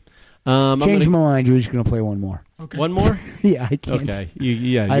me. Change my mind. You're just going to play one more. Okay. One more? Yeah, I can't. Okay.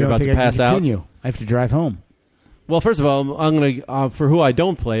 You're I don't about think to pass I can out. continue. I have to drive home. Well, first of all, I'm going to for who I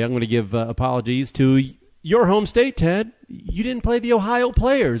don't play, I'm going to give apologies to your home state, Ted. You didn't play the Ohio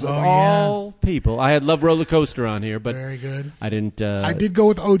Players of all people. I had Love Roller Coaster on here, but very good. I didn't. I did go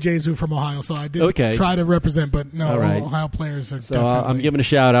with OJ's who from Ohio, so I did try to represent, but no, Ohio Players are so I'm giving a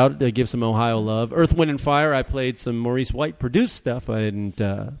shout out to give some Ohio love. Earth, Wind, and Fire. I played some Maurice White produced stuff. I didn't.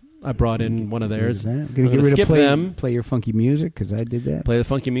 I brought in one of theirs. I'm going to get rid skip of them. Play your funky music because I did that. Play the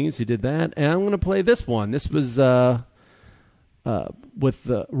funky music. He did that, and I'm going to play this one. This was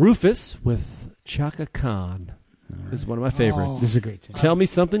with Rufus with Chaka Khan. Right. This is one of my favorites. Oh, this is a great tune. Tell me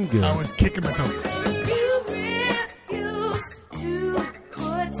something good. I was kicking myself. You refuse to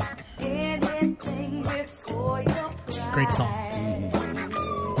put anything before your pride. Great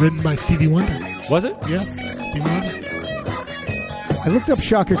song. Written by Stevie Wonder. Was it? Yes, Stevie Wonder. I looked up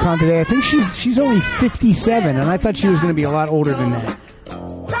Shaka Khan today. I think she's only 57, and I thought she was going to be a lot older than that.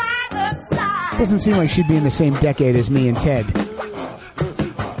 Doesn't seem like she'd be in the same decade as me and Ted.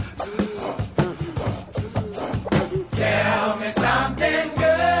 Tell me something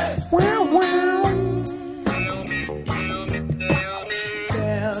good. Wow, wow.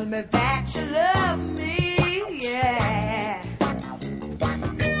 Tell me that you love me, yeah.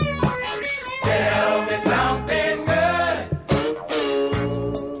 Tell me something good.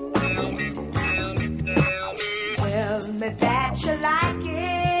 Tell me that you like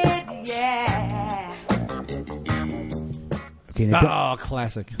it, yeah. Okay, now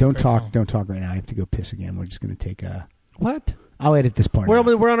classic. Don't talk right now. I have to go piss again. We're just going to take a... What? I'll edit this part out.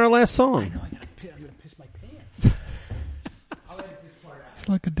 We're on our last song. I know. I'm going to piss my pants. I'll edit this part out. He's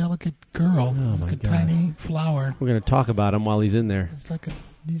like a delicate girl, like a tiny flower. We're going to talk about him while he's in there.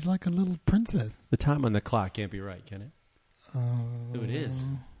 He's like a little princess. The time on the clock can't be right, can it? Oh, it is.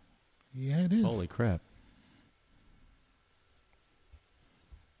 Yeah, it is. Holy crap.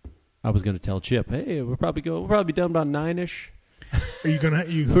 I was going to tell Chip, hey, we'll probably be done about 9-ish. Are you gonna?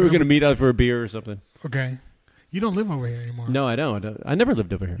 We were going to meet up for a beer or something. Okay. You don't live over here anymore. No, I don't. I never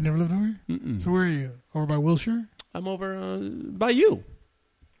lived over here. You never lived over here? Mm-mm. So where are you? Over by Wilshire? I'm over by you.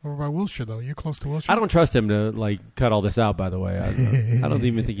 Over by Wilshire, though. You're close to Wilshire? I don't trust him to cut all this out, by the way. I don't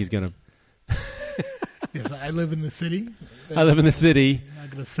even think he's going to. Yes, I live in the city. I live in the city. I'm not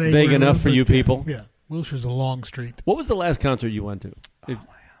going to say vague where I enough live, for you but, people. Yeah. Wilshire's a long street. What was the last concert you went to?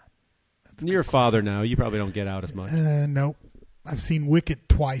 You're a father now. You probably don't get out as much. Nope. I've seen Wicked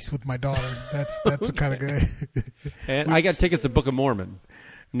twice with my daughter. That's the kind of guy. And I got tickets to Book of Mormon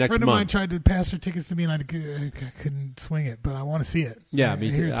next friend month. of mine tried to pass her tickets to me, and I couldn't swing it, but I want to see it. Yeah,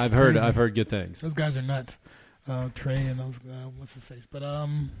 me too. I've heard good things. Those guys are nuts. Trey and those what's his face? But well,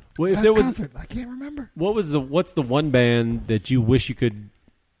 if last there was, concert, I can't remember. What's the one band that you wish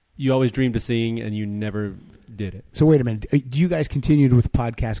you always dreamed of seeing and you never did it? So wait a minute. Do you guys continued with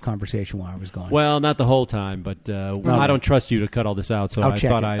podcast conversation while I was gone? Well, not the whole time, but I don't trust you to cut all this out, so I'll I check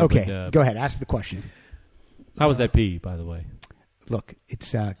thought it. I Okay, would. go ahead. Ask the question. How was that pee, by the way? Look,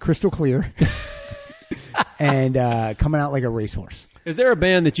 it's crystal clear and coming out like a racehorse. Is there a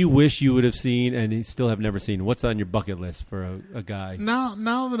band that you wish you would have seen and you still have never seen? What's on your bucket list for a guy? Now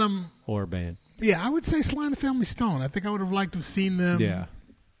that I'm... Or a band? Yeah, I would say Sly and the Family Stone. I think I would have liked to have seen them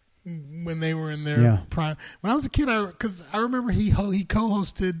when they were in their prime. When I was a kid, because I remember he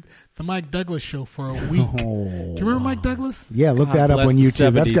co-hosted the Mike Douglas show for a week. Do you remember Mike Douglas? Yeah, look that up on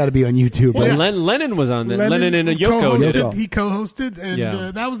YouTube. That's got to be on YouTube. Well, Lennon was on there. Lennon and Yoko did it. He co-hosted,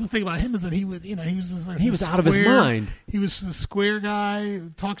 and that was the thing about him is that he was he was out of his mind. He was the square guy,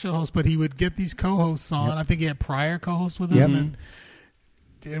 talk show host, but he would get these co-hosts on. I think he had prior co-hosts with him, and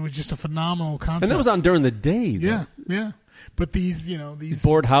it was just a phenomenal concept. And that was on during the day. Though. Yeah. But these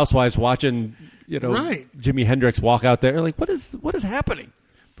bored housewives watching, right. Jimi Hendrix walk out there, like, what is happening?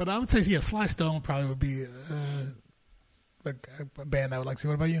 But I would say, Sly Stone probably would be a band I would like to see.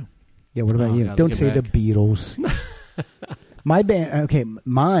 What about you? Yeah, what about you? Don't say the Beatles. My band, okay,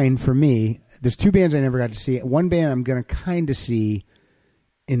 mine for me. There's two bands I never got to see. One band I'm going to kind of see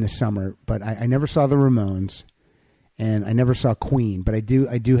in the summer, but I never saw the Ramones, and I never saw Queen. But I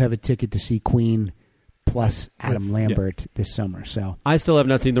do have a ticket to see Queen plus Adam Lambert this summer. So I still have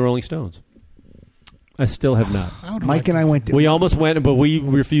not seen the Rolling Stones. I still have not. Mike and I went. We almost went, but we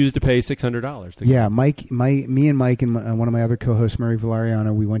refused to pay $600. Yeah, me and Mike and one of my other co-hosts, Murray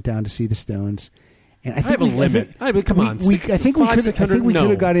Valeriano, we went down to see the Stones. And I think have a limit. Come on, I think we could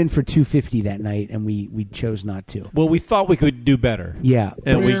have got in for $250 that night, and we chose not to. Well, we thought we could do better. Yeah,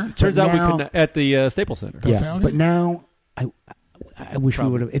 and turns out we couldn't at the Staples Center. Yeah, but now I wish we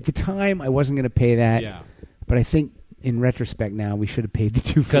would have. At the time, I wasn't going to pay that. Yeah, but I think in retrospect now we should have paid the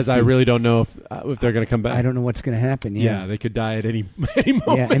 $250 because I really don't know if they're going to come back. I don't know what's going to happen. Yeah, they could die at any moment.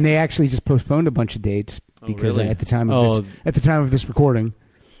 Yeah, and they actually just postponed a bunch of dates because at the time of this recording.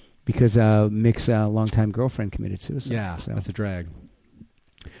 Because Mick's longtime girlfriend committed suicide. Yeah, so. That's a drag.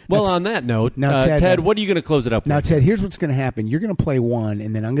 Well, on that note, now, Ted, what are you going to close it up with? Now, Ted, here's what's going to happen. You're going to play one,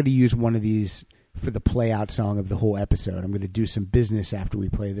 and then I'm going to use one of these for the play-out song of the whole episode. I'm going to do some business after we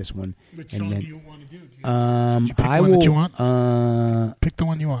play this one. Which song do you want to do? Did you pick the one that you want? Pick the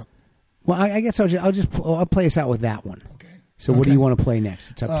one you want. Well, I guess I'll play us out with that one. Okay. So what do you want to play next?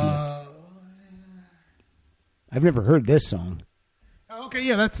 It's up to you. I've never heard this song. Okay,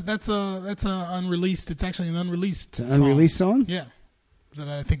 yeah, that's a unreleased. It's actually an unreleased. It's an unreleased song. Yeah, that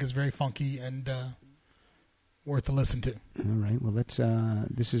I think is very funky and worth a listen to. All right, well, let's.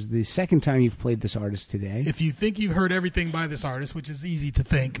 This is the second time you've played this artist today. If you think you've heard everything by this artist, which is easy to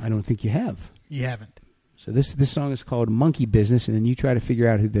think, I don't think you have. You haven't. So this song is called "Monkey Business," and then you try to figure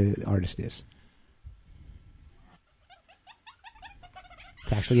out who the artist is.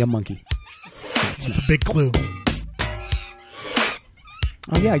 It's actually a monkey. It's a big clue.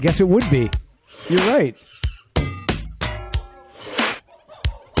 Oh, yeah, I guess it would be. You're right.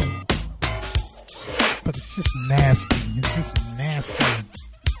 But it's just nasty. It's just nasty.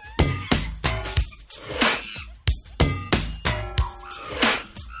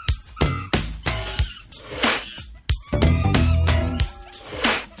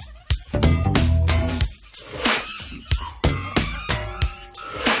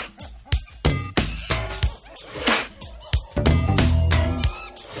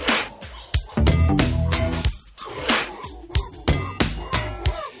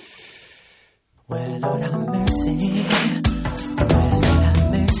 Well, Lord have mercy. Well, Lord have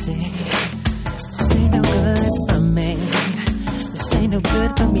mercy. This ain't no good for me. This ain't no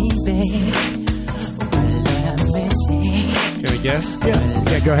good for me, babe. Well, Lord have mercy. Can we guess?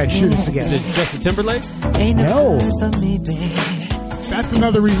 Yeah, go ahead. Shoot us a guess. Is it Justin Timberlake? Ain't no good for me, babe. That's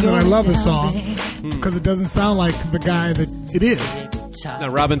another reason that I love this song, because it doesn't sound like the guy that it is. Now,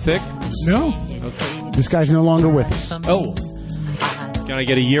 Robin Thicke? No. Okay. This guy's no longer with us. Oh. Can I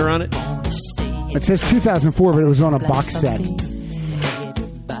get a year on it? It says 2004, but it was on a box set.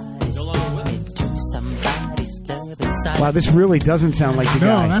 Wow, this really doesn't sound like the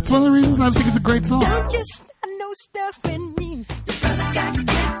guy. No, that's one of the reasons I think it's a great song. Oh,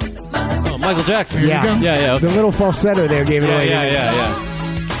 Michael Jackson. Yeah. Okay. The little falsetto there gave it away.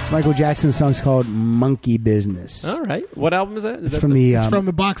 Yeah. Michael Jackson's song's called Monkey Business. All right. What album is that? It's from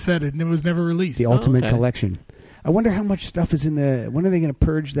the box set, and it was never released. The Ultimate Collection. I wonder how much stuff is in the... When are they going to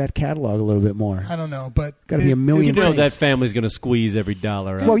purge that catalog a little bit more? I don't know, but... Got to be a million You know things. that family's going to squeeze every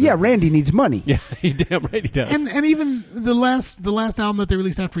dollar out. Well, yeah, Randy needs money. Yeah, damn right he does. And even the last album that they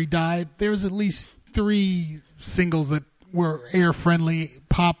released after he died, there was at least 3 singles that were air-friendly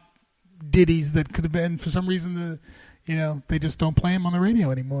pop ditties that could have been, for some reason, they just don't play them on the radio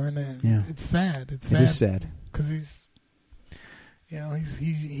anymore. And it's sad. It's sad. It is sad. Because he's...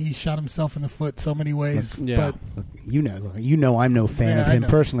 he shot himself in the foot so many ways. Yeah. But you know, I'm no fan of him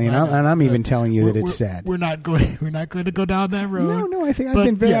personally, and I'm even telling you that it's sad. We're not going to go down that road. No, I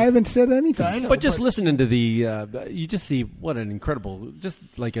think I haven't said anything. But just listening to you just see what an incredible, just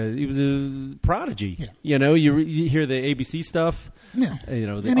like he was a prodigy. Yeah. You hear the ABC stuff. Yeah.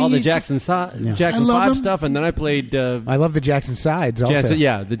 All the Jackson 5 stuff, and then I played. I love the Jackson sides also.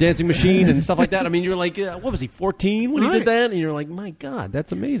 The Dancing Machine and stuff like that. I mean, you're like, what was he, 14 when he did that? And you're like, my God,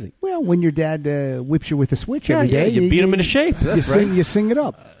 that's amazing. Well, when your dad whips you with a switch every day, you beat him into shape. That's you sing it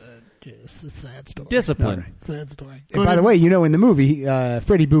up. It's a sad story. Discipline. Right. Sad story. And by the way, in the movie,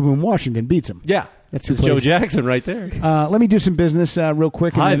 Freddie Boo Boom Washington beats him. Yeah. That's Joe Jackson right there. Let me do some business real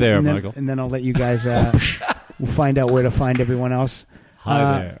quick. Michael. And then I'll let you guys we'll find out where to find everyone else.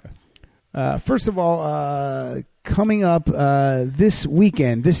 Hi there. First of all, coming up this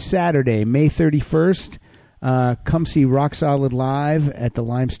weekend, this Saturday, May 31st, come see Rock Solid live at the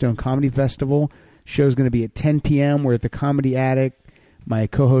Limestone Comedy Festival. Show's going to be at 10 p.m. We're at the Comedy Attic. My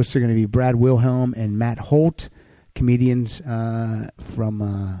co-hosts are going to be Brad Wilhelm and Matt Holt, comedians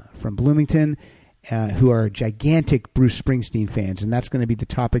from Bloomington, who are gigantic Bruce Springsteen fans, and that's going to be the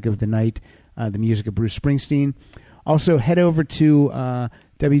topic of the night, the music of Bruce Springsteen. Also, head over to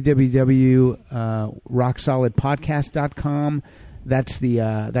www.rocksolidpodcast.com. That's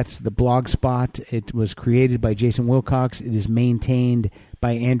the blog spot. It was created by Jason Wilcox. It is maintained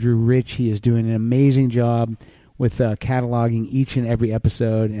by Andrew Rich. He is doing an amazing job with cataloging each and every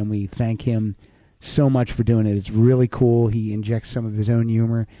episode, and we thank him so much for doing it. It's really cool. He injects some of his own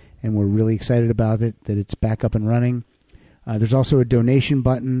humor, and we're really excited about it, that it's back up and running. There's also a donation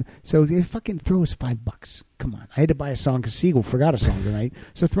button. So fucking throw us $5. Come on. I had to buy a song because Siegel forgot a song tonight.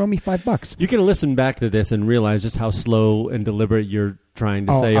 So throw me $5. You can listen back to this and realize just how slow and deliberate you're trying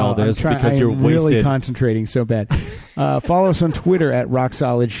to say all this because you're wasted. Really concentrating so bad. Follow us on Twitter at Rock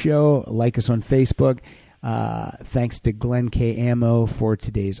Solid Show. Like us on Facebook. Thanks to Glenn K. Ammo for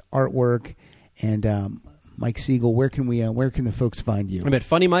today's artwork. And Mike Siegel, where can the folks find you? I'm at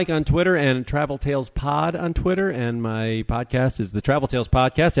Funny Mike on Twitter and Travel Tales Pod on Twitter, and my podcast is the Travel Tales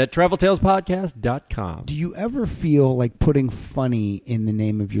Podcast at traveltalespodcast.com. Do you ever feel like putting funny in the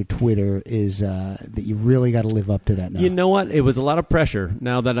name of your Twitter is that you really got to live up to that now? You know what? It was a lot of pressure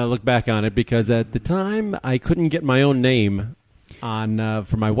now that I look back on it, because at the time I couldn't get my own name on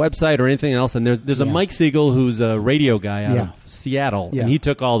for my website or anything else, and there's a Mike Siegel who's a radio guy out of Seattle, and he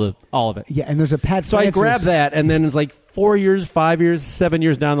took all of it. Yeah, and there's a Pat So Francis. I grabbed that, and then it's like 4 years, 5 years, 7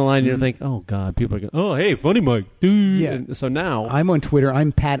 years down the line, you think, oh God, people are going, oh hey, Funny Mike, dude. Yeah. And so now I'm on Twitter.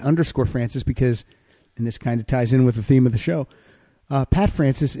 I'm Pat_Francis because, and this kind of ties in with the theme of the show. Pat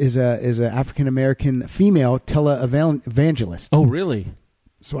Francis is a African American female televangelist. Oh really?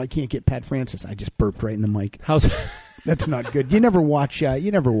 So I can't get Pat Francis. I just burped right in the mic. How's That's not good. You never watch.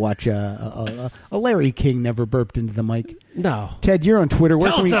 A Larry King never burped into the mic. No. Ted, you're on Twitter.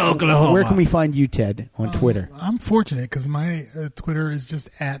 Tulsa, Oklahoma. Where can we find you, Ted, on Twitter? I'm fortunate because my Twitter is just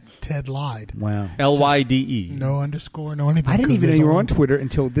at Ted Lied. Wow. LYDE. No underscore, no anything. I didn't even know you were on Twitter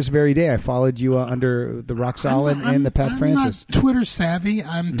until this very day. I followed you under the Rock Solid and the Pat Francis. I'm not Twitter savvy.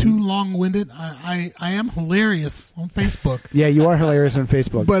 I'm too long-winded. I am hilarious on Facebook. Yeah, you are hilarious on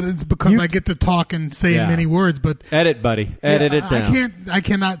Facebook. But it's because I get to talk and say many words. But edit, buddy. Edit it down. I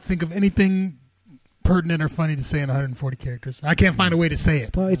cannot think of anything pertinent or funny to say in 140 characters. I can't find a way to say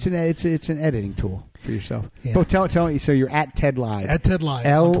it. Well, it's an editing tool for yourself. Yeah. So tell me. So you're at Ted Lied. At Ted Lied.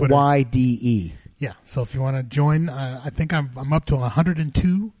 LYDE. Yeah. So if you want to join, I think I'm up to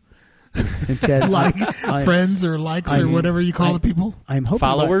 102 And Ted, friends or likes or whatever you call the people. I'm hoping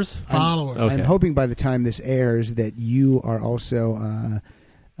followers. Followers. Okay. I'm hoping by the time this airs that you are also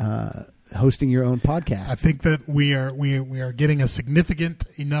hosting your own podcast. I think that we are getting a significant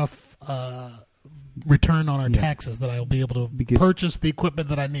enough return on our taxes that I will be able to purchase the equipment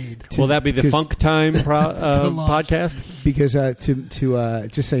that I need. Will that be the Funk Time podcast? Because to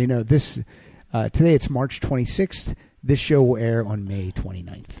just so you know, this today it's March 26th. This show will air on May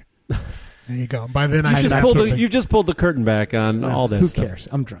 29th. There you go. By then, you've just pulled the curtain back on all this. Who stuff. cares?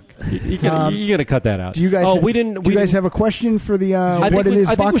 I'm drunk. You're gonna cut that out. Do you guys? Do you guys have a question for the what it is?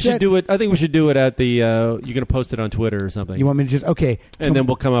 I think box we should set? do it. I think we should do it at the. You're gonna post it on Twitter or something. You want me to just and then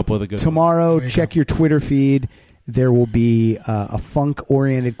we'll come up with a good tomorrow. Check your Twitter feed. There will be a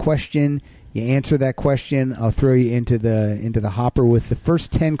funk-oriented question. You answer that question. I'll throw you into the hopper with the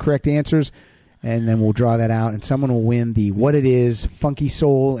first 10 correct answers. And then we'll draw that out, and someone will win the What It Is, Funky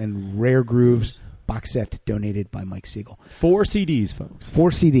Soul, and Rare Grooves box set donated by Mike Siegel. 4 CDs, folks. 4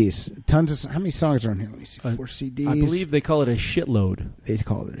 CDs. Tons of... How many songs are on here? Let me see. 4 CDs. I believe they call it a shitload. They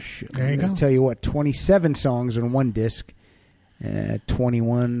call it a shitload. There you go. I'll tell you what, 27 songs on one disc.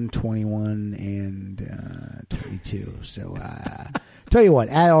 21, and 22. So, tell you what,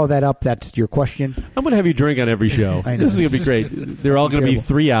 add all that up. That's your question. I'm going to have you drink on every show. I know. This is going to be great. They're all going to be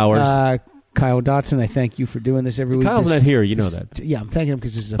 3 hours. Kyle Dotson, I thank you for doing this every week. Kyle's not here. You know that. Yeah, I'm thanking him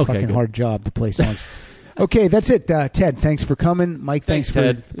because this is a fucking hard job to play songs. Okay, that's it. Ted, thanks for coming. Mike, thanks for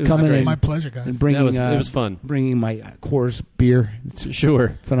Ted. coming. And, my pleasure, guys. And bringing, it was fun. Bringing my Coors beer. It's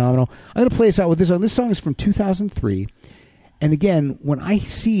phenomenal. I'm going to play us out with this song. This song is from 2003. And again, when I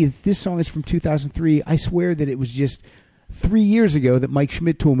see this song is from 2003, I swear that it was just 3 years ago that Mike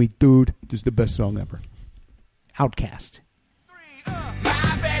Schmidt told me, dude, this is the best song ever. Outcast.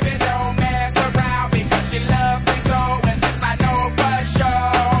 My baby don't mess around because she loves me so, and this I know for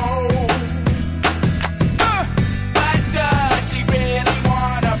sure. But does she really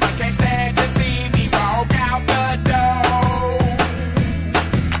wanna, but can't stand to see me walk out the door?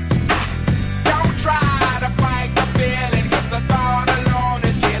 Don't try to fight the feeling, cause the thought alone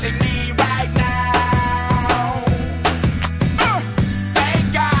is killing me right now.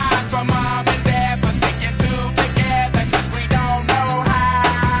 Thank God for mom and dad for sticking two together, cause we don't know how.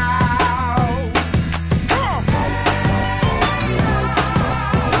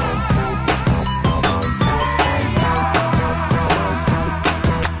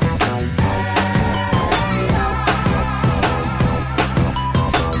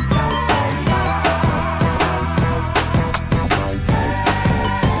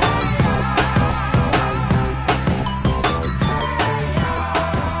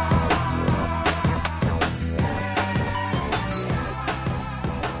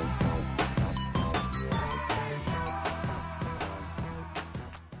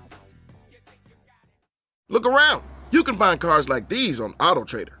 Look around. You can find cars like these on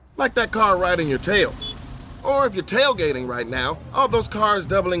AutoTrader, like that car riding your tail. Or if you're tailgating right now, all those cars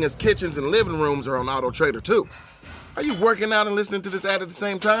doubling as kitchens and living rooms are on AutoTrader too. Are you working out and listening to this ad at the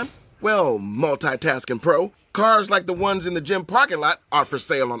same time? Well, multitasking pro, cars like the ones in the gym parking lot are for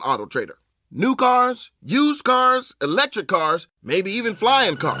sale on AutoTrader. New cars, used cars, electric cars, maybe even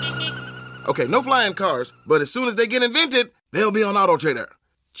flying cars. Okay, no flying cars, but as soon as they get invented, they'll be on AutoTrader.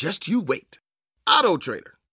 Just you wait. AutoTrader.